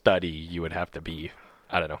study, you would have to be,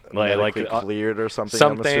 I don't know, Medically cleared or something.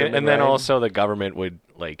 Something, and then also the government would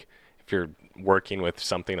like, if you're working with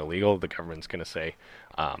something illegal, the government's gonna say,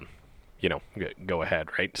 go ahead,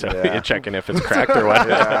 right? So you're checking if it's cracked or what.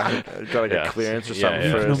 You gotta get clearance or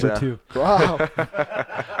something That's first. number 2. Wow.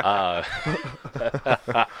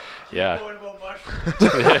 Yeah.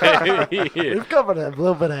 We've covered a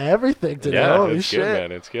little bit of everything today. Yeah, Holy it's shit. good,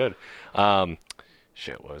 man. It's good.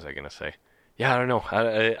 Shit, what was I gonna say? Yeah, I don't know.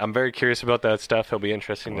 I'm very curious about that stuff. It'll be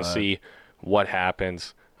interesting to see what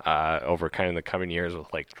happens over kind of the coming years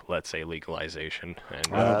with, like, let's say legalization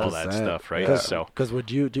and all that stuff, right? So, because have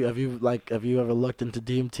you ever looked into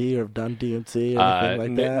DMT or have done DMT or anything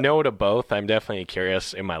like that? No to both. I'm definitely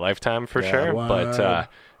curious in my lifetime for sure, but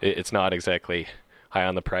it's not exactly high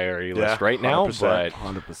on the priority list right now. 100%, but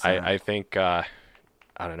 100%. I think I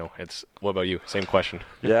don't know. What about you? Same question.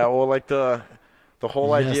 Yeah, well, like the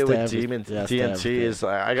whole Yes idea to with everything. Yes to DMT everything. is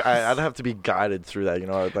I'd have to be guided through that,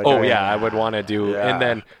 Like, I would want to do. Yeah. And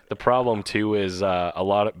then the problem too is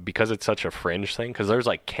because it's such a fringe thing, because there's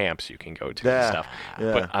like camps you can go to and stuff.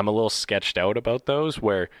 Yeah. But I'm a little sketched out about those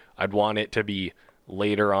where I'd want it to be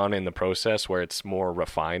later on in the process where it's more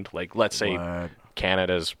refined. Like, let's say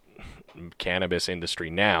Canada's cannabis industry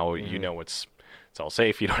now, it's all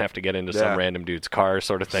safe. You don't have to get into some random dude's car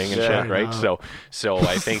sort of thing and shit, right? So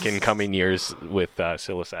I think in coming years with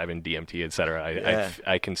psilocybin, DMT, etc.,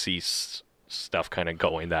 I can see stuff kind of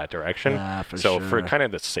going that direction. Yeah, for for kind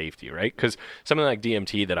of the safety, right? Because something like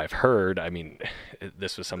DMT that I've heard, I mean,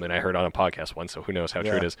 this was something I heard on a podcast once, so who knows how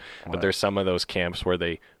true it is. But there's some of those camps where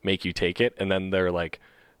they make you take it, and then they're like,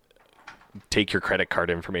 take your credit card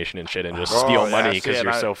information and shit and just steal money because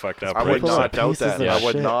you're so fucked up. I would People are not doubt pieces that. of I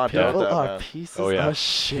would shit. not doubt People that, are man. pieces Oh, yeah. of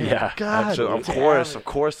shit. Yeah. God, Of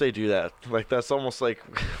course they do that. Like, that's almost like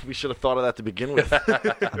we should have thought of that to begin with.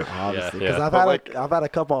 Obviously, because Yeah. I've had a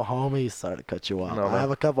couple of homies. Sorry to cut you off. No, I had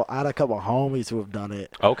a couple of homies who have done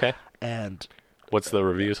it, Okay. and What's the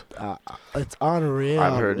reviews? it's unreal.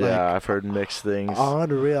 I've heard mixed things.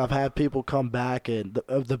 Unreal. I've had people come back, and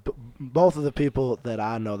both of the people that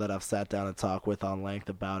I know that I've sat down and talked with on length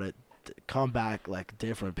about it come back like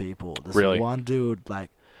different people. This Really? one dude like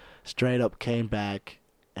straight up came back,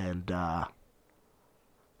 and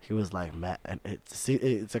he was like, "Man," and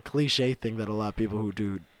it's a cliche thing that a lot of people who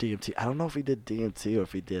do DMT. I don't know if he did DMT or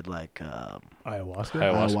if he did like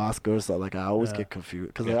ayahuasca or something. Like, I always get confused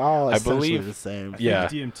because they're all essentially the same. Yeah.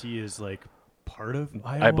 DMT is like part of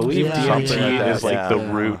ayahuasca. I believe Yeah, DMT something like is that, like the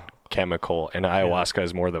yeah. root chemical, and ayahuasca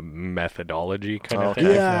is more the methodology kind of Okay.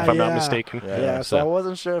 thing, Yeah, if I'm not yeah. mistaken. Yeah, so I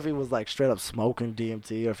wasn't sure if he was like straight up smoking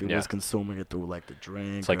DMT or if he Yeah. was consuming it through like the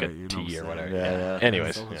drink. It's like or, a you know tea or what I'm whatever. saying? Yeah.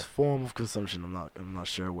 Anyways, So his form of consumption, I'm not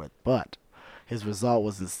sure what, but his result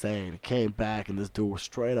was insane. He came back and this dude was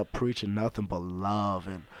straight up preaching nothing but love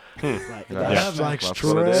and it's like, that's like That's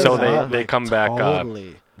what it is. So straight up, they like, come back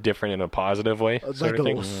totally. different in a positive way, It's sort like of it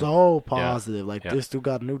thing. was so positive. Like, Yeah. this dude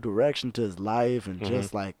got a new direction to his life, and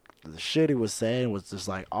just like the shit he was saying was just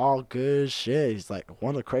like all good shit. He's like,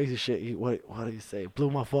 one of the crazy shit. What did he say?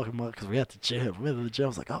 Blew my fucking mind because we had to gym. Middle of the gym, I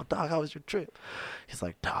was like, "Oh, dog, how was your trip?" He's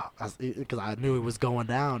like, "Dog," because I knew he was going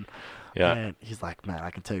down. Yeah. And he's like, man, I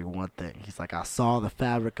can tell you one thing. He's like, I saw the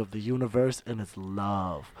fabric of the universe and it's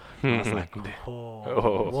love. I was like,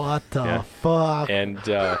 oh, what the fuck? And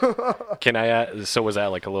can I? So was that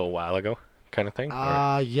like a little while ago, kind of thing?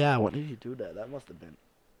 Yeah. When did he do that? That must have been.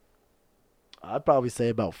 I'd probably say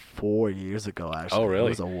about 4 years ago. Actually, Oh, really? It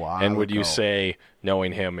was a while. And would you ago. say,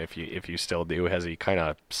 knowing him, if you still do, has he kind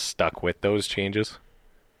of stuck with those changes?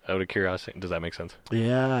 Out of curiosity, does that make sense?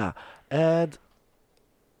 Yeah, and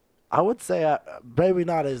I would say maybe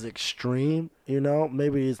not as extreme.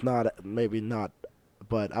 Maybe not,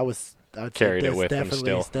 but I'd Carried say it there's with him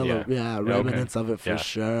definitely still. remnants of it for Yeah.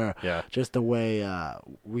 sure. Yeah. Just the way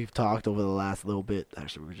we've talked over the last little bit.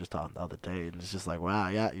 Actually, we were just talking the other day, and it's just like, wow,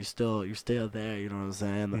 yeah, you're still there. You know what I'm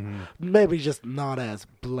saying? Maybe just not as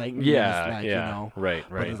blatant. Yeah, as, like, yeah. Right.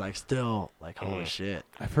 But it's like still like holy shit.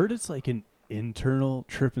 I've heard it's like an internal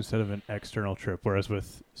trip instead of an external trip, whereas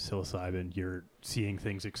with psilocybin, you're seeing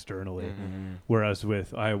things externally. Whereas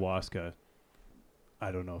with ayahuasca,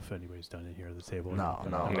 I don't know if anybody's done it here at the table. No,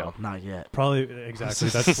 not yet. Probably exactly.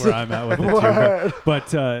 That's where I'm at with it too.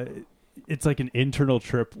 But it's like an internal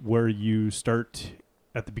trip where you start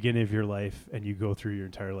at the beginning of your life and you go through your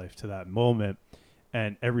entire life to that moment,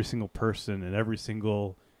 and every single person and every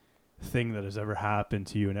single thing that has ever happened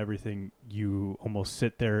to you and everything, you almost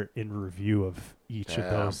sit there in review of each of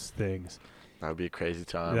those things. That would be a crazy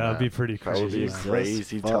time. That would be pretty That would be crazy. a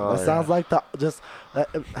crazy time. It sounds like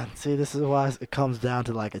see, this is why it comes down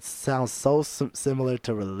to like it sounds so similar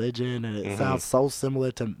to religion, and it sounds so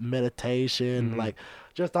similar to meditation, like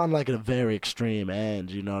just on like a very extreme end.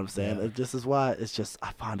 You know what I'm saying? This is why it's just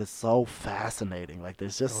I find it so fascinating. Like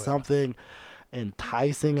there's just something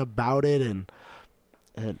enticing about it,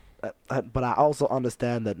 and but I also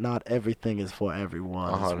understand that not everything is for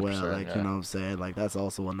everyone as well. Like, you know what I'm saying? Like, that's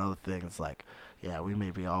also another thing. It's like, yeah, we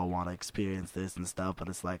maybe all want to experience this and stuff, but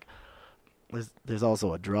it's like, there's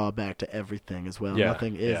also a drawback to everything as well. Yeah,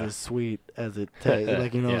 Nothing is yeah. as sweet as it tastes.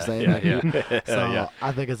 Like, you know what I'm saying? So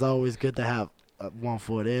I think it's always good to have 1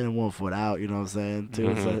 foot in and 1 foot out, you know what I'm saying?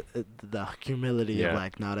 Too. So the humility of,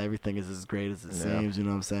 like, not everything is as great as it seems, you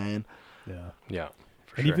know what I'm saying? Yeah. Yeah.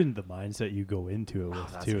 And even the mindset you go into it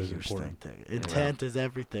with too is important. Thing. Intent is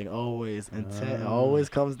everything. Always intent. Always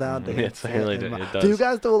comes down to It's intent. really it does. Do you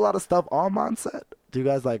guys do a lot of stuff on mindset? Do you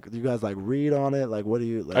guys like read on it? Like, what do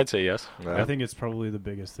you? Like, I'd say yes. I think it's probably the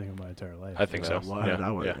biggest thing in my entire life. I think so. Word,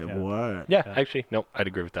 Yeah. word. Yeah, actually, no, I'd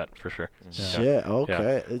agree with that for sure. Shit.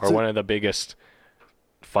 Okay. Yeah. Or one of the biggest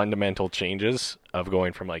fundamental changes of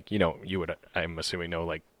going from like, you would, I'm assuming, know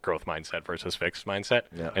like growth mindset versus fixed mindset,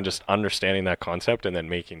 and just understanding that concept and then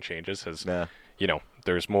making changes has,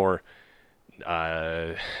 there's more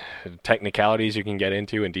technicalities you can get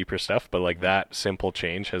into and deeper stuff, but like that simple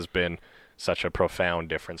change has been such a profound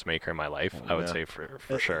difference maker in my life. I would say for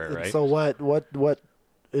sure, right? So what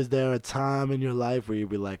is there a time in your life where you'd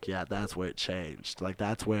be like, yeah, that's where it changed? Like,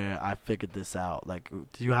 that's where I figured this out. Like,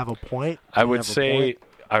 do you have a point? I would say,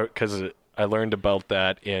 because I learned about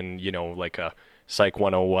that in, like a Psych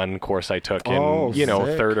 101 course I took in, sick.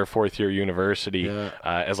 third or fourth year university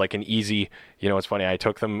as like an easy, it's funny, I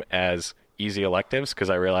took them as easy electives because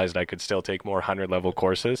I realized I could still take more 100 level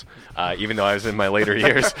courses, even though I was in my later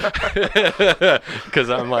years, because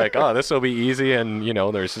I'm like, oh, this will be easy, and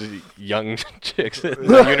there's young chicks at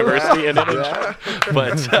the university in it,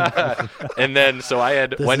 but and then so I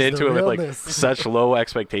went into it with like such low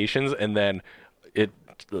expectations, and then it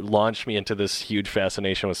launched me into this huge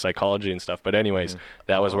fascination with psychology and stuff. But anyways,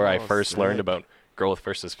 that was where I first learned about growth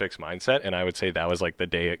versus fixed mindset, and I would say that was like the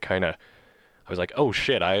day it kind of, I was like, oh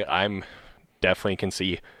shit, I'm definitely can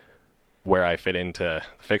see where I fit into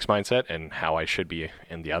fixed mindset and how I should be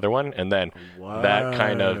in the other one. And then that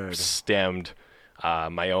kind of stemmed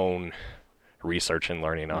my own research and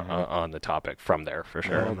learning on the topipic from there for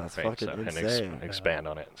sure. Oh, that's fucking insane. And expand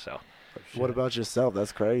on it. So, what about yourself?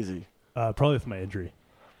 That's crazy. Probably with my injury.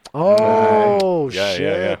 Oh, yeah,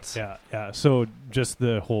 shit. Yeah. So just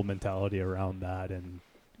the whole mentality around that and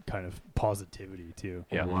kind of positivity too.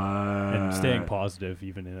 Yeah. And staying positive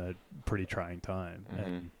even in a pretty trying time.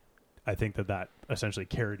 And I think that essentially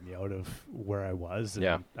carried me out of where I was,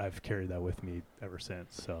 and I've carried that with me ever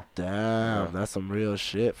since. So damn, that's some real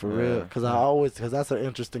shit for real. Because that's an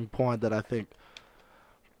interesting point that I think,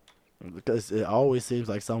 because it always seems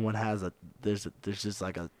like someone has there's just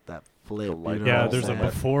like that flip. There's a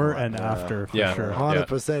before and after for sure.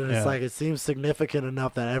 100%. And it's like it seems significant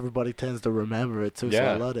enough that everybody tends to remember it too.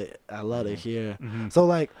 Yeah. So I love it here.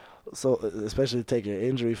 So especially take your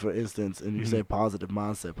injury for instance, and you say positive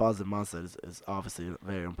mindset. Positive mindset is obviously a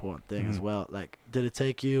very important thing as well. Like, did it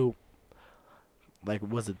take you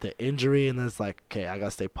was it the injury and then it's like, okay, I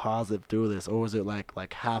gotta stay positive through this, or was it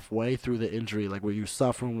like halfway through the injury, like were you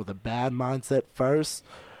suffering with a bad mindset first?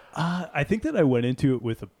 I think that I went into it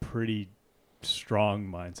with a pretty strong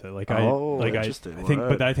mindset.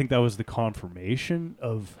 I think that was the confirmation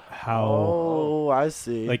of how. Oh, I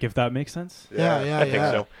see. Like, if that makes sense. Yeah. I think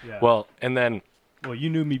so. Yeah. Well, and then Well, you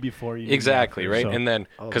knew me before. You knew exactly, me right? after, so. And then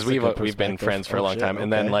because we've been friends for a long time,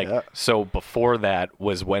 and then so before that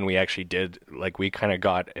was when we actually did we kind of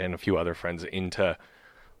got, and a few other friends, into,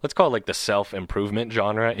 let's call it like the self-improvement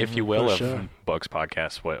genre, if you will, of books,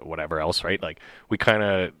 podcasts, whatever else, right? Like we kind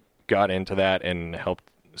of got into that and helped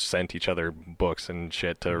sent each other books and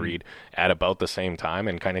shit to read at about the same time,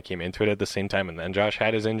 and kind of came into it at the same time. And then Josh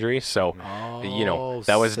had his injury, so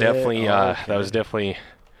that was definitely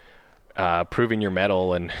proving your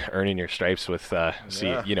mettle and earning your stripes with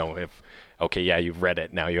you've read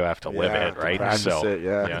it, now you have to live it, right? So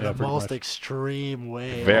the most extreme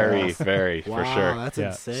way. Very very for sure. That's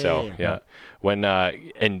insane. So when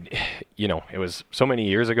it was so many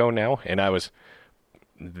years ago now, and I was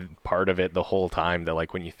part of it the whole time, that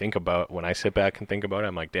when I sit back and think about it,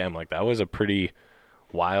 I'm like, damn, like that was a pretty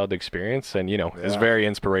wild experience, and it's very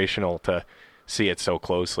inspirational to see it so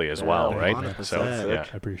closely as well, right? 100%. So I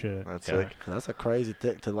appreciate it. That's sick. That's a crazy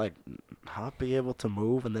thing to not be able to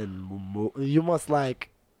move, and then move. You must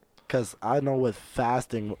because I know with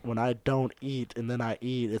fasting, when I don't eat and then I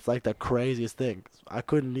eat, it's like the craziest thing. I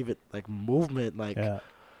couldn't even movement that,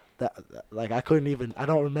 I couldn't even. I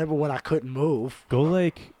don't remember when I couldn't move. Go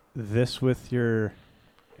like this with your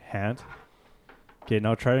hand. Okay,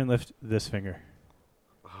 now try and lift this finger.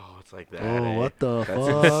 Oh, it's like that. Oh, what the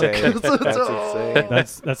fuck? fuck? That's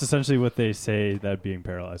insane. That's essentially what they say that being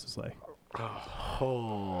paralyzed is like.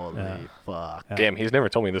 Holy fuck. Yeah. damn, he's never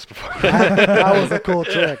told me this before. That was a cool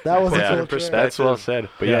trick. That was a cool trick. That's well said.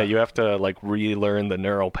 But you have to relearn the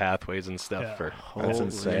neural pathways and stuff for. That's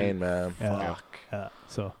insane, man. Fuck. Yeah.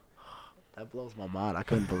 So. That blows my mind. I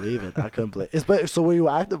couldn't believe it. So were you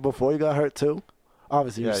active before you got hurt too?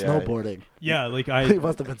 Obviously, you're snowboarding. Yeah, it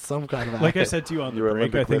must have been some kind of. Like I said to you on the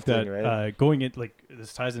break, I think that right? going in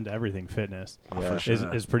this ties into everything. Fitness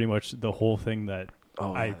is pretty much the whole thing that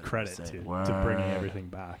I credit to bringing everything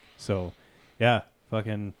back. So, yeah,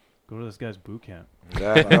 fucking go to this guy's boot camp.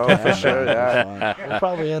 Yeah, no, for sure. Yeah, we'll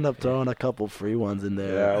probably end up throwing a couple free ones in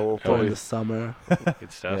there. Yeah, we'll probably the summer.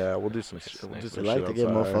 Good stuff. Yeah, we'll do some. We like to get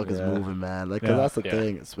motherfuckers moving, man. Cause that's the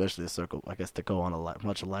thing, especially I guess to go on a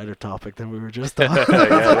much lighter topic than we were just on.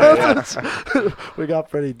 We got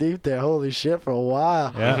pretty deep there. Holy shit, for a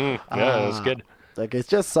while. Yeah, that was good. It's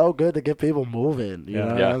just so good to get people moving. You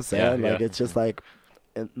know what I'm saying? It's just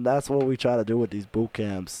and that's what we try to do with these boot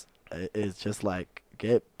camps. Is just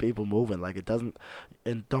get people moving. It doesn't.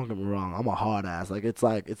 And don't get me wrong, I'm a hard ass. It's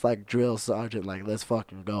like drill sergeant. Let's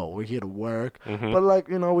fucking go. We're here to work. But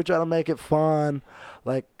we try to make it fun.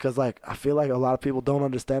 Cause I feel like a lot of people don't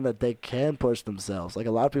understand that they can push themselves. A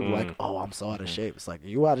lot of people oh, I'm so out of shape. It's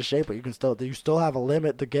you out of shape, but you still have a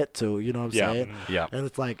limit to get to. You know what I'm saying? Yeah. And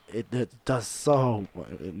it's it does so.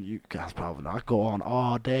 And you guys probably know. I go on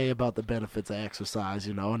all day about the benefits of exercise.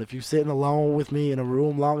 And if you're sitting alone with me in a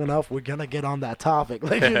room long enough, we're gonna get on that topic.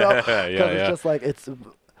 It's just it's.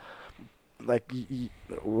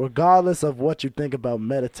 Regardless of what you think about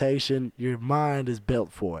meditation, your mind is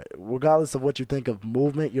built for it. Regardless of what you think of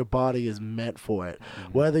movement, your body is meant for it.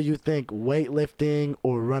 Whether you think weightlifting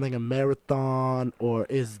or running a marathon or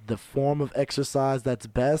is the form of exercise that's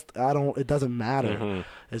best, it doesn't matter.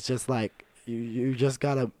 It's just you just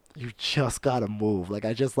gotta move.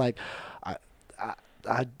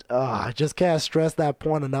 I just can't stress that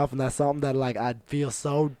point enough, and that's something that I feel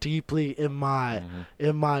so deeply in my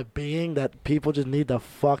being that people just need to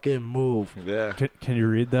fucking move. Yeah. Can you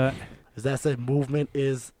read that? Does that say movement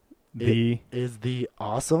is the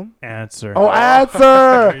awesome answer? Oh,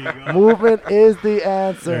 answer! Movement is the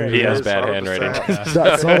answer. He has bad handwriting.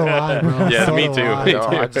 So do I, bro. Yeah, so me do too.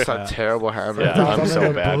 I just have terrible handwriting. Yeah, I'm in so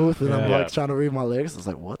the bad. booth and I'm trying to read my lyrics. It's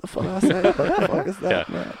what the fuck I say? What the fuck is that?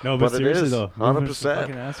 Man? No, but But it seriously is, though, 100%. movement's the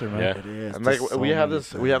fucking answer, man. Yeah. It is. And Just so we have many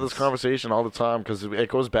this things. conversation all the time because it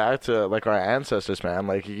goes back to our ancestors, man.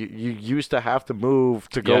 You used to have to move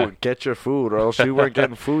to go get your food, or else you weren't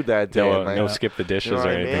getting food that day. No skip the dishes You know or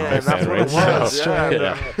what I mean? anything And like that's that, what right? it was. So,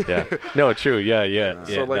 Yeah. No, true. Yeah.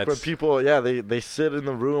 So when people, they sit in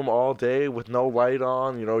the room all day with no light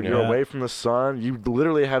on, you're away from the sun. You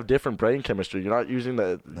literally have different brain chemistry. You're not using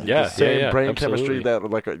the same brain chemistry that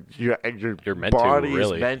your meant to, body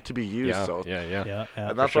really. is meant to be used. Yeah.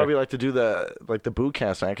 And that's why we like to do the boot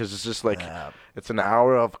camps, man, because it's just it's an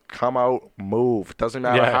hour of come out, move. Doesn't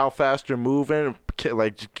matter how fast you're moving.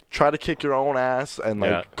 try to kick your own ass and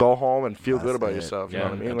like go home and feel good about yourself. You know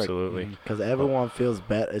what I mean? Absolutely. Because everyone feels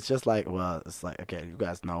better. It's just like, well, it's like, okay, you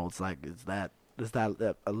guys know, it's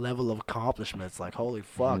that a level of accomplishment. It's like, holy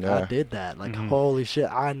fuck, I did that. Like, holy shit,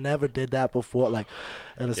 I never did that before. Like,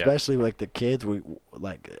 and especially like the kids, we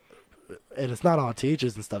like, and it's not on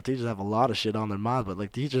teachers and stuff. Teachers have a lot of shit on their mind, but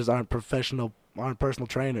like teachers aren't personal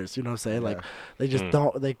trainers. You know what I'm saying? Like, they just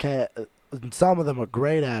they can't. Some of them are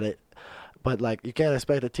great at it. But, like, you can't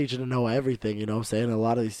expect a teacher to know everything, you know what I'm saying? And a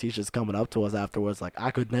lot of these teachers coming up to us afterwards, like, I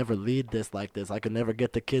could never lead this like this. I could never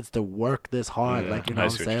get the kids to work this hard. Like, you know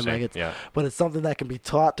what I'm saying? Like, but it's something that can be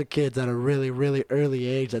taught to kids at a really, really early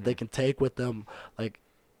age that they can take with them, like,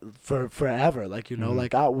 for forever. Like, you know,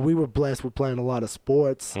 like, we were blessed with playing a lot of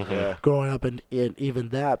sports growing up and even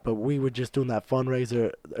that. But we were just doing that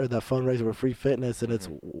fundraiser with Free Fitness, and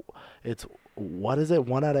it's what is it?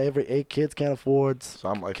 1 out of every 8 kids can't afford.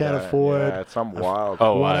 Something like can't that. afford. Yeah, it's something wild.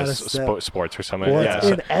 Oh, sports or something. Sports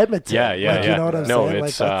in Edmonton. Yeah. Like, you know what I'm saying? No,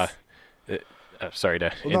 it's like, sorry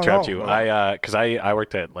to interrupt you. No. Because I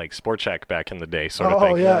worked at like Sport Shack back in the day, sort of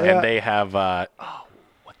thing. And they have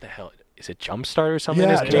what the hell is it? Jumpstart or something?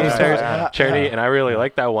 Yeah, is Canadian Stars charity, yeah. and I really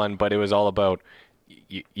like that one. But it was all about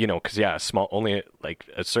you know, because small, only like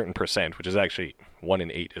a certain percent, which is actually 1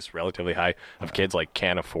 in 8 is relatively high of kids like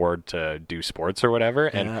can't afford to do sports or whatever,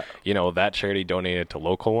 and you know that charity donated to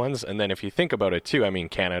local ones. And then if you think about it too, I mean,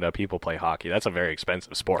 Canada people play hockey. That's a very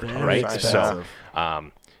expensive sport, right? Expensive.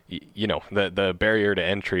 So, you know, the barrier to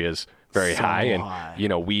entry is very high, and you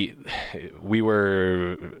know we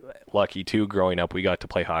were lucky too growing up. We got to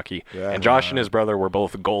play hockey, and Josh and his brother were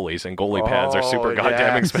both goalies, and goalie pads are super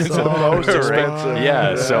goddamn expensive. Most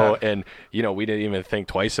expensive. So, and you know, we didn't even think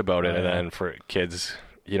twice about it. And then for kids,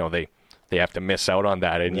 you know, they have to miss out on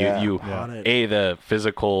that, and you the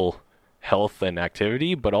physical health and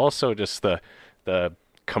activity, but also just the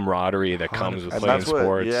camaraderie that comes with playing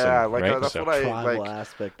sports. Yeah, and, like right? that's what I like.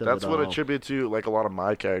 Aspect of that's it what all. I attribute to like a lot of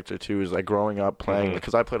my character too. Is like growing up playing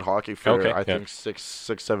because I played hockey for I think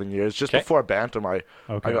 6-7 years. Just before Bantam, I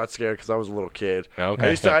got scared because I was a little kid.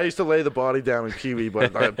 I used to lay the body down in Pee Wee,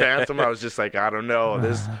 but Bantam I was just like, I don't know.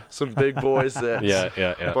 There's some big boys there.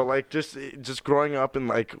 Yeah. But like just growing up and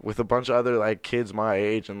like with a bunch of other like kids my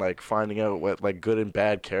age and like finding out what like good and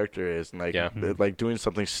bad character is and like doing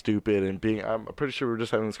something stupid and being. I'm pretty sure we were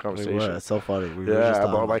just having this conversation. It's so funny. We were just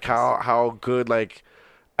about like how good like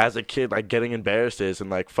as a kid like getting embarrassed is and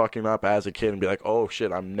like fucking up as a kid and be like, oh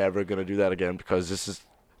shit, I'm never gonna do that again because this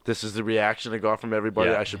is the reaction I got from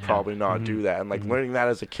everybody. I should probably not do that. And like learning that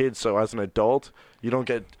as a kid, so as an adult, you don't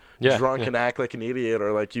get drunk and act like an idiot,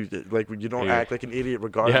 or like you don't act like an idiot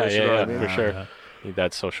regardless. You know what I mean? For sure. Need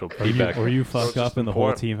that social feedback. Or you fuck up and the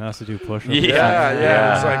whole team has to do push-ups.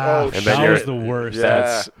 Yeah. It's like, oh, and shit. then That was the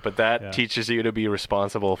worst. But that teaches you to be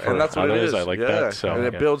responsible for and that's what others. it is. I like that. So and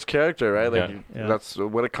it builds character, right? Like that's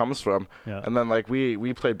what it comes from. And then like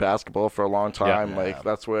we played basketball for a long time. Like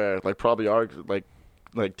that's where like probably our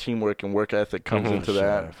like teamwork and work ethic comes into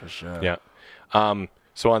that. For sure. Yeah.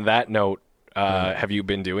 So on that note, have you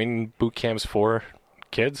been doing boot camps for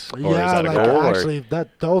kids? Or is that a goal? Actually,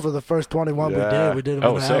 those are the first 21 we did. We did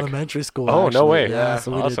them in elementary school. Oh, actually. no way! Yeah,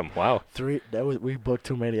 so awesome! Wow. 3. We booked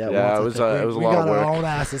too many at it once. was a we lot got of work. our own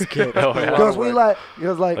asses kicked Because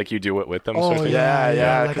like you do it with them. Oh sort of thing?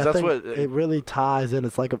 yeah. Like, I think it really ties in.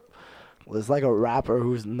 It's like a rapper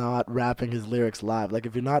who's not rapping his lyrics live. Like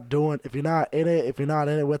if you're not in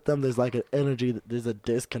it with them, there's like an energy, there's a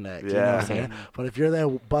disconnect. You know what I'm saying? But if you're there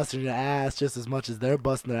busting your ass just as much as they're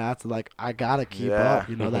busting their ass, like I gotta keep up.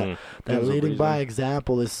 You know that leading by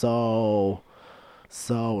example is so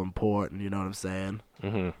important. You know what I'm saying?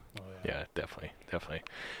 Yeah, definitely.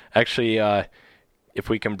 Actually, if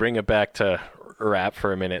we can bring it back to rap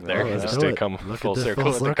for a minute there, just to come full circle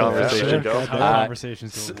with the conversation.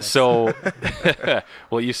 So,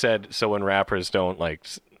 well, you said so when rappers don't like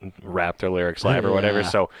rap their lyrics live or whatever.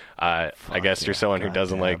 So, I guess you're someone who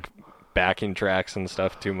doesn't like backing tracks and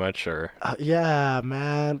stuff too much, or yeah,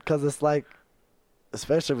 man, because it's like.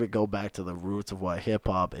 Especially if we go back to the roots of what hip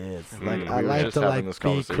hop is. Like I like to like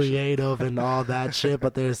be creative and all that shit,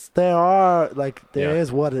 but there is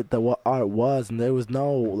what art was, and there was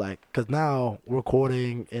no like because now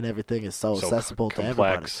recording and everything is so accessible to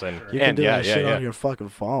everybody. You can do that shit on your fucking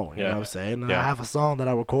phone. You know what I'm saying? And I have a song that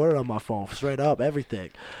I recorded on my phone, straight up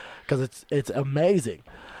everything, because it's amazing.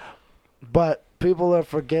 But people are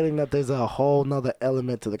forgetting that there's a whole nother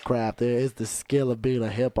element to the craft. There is the skill of being a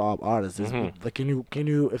hip hop artist. Like, can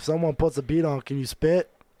you if someone puts a beat on, can you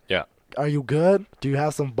spit? Yeah. are you good? Do you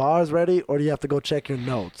have some bars ready, or do you have to go check your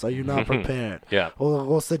notes? Are you not prepared? Yeah. Or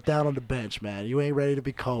go sit down on the bench, man. You ain't ready to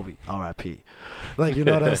be Kobe. R.I.P. Like, you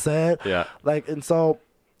know what I'm saying? Yeah. Like, and so,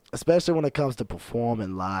 especially when it comes to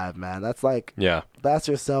performing live, man, that's like, that's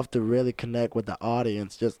yourself to really connect with the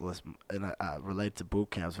audience. Just listen, and I relate to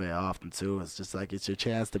boot camps very often too. It's just like, it's your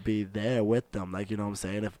chance to be there with them. Like, you know what I'm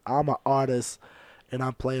saying? If I'm an artist and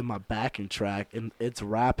I'm playing my backing track and it's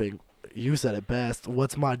rapping, you said it best.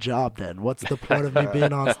 What's my job then? What's the point of me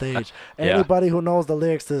being on stage? Anybody who knows the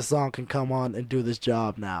lyrics to the song can come on and do this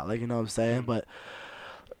job now. Like, you know what I'm saying? But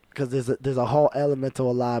because there's a whole element to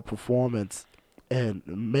a live performance. And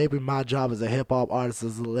maybe my job as a hip-hop artist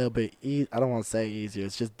is a little bit, I don't want to say easier.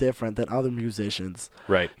 It's just different than other musicians.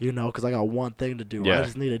 Right. You know, because I got one thing to do. Yeah. I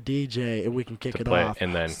just need a DJ, and we can kick it play off. it,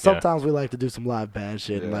 and then, sometimes we like to do some live band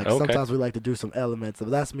shit. And sometimes we like to do some elements.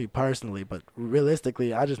 That's me personally. But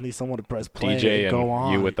realistically, I just need someone to press play DJ and go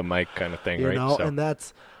on. You with the mic kind of thing, right? You know,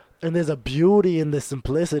 and there's a beauty in the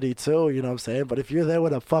simplicity too, you know what I'm saying? But if you're there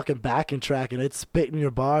with a fucking backing track and it's spitting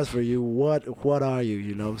your bars for you, what are you?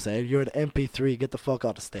 You know what I'm saying? You're an MP3. Get the fuck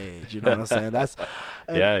off the stage. You know what I'm saying? That's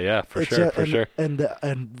for sure.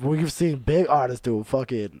 And we've seen big artists do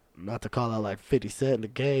fucking, not to call out like 50 Cent in the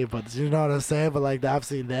game, but you know what I'm saying? But like I've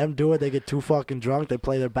seen them do it. They get too fucking drunk. They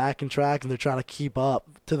play their backing track and they're trying to keep up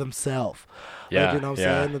to themselves. Yeah, like, you know what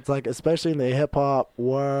I'm saying? It's like, especially in the hip hop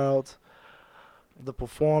world, the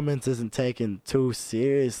performance isn't taken too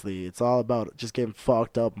seriously. It's all about just getting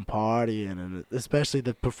fucked up and partying, and especially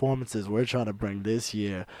the performances we're trying to bring this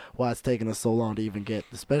year. Why it's taking us so long to even get,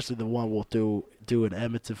 especially the one we'll do in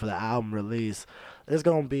Edmonton for the album release. It's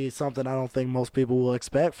going to be something I don't think most people will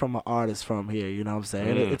expect from an artist from here, you know what I'm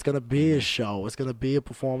saying? It's going to be a show. It's going to be a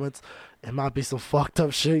performance. It might be some fucked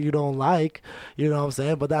up shit you don't like, you know what I'm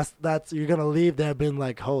saying? But that's you're going to leave there being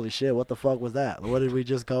like, holy shit, what the fuck was that? What did we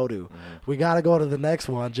just go to? We got to go to the next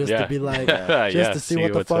one just to be like, just to see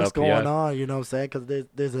what the fuck's going on, you know what I'm saying? Because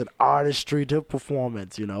there's an artistry to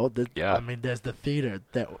performance, you know? I mean, there's the theater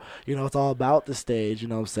that, you know, it's all about the stage, you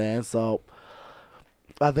know what I'm saying? So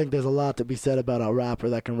I think there's a lot to be said about a rapper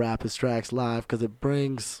that can rap his tracks live, because it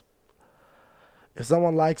brings, if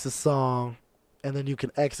someone likes a song and then you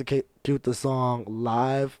can execute the song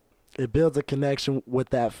live, it builds a connection with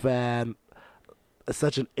that fan,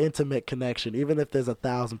 such an intimate connection. Even if there's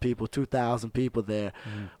 1,000 people, 2,000 people there,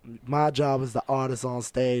 my job as the artist on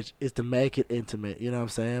stage is to make it intimate. You know what I'm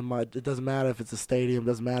saying? It doesn't matter if it's a stadium,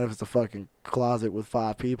 doesn't matter if it's a fucking closet with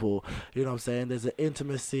 5 people. You know what I'm saying? There's an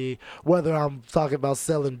intimacy, whether I'm talking about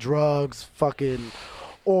selling drugs,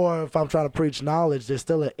 or if I'm trying to preach knowledge, there's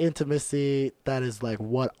still an intimacy that is like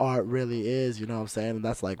what art really is, you know what I'm saying? And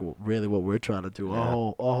that's like really what we're trying to do.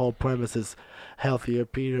 Our whole premise is healthier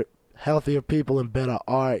people and better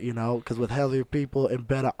art, you know, because with healthier people and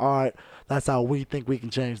better art, that's how we think we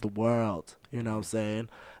can change the world, you know what I'm saying?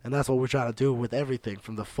 And that's what we're trying to do with everything,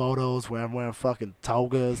 from the photos where I'm wearing fucking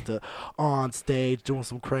togas to on stage doing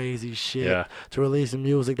some crazy shit to releasing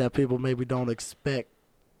music that people maybe don't expect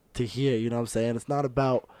to hear, you know what I'm saying? It's not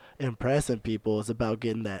about impressing people, it's about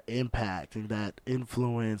getting that impact and that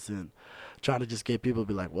influence and trying to just get people to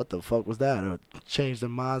be like, what the fuck was that? Or change their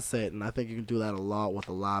mindset. And I think you can do that a lot with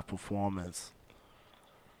a live performance.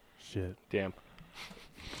 Shit. Damn.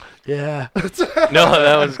 Yeah. No,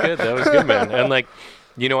 that was good. That was good, man. And like,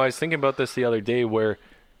 you know, I was thinking about this the other day where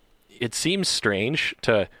it seems strange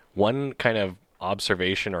to one kind of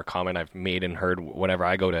observation or comment I've made and heard whenever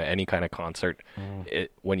I go to any kind of concert,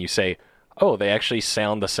 when you say, oh, they actually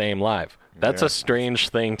sound the same live. That's a strange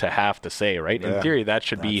thing to have to say, right? In theory, that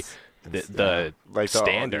should be the like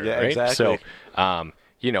standard, right? Exactly. So,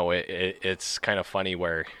 you know, it's kind of funny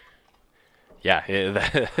where, but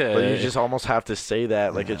you just almost have to say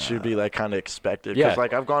that, like it should be like kind of expected. Because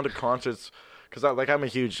like I've gone to concerts, because I've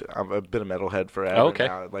been a metalhead forever. Oh, okay.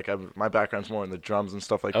 Now. Like my background's more in the drums and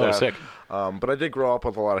stuff like that. Oh, sick. But I did grow up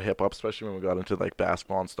with a lot of hip hop, especially when we got into like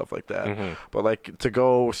basketball and stuff like that. But like to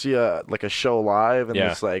go see a show live and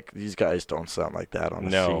it's like, these guys don't sound like that on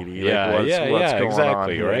the CD. Like, what's going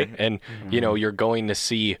exactly, on, right? And you know, you're going to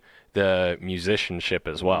see the musicianship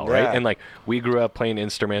as well, right? And like we grew up playing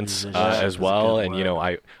instruments as well, and you know,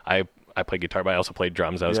 I play guitar, but I also played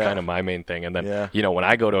drums. That was kind of my main thing. And then, you know, when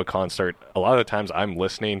I go to a concert, a lot of the times I'm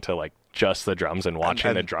listening to like just the drums and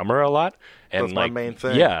watching the drummer a lot. And that's like, my main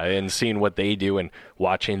thing. Yeah, and seeing what they do and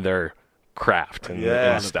watching their craft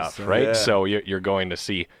and stuff, right? So you're going to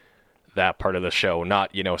see that part of the show,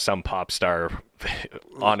 not some pop star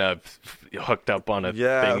hooked up on a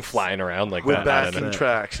thing flying around like with that. backing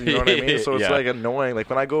tracks. You know what I mean? So it's like annoying. Like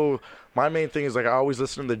when I go, my main thing is like I always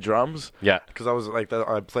listen to the drums. Yeah. Because I was like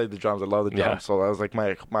I played the drums. I love the drums. Yeah. So that was like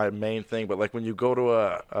my main thing. But like when you go to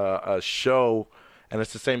a show, and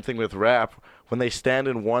it's the same thing with rap. When they stand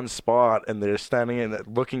in one spot and they're standing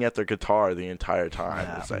and looking at their guitar the entire time,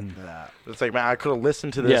 it's like man, I could have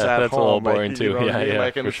listened to this at that's home. a little boring too. You know Yeah.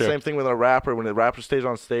 Like, and for it's sure. the same thing with a rapper. When the rapper stays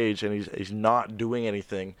on stage and he's not doing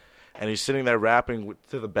anything, and he's sitting there rapping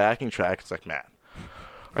to the backing track, it's like man,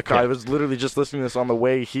 I was literally just listening to this on the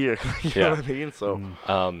way here. You know what I mean? So,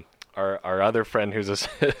 our other friend who's a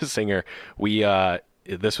singer,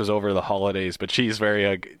 this was over the holidays, but she's very,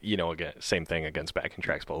 again, same thing against backing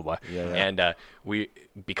tracks, blah, blah, blah. Yeah. And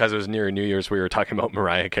because it was near New Year's, we were talking about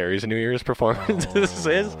Mariah Carey's New Year's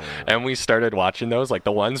performances, and we started watching those, like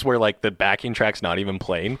the ones where like the backing track's not even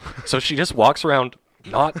playing. So she just walks around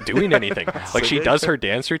not doing anything. Like she does her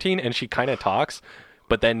dance routine and she kind of talks,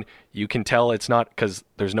 but then you can tell it's not because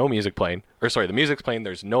there's no music playing. Or sorry, the music's playing,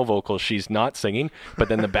 there's no vocals, she's not singing, but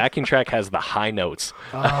then the backing track has the high notes.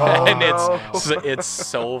 And it's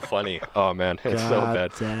so funny. Oh man, it's so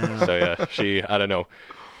bad. Damn. So yeah, I don't know.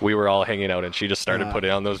 We were all hanging out and she just started putting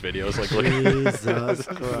on those videos like Jesus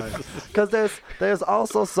Christ. Because there's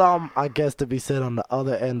also some, I guess, to be said on the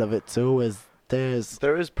other end of it too, is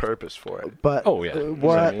there is purpose for it. But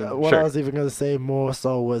what I was even going to say more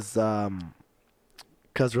so was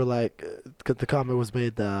because we're like, cause the comment was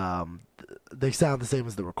made, they sound the same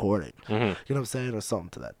as the recording. You know what I'm saying? Or something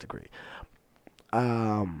to that degree.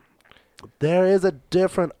 There is a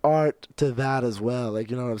different art to that as well.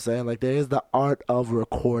 Like, you know what I'm saying? Like, there is the art of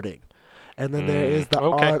recording. And then there is the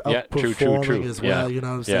art of performing as well. You know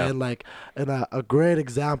what I'm saying? Like, and a great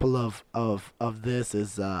example of this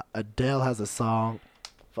is Adele has a song.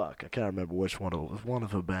 Fuck, I can't remember which one. It was one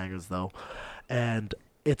of her bangers, though. And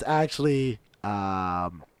it's actually...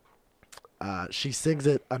 she sings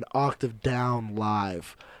it an octave down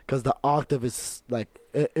live because the octave is like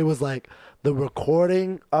it was like the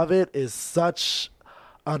recording of it is such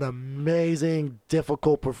an amazing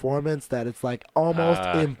difficult performance that it's like almost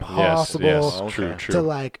impossible to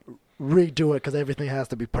like redo it because everything has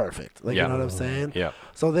to be perfect. Like you know what I'm saying? Yeah.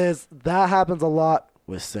 So that happens a lot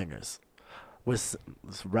with singers. With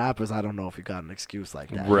rappers, I don't know if you got an excuse like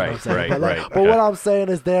that. Right, you know what I'm saying? right. But what I'm saying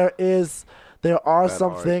is there are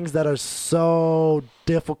some things that are so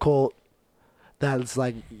difficult that it's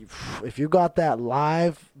like if you got that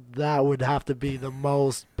live, that would have to be the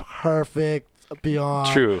most perfect beyond.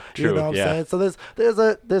 True. You know what I'm saying? So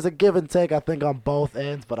there's a give and take, I think, on both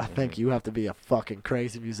ends, but I think you have to be a fucking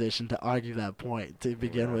crazy musician to argue that point to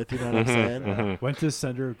begin with. You know what I'm saying? Went to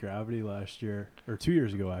Center of Gravity last year, or 2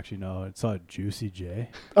 years ago, actually. No, I saw Juicy J.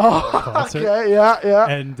 Oh, okay, yeah.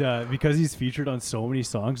 And because he's featured on so many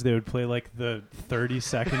songs, they would play like the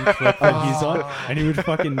 30-second clip that he's on, and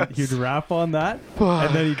he'd rap on that,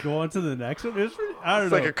 and then he'd go on to the next one. It's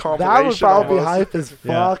like a compilation. That would probably be hype as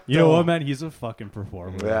fuck. You know what, man? He's a fucking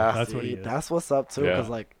performer. Yeah, that's what he is. That's what's up too, because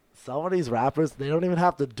like some of these rappers, they don't even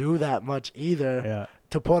have to do that much either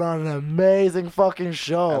to put on an amazing fucking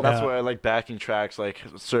show. And that's where like backing tracks like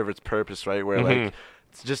serve its purpose, right? Where like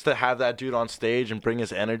it's just to have that dude on stage and bring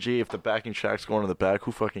his energy. If the backing track's going in the back,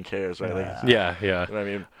 who fucking cares, right? Like, yeah. You know what I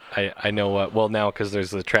mean? I know. Well, now because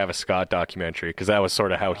there's the Travis Scott documentary, because that was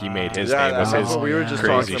sort of how he made his name, was his we were just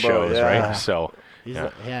crazy talking about, shows, right? So.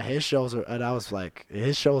 His shows are, and I was like,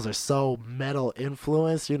 his shows are so metal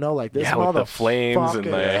influenced, you know, like this with the flames and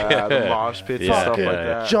the mosh pits and stuff like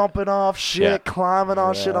that, jumping off shit, climbing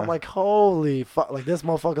on shit. I'm like, holy fuck, like this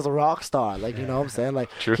motherfucker's a rock star, like you know what I'm saying,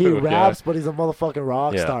 like he raps, but he's a motherfucking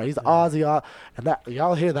rock star. He's Ozzy, and that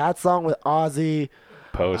y'all hear that song with Ozzy.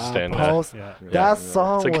 Post. That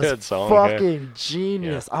song was fucking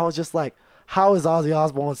genius. I was just like, how is Ozzy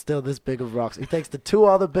Osbourne still this big of a rock star? He takes the two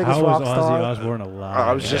other biggest rock stars. How is Ozzy Osbourne alive?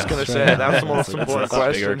 I was just going to say, that's the most important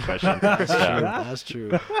question. That's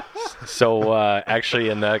true. So actually,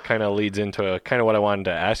 and that kind of leads into kind of what I wanted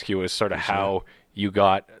to ask you is sort of how you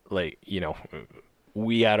got, like, you know,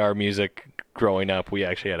 we had our music growing up. We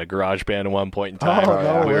actually had a garage band at one point in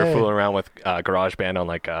time. We were fooling around with garage band on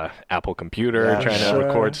like a Apple computer trying to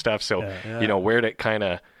record stuff. So, you know, where did it kind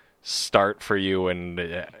of start for you,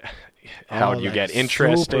 and how did you get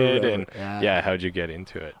interested, and how'd you get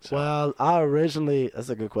into it? So. Well, that's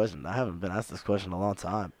a good question. I haven't been asked this question in a long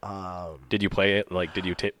time. Did you play it? Like, did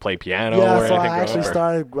you play piano? Yeah, or so anything I actually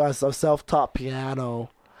started a self-taught piano.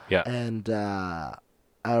 Yeah, and I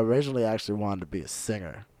originally actually wanted to be a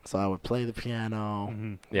singer, so I would play the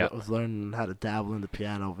piano. I was learning how to dabble in the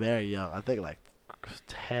piano very young. I think like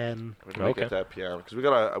 10. When did we get that piano? Because we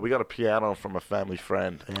got a piano from a family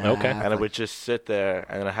friend. Yeah, Okay. And it would just sit there,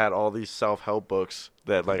 and it had all these self-help books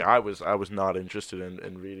that like I was not interested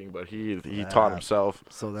in reading, but he taught himself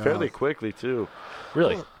fairly quickly too.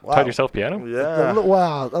 Really? Wow. Taught yourself piano? Yeah.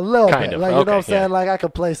 Well, a little Kind bit. of. Like, you know Okay, what I'm saying? yeah. Like, I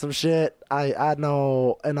could play some shit. I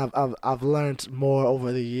know, and I've learned more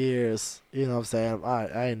over the years. You know what I'm saying?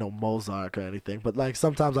 I ain't no Mozart or anything, but like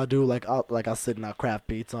sometimes I do I'll sit and I'll craft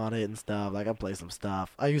beats on it and stuff. Like I play some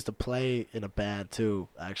stuff. I used to play in a band too,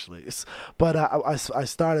 actually. But I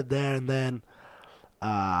started there, and then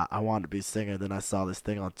I wanted to be a singer. Then I saw this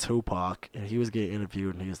thing on Tupac, and he was getting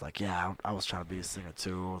interviewed, and he was like, "Yeah, I was trying to be a singer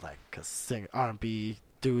too, like 'cause sing R&B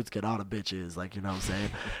dudes get all the bitches, like, you know what I'm saying."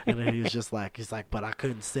 And then he was just like, but I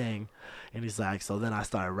couldn't sing, and he's like, so then I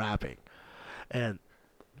started rapping, and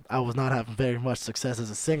I was not having very much success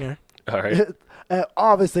as a singer. All right. And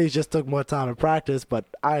obviously, it just took more time and practice, but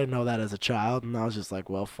I didn't know that as a child, and I was just like,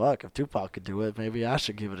 well, fuck, if Tupac could do it, maybe I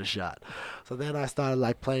should give it a shot. So then I started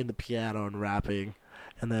like playing the piano and rapping,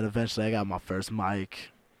 and then eventually I got my first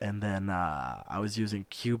mic, and then I was using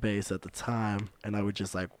Cubase at the time, and I would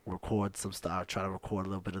just like record some stuff, try to record a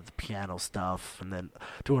little bit of the piano stuff, and then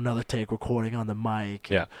do another take recording on the mic.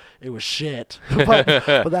 Yeah. It was shit, but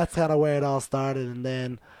that's kind of where it all started, and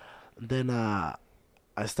then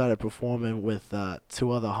I started performing with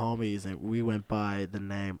two other homies, and we went by the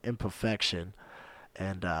name Imperfection.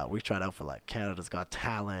 And we tried out for like Canada's Got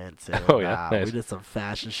Talent. And, nice. We did some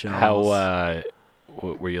fashion shows. How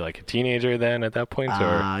were you like a teenager then at that point,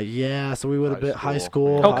 or? Yeah, so we would have been high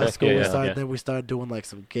school. school. Okay. High school. Yeah. Then we started doing like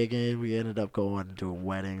some gigging. We ended up going and doing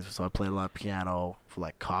weddings. So I played a lot of piano for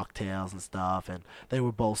like cocktails and stuff. And they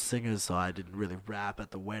were both singers, so I didn't really rap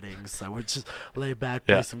at the weddings. So I would just lay back,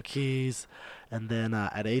 play some keys. And then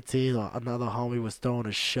at 18, another homie was throwing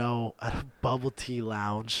a show at a bubble tea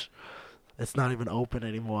lounge. It's not even open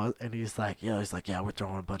anymore. And he's like, yeah, we're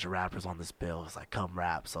throwing a bunch of rappers on this bill. It's like, come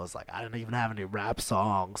rap. So it's like, I didn't even have any rap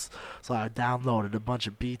songs. So I downloaded a bunch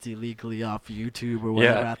of beats illegally off YouTube or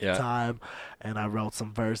whatever at the time. And I wrote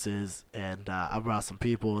some verses, and I brought some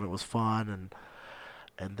people, and it was fun.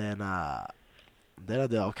 And then I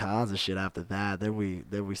did all kinds of shit after that.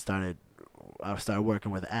 I started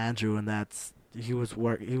working with Andrew, and he was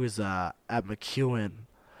at McEwen.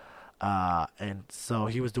 And so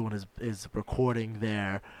he was doing his recording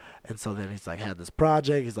there, and so then he's like had this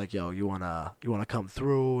project. He's like, yo, you wanna come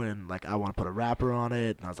through, and like I want to put a rapper on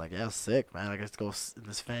it. And I was like, yeah, sick, man. I guess go in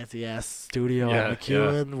this fancy ass studio at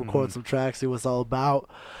McEwen, record some tracks, see what it's all about.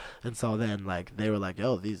 And so then like they were like,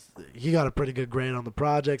 yo, he got a pretty good grade on the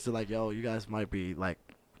project. So like, yo, you guys might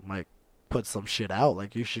put some shit out.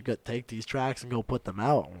 Like, you should take these tracks and go put them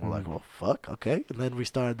out. And we're like, well, fuck, okay. And then we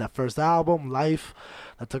started that first album, Life.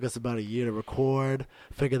 That took us about a year to record,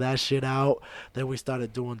 figure that shit out. Then we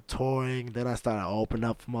started doing touring. Then I started opening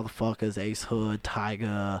up for motherfuckers, Ace Hood,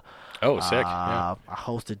 Tyga. Oh, sick. Yeah. I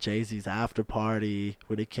hosted Jay-Z's after party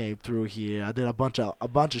when he came through here. I did a bunch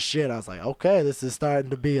of shit. I was like, okay, this is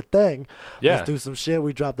starting to be a thing. Yeah. Let's do some shit.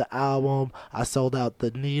 We dropped the album. I sold out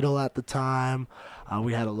the Needle at the time.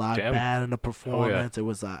 We had a live band in the performance. It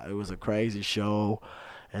was a crazy show,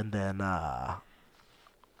 and then now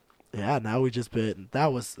we just been.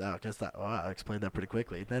 That was I explained that pretty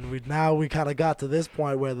quickly. Then we kind of got to this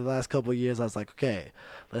point where the last couple of years I was like, okay,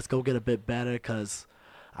 let's go get a bit better because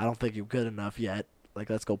I don't think you're good enough yet. Like,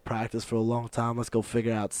 let's go practice for a long time. Let's go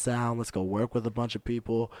figure out sound. Let's go work with a bunch of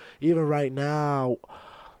people. Even right now,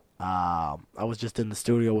 I was just in the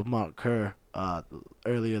studio with Mark Kerr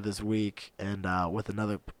earlier this week, and with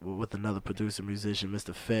another producer musician,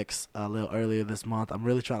 Mr. Fix, a little earlier this month. I'm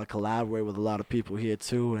really trying to collaborate with a lot of people here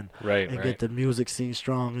too, and get the music scene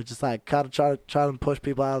strong, and just like kind of try to push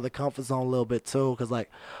people out of the comfort zone a little bit too, because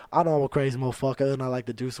like I know I'm a crazy motherfucker, and I like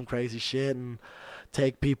to do some crazy shit and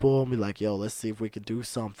take people and be like, yo, let's see if we can do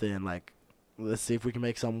something, like let's see if we can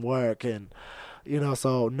make something work. And you know,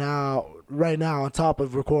 so right now on top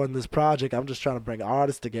of recording this project, I'm just trying to bring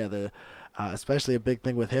artists together. Especially a big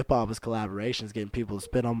thing with hip-hop is collaborations, getting people to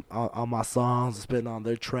spit on my songs, spitting on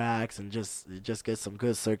their tracks, and just get some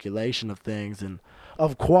good circulation of things, and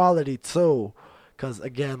of quality too. Because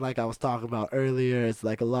again, like I was talking about earlier, it's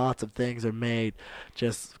like lots of things are made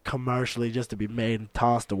just commercially, just to be made and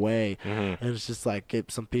tossed away. And it's just like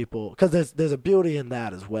get some people, because there's a beauty in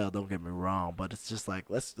that as well. Don't get me wrong, but it's just like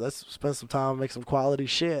let's spend some time, make some quality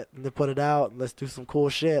shit, and then put it out, and let's do some cool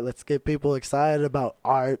shit. Let's get people excited about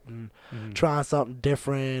art and trying something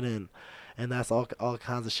different, and that's all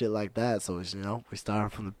kinds of shit like that. So it's, we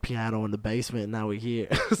started from the piano in the basement, and now we're here.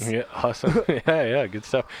 Yeah, awesome. Yeah, good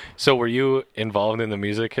stuff. So were you involved in the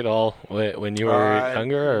music at all when you were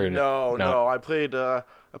younger? Or no. I played a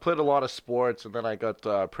lot of sports, and then I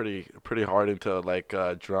got pretty hard into like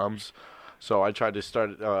drums. So I tried to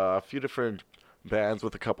start a few different bands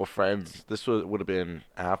with a couple friends. This would have been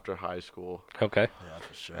after high school. Okay. Yeah,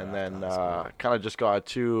 for sure. And then kind of just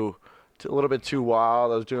got a little bit too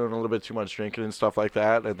wild. I was doing a little bit too much drinking and stuff like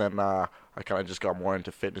that. And then I kind of just got more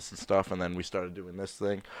into fitness and stuff. And then we started doing this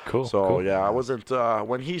thing. Cool. So cool. Yeah, I wasn't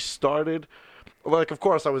when he started. Like, of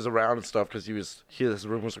course, I was around and stuff because his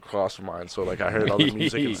room was across from mine. So, like, I heard all the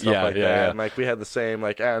music and stuff that. Yeah. And, like, we had the same,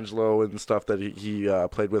 like, Angelo and stuff that he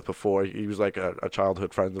played with before. He was, like, a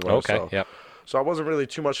childhood friend of ours. Okay, yep. So I wasn't really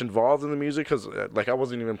too much involved in the music because, like, I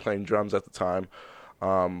wasn't even playing drums at the time.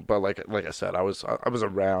 But, like I said, I was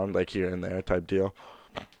around, like, here and there type deal.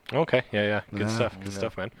 Okay, yeah. Good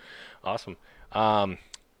stuff, man. Awesome. What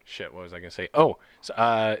was I going to say? Oh,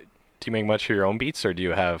 so, do you make much of your own beats, or do you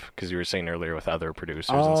have, because you were saying earlier with other producers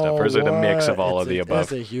and stuff, or is it a mix of all of the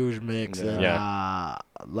above? It's a huge mix. Yeah.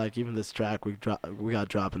 And, like even this track we got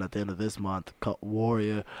dropping at the end of this month called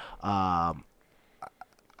Warrior. I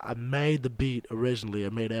made the beat originally. I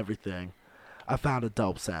made everything. I found a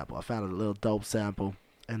dope sample. I found a little dope sample,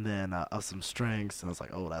 and then of some strings, and I was like,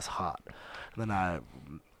 oh, that's hot. And then I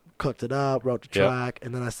cooked it up, wrote the track,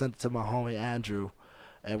 and then I sent it to my homie Andrew.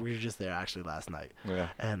 And we were just there actually last night. Yeah.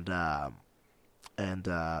 And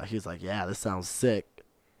he was like, yeah, this sounds sick,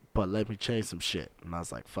 but let me change some shit. And I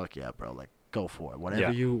was like, fuck yeah, bro. Like, go for it.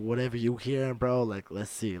 Whatever you hearing, bro, like,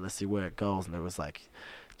 let's see where it goes. And it was like,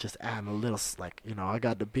 just adding a little, like, I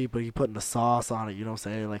got the beat, but he putting the sauce on it, you know what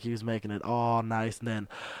I'm saying? Like, he was making it all nice. And then,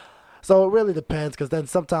 so it really depends, because then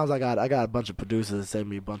sometimes I got a bunch of producers that send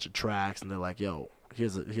me a bunch of tracks, and they're like, yo,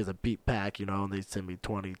 here's a beat pack, and they send me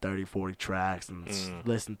 20, 30, 40 tracks and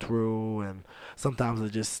listen through, and sometimes they're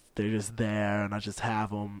just there, and I just have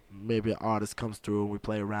them. Maybe an artist comes through and we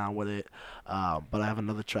play around with it. But I have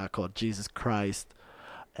another track called Jesus Christ,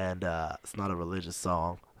 and it's not a religious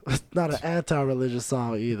song. It's not an anti-religious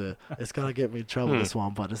song either. It's gonna get me in trouble, this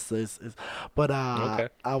one, but okay.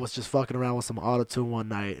 I was just fucking around with some auto-tune one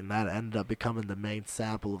night, and that ended up becoming the main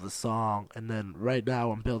sample of the song. And then right now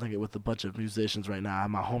I'm building it with a bunch of musicians right now.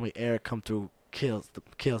 And my homie Eric come through, kills the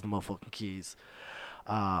motherfucking keys.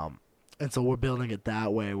 And so we're building it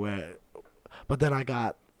that way but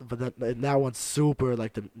that one's super,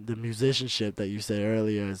 like, the musicianship that you said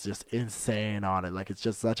earlier is just insane on it. Like, it's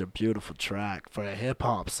just such a beautiful track for a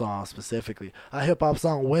hip-hop song specifically. A hip-hop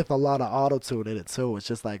song with a lot of auto-tune in it, too. It's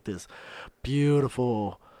just like this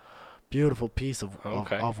beautiful piece of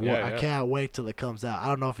work. I can't wait till it comes out. I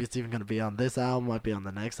don't know if it's even going to be on this album. Might be on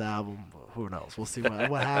the next album. Who knows? We'll see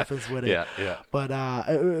what happens with it. Yeah. But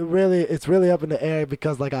it's really up in the air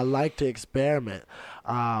because, like, I like to experiment.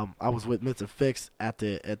 I was with Mr. Fix at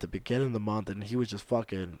the beginning of the month, and he was just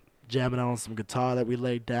fucking jamming on some guitar that we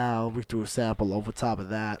laid down. We threw a sample over top of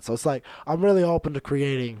that. So it's like I'm really open to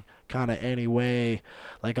creating kind of any way.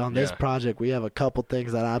 Like on this project, we have a couple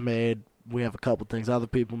things that I made. We have a couple things other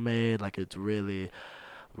people made. Like, it's really,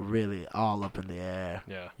 really all up in the air.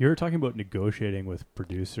 Yeah. You were talking about negotiating with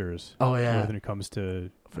producers. Oh, yeah. When it comes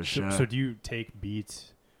to... For sure. So do you take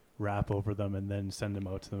beats, rap over them, and then send them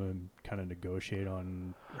out to them and kind of negotiate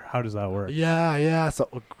on... How does that work? Yeah. So,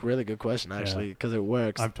 really good question, actually, because it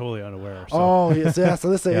works. I'm totally unaware. So. Oh, yes, yeah. So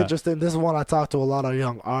this is interesting. This is one I talk to a lot of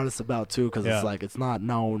young artists about, too, because it's like, it's not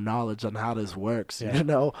known knowledge on how this works, you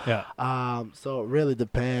know? Yeah. So it really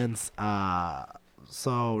depends.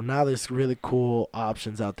 So now there's really cool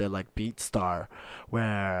options out there like BeatStar,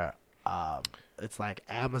 where it's like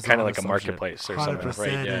Amazon, kind of like a marketplace or something,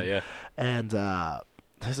 right? Yeah. And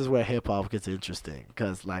this is where hip hop gets interesting,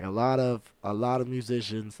 because like a lot of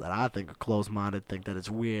musicians that I think are closed-minded think that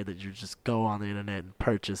it's weird that you just go on the internet and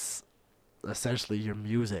purchase essentially your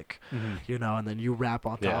music, and then you rap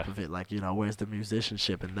on top of it. Like, where's the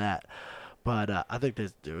musicianship in that? But I think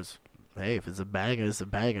there's hey, if it's a banger, it's a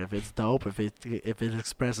banger. If it's dope, if it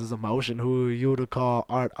expresses emotion, who are you to call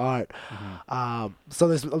art? So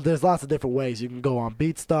there's lots of different ways. You can go on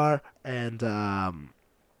BeatStar, and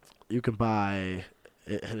you can buy.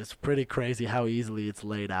 It's pretty crazy how easily it's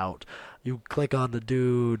laid out. You click on the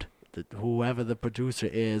dude, whoever the producer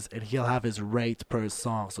is, and he'll have his rate per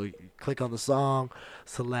song. So you click on the song,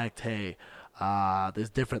 select, hey, there's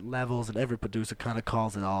different levels, and every producer kind of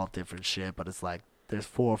calls it all different shit, but it's like there's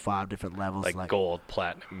 4 or 5 different levels, like gold,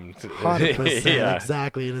 platinum. 100%, Yeah.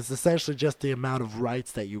 exactly, and it's essentially just the amount of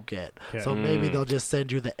rights that you get. Okay. So maybe they'll just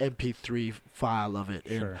send you the MP3 file of it.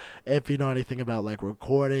 And Sure. if you know anything about like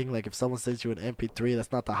recording, like if someone sends you an MP3,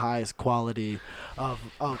 that's not the highest quality of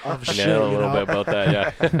shit. I know a you little know? bit about that.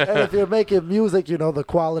 Yeah. And if you're making music, you know the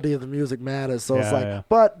quality of the music matters. So it's Yeah, like, yeah.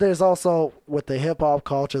 but there's also with the hip hop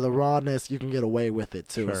culture, the rawness, you can get away with it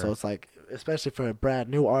too. Sure. So it's like, especially for a brand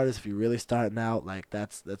new artist, if you're really starting out, like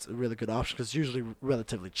that's a really good option because it's usually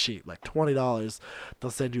relatively cheap, like $20.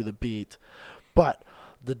 They'll send you the beat, but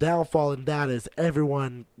the downfall in that is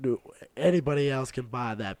anybody else can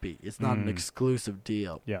buy that beat. It's not an exclusive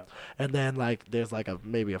deal. Yeah. And then like there's like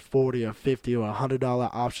maybe a $40 or $50 or $100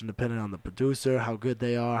 option depending on the producer, how good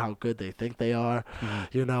they are, how good they think they are.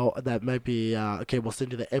 You know, that might be okay, we'll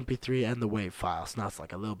send you the MP3 and the WAV file. So now it's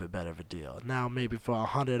like a little bit better of a deal. Now maybe for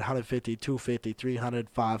 100, 150, 250, 300,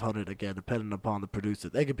 500 again, depending upon the producer.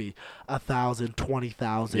 They could be 1,000,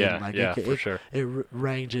 20,000. Yeah, like yeah, for sure. It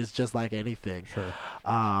ranges just like anything. Sure.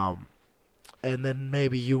 And then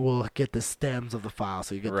maybe you will get the stems of the file.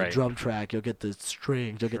 So you get the Right. drum track, you'll get the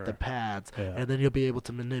strings, you'll get Sure. the pads, Yeah. and then you'll be able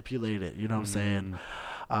to manipulate it. You know what I'm saying?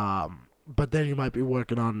 But then you might be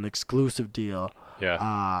working on an exclusive deal.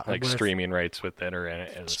 Yeah. Like where it's streaming rights with it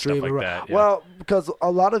and stuff streaming like ri- that. Yeah. Well, because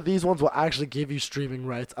a lot of these ones will actually give you streaming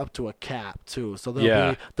rights up to a cap too. So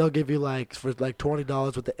they'll give you like for like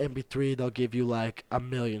 $20 with the MP3, they'll give you like 1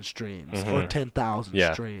 million streams or 10,000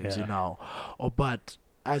 Yeah. streams. Yeah. You know, but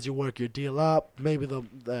as you work your deal up, maybe the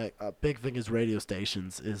big thing is radio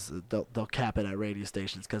stations. Is they'll cap it at radio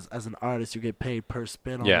stations because as an artist you get paid per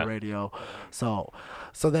spin on Yeah. the radio. So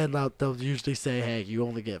then they'll usually say, hey, you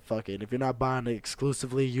only get fucking, if you're not buying it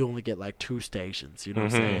exclusively, you only get like 2 stations. You know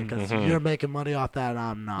what I'm saying? Because you're making money off that and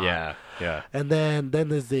I'm not. Yeah. Yeah. And then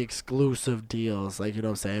there's the exclusive deals, like, you know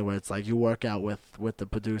what I'm saying, where it's like you work out with the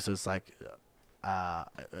producers, like, am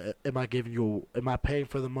I paying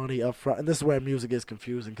for the money up front? And this is where music is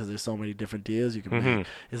confusing because there's so many different deals you can make.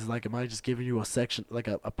 It's like, am I just giving you a section, like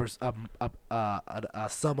a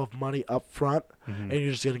sum of money up front, and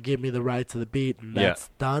you're just gonna give me the right to the beat and that's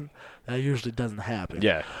done? That usually doesn't happen.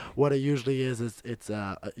 Yeah. What it usually is it's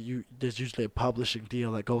there's usually a publishing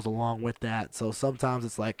deal that goes along with that. So sometimes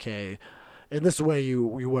it's like, hey. And this is where you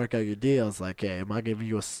work out your deals. Like, hey, am I giving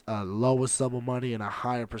you a lower sum of money and a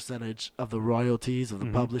higher percentage of the royalties of the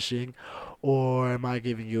publishing? Or am I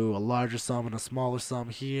giving you a larger sum and a smaller sum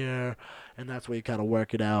here? And that's where you kind of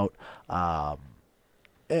work it out.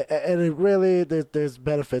 And it really, there's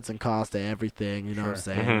benefits and costs to everything, you know what I'm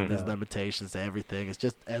saying? There's limitations to everything. It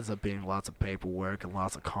just ends up being lots of paperwork and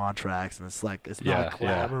lots of contracts, and it's like, it's not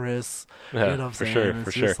glamorous, you know what I'm for saying? sure, It's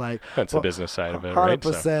for just sure. like, That's the business side of it, right?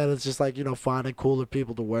 100%. It's just like, you know, finding cooler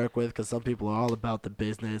people to work with because some people are all about the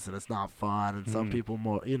business and it's not fun, and some people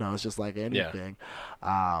more, you know, it's just like anything.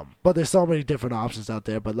 But there's so many different options out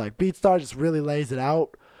there. But like BeatStar just really lays it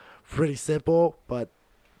out, pretty simple, but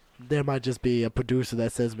there might just be a producer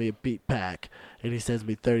that sends me a beat pack and he sends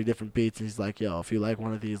me 30 different beats and he's like, yo, if you like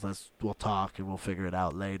one of these, we'll talk and we'll figure it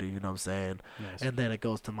out later, you know what I'm saying? Nice. And then it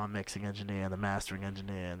goes to my mixing engineer and the mastering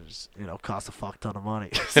engineer, and it's, you know, costs a fuck ton of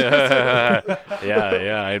money.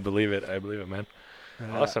 Yeah, I believe it, man.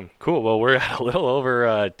 Awesome, cool. Well, we're at a little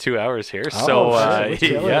over 2 hours here, so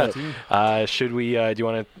should we? Do you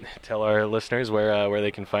want to tell our listeners where they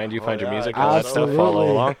can find you, find your music, all that stuff,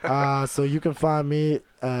 follow along? So you can find me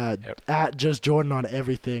at Just Jordan on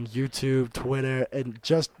everything, YouTube, Twitter, and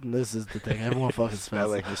just, this is the thing, everyone fucking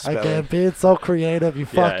spells it. Again, being so creative, you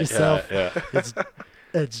fuck yourself. It's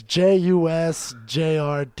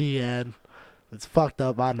JUSJRDN. It's fucked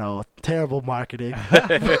up, I know. Terrible marketing.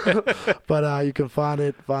 But you can find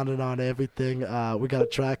it on everything. We got a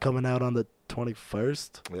track coming out on the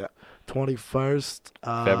 21st. Yeah. 21st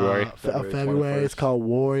February. February. It's called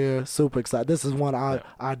Warrior. Super excited. This is one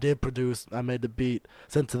I did produce. I made the beat,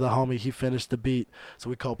 sent to the homie. He finished the beat. So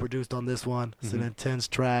we co-produced on this one. It's an intense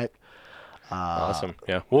track. Awesome.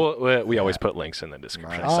 Yeah. Well, we always put links in the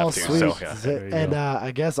description and stuff too. Sweet. So, yeah. And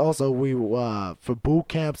I guess also we for boot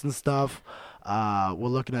camps and stuff, we're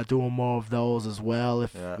looking at doing more of those as well.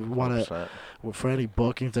 If you want to, for any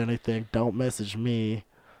bookings or anything, don't message me.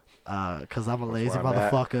 Cause I'm a lazy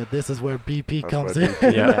motherfucker. This is where BP comes in.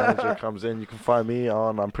 Manager comes in. You can find me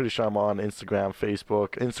on, I'm pretty sure I'm on Instagram,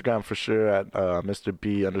 Facebook. Instagram for sure at Mr.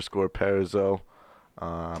 B _Perzo.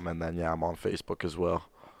 And then I'm on Facebook as well.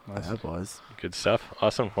 Yeah, boys. Good stuff.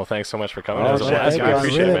 Awesome. Well, thanks so much for coming. Oh, It was a shit, blast. thank We you. I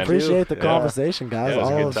appreciate really it, man. appreciate the Yeah. conversation, guys. Yeah, it was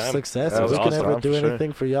a All good of time. success. That If was we can awesome, ever do for sure.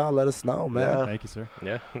 anything for y'all, let us know, man. Yeah. Thank you, sir.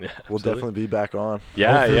 Yeah. We'll absolutely. definitely be back on.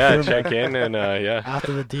 Yeah. Check in and yeah.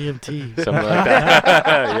 After the DMT. Something like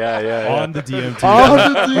that. yeah. On the DMT. On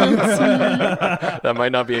the DMT. That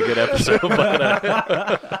might not be a good episode,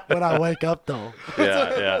 but When I wake up, though.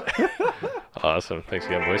 yeah. Awesome. Thanks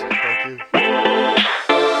again, boys. Thank you.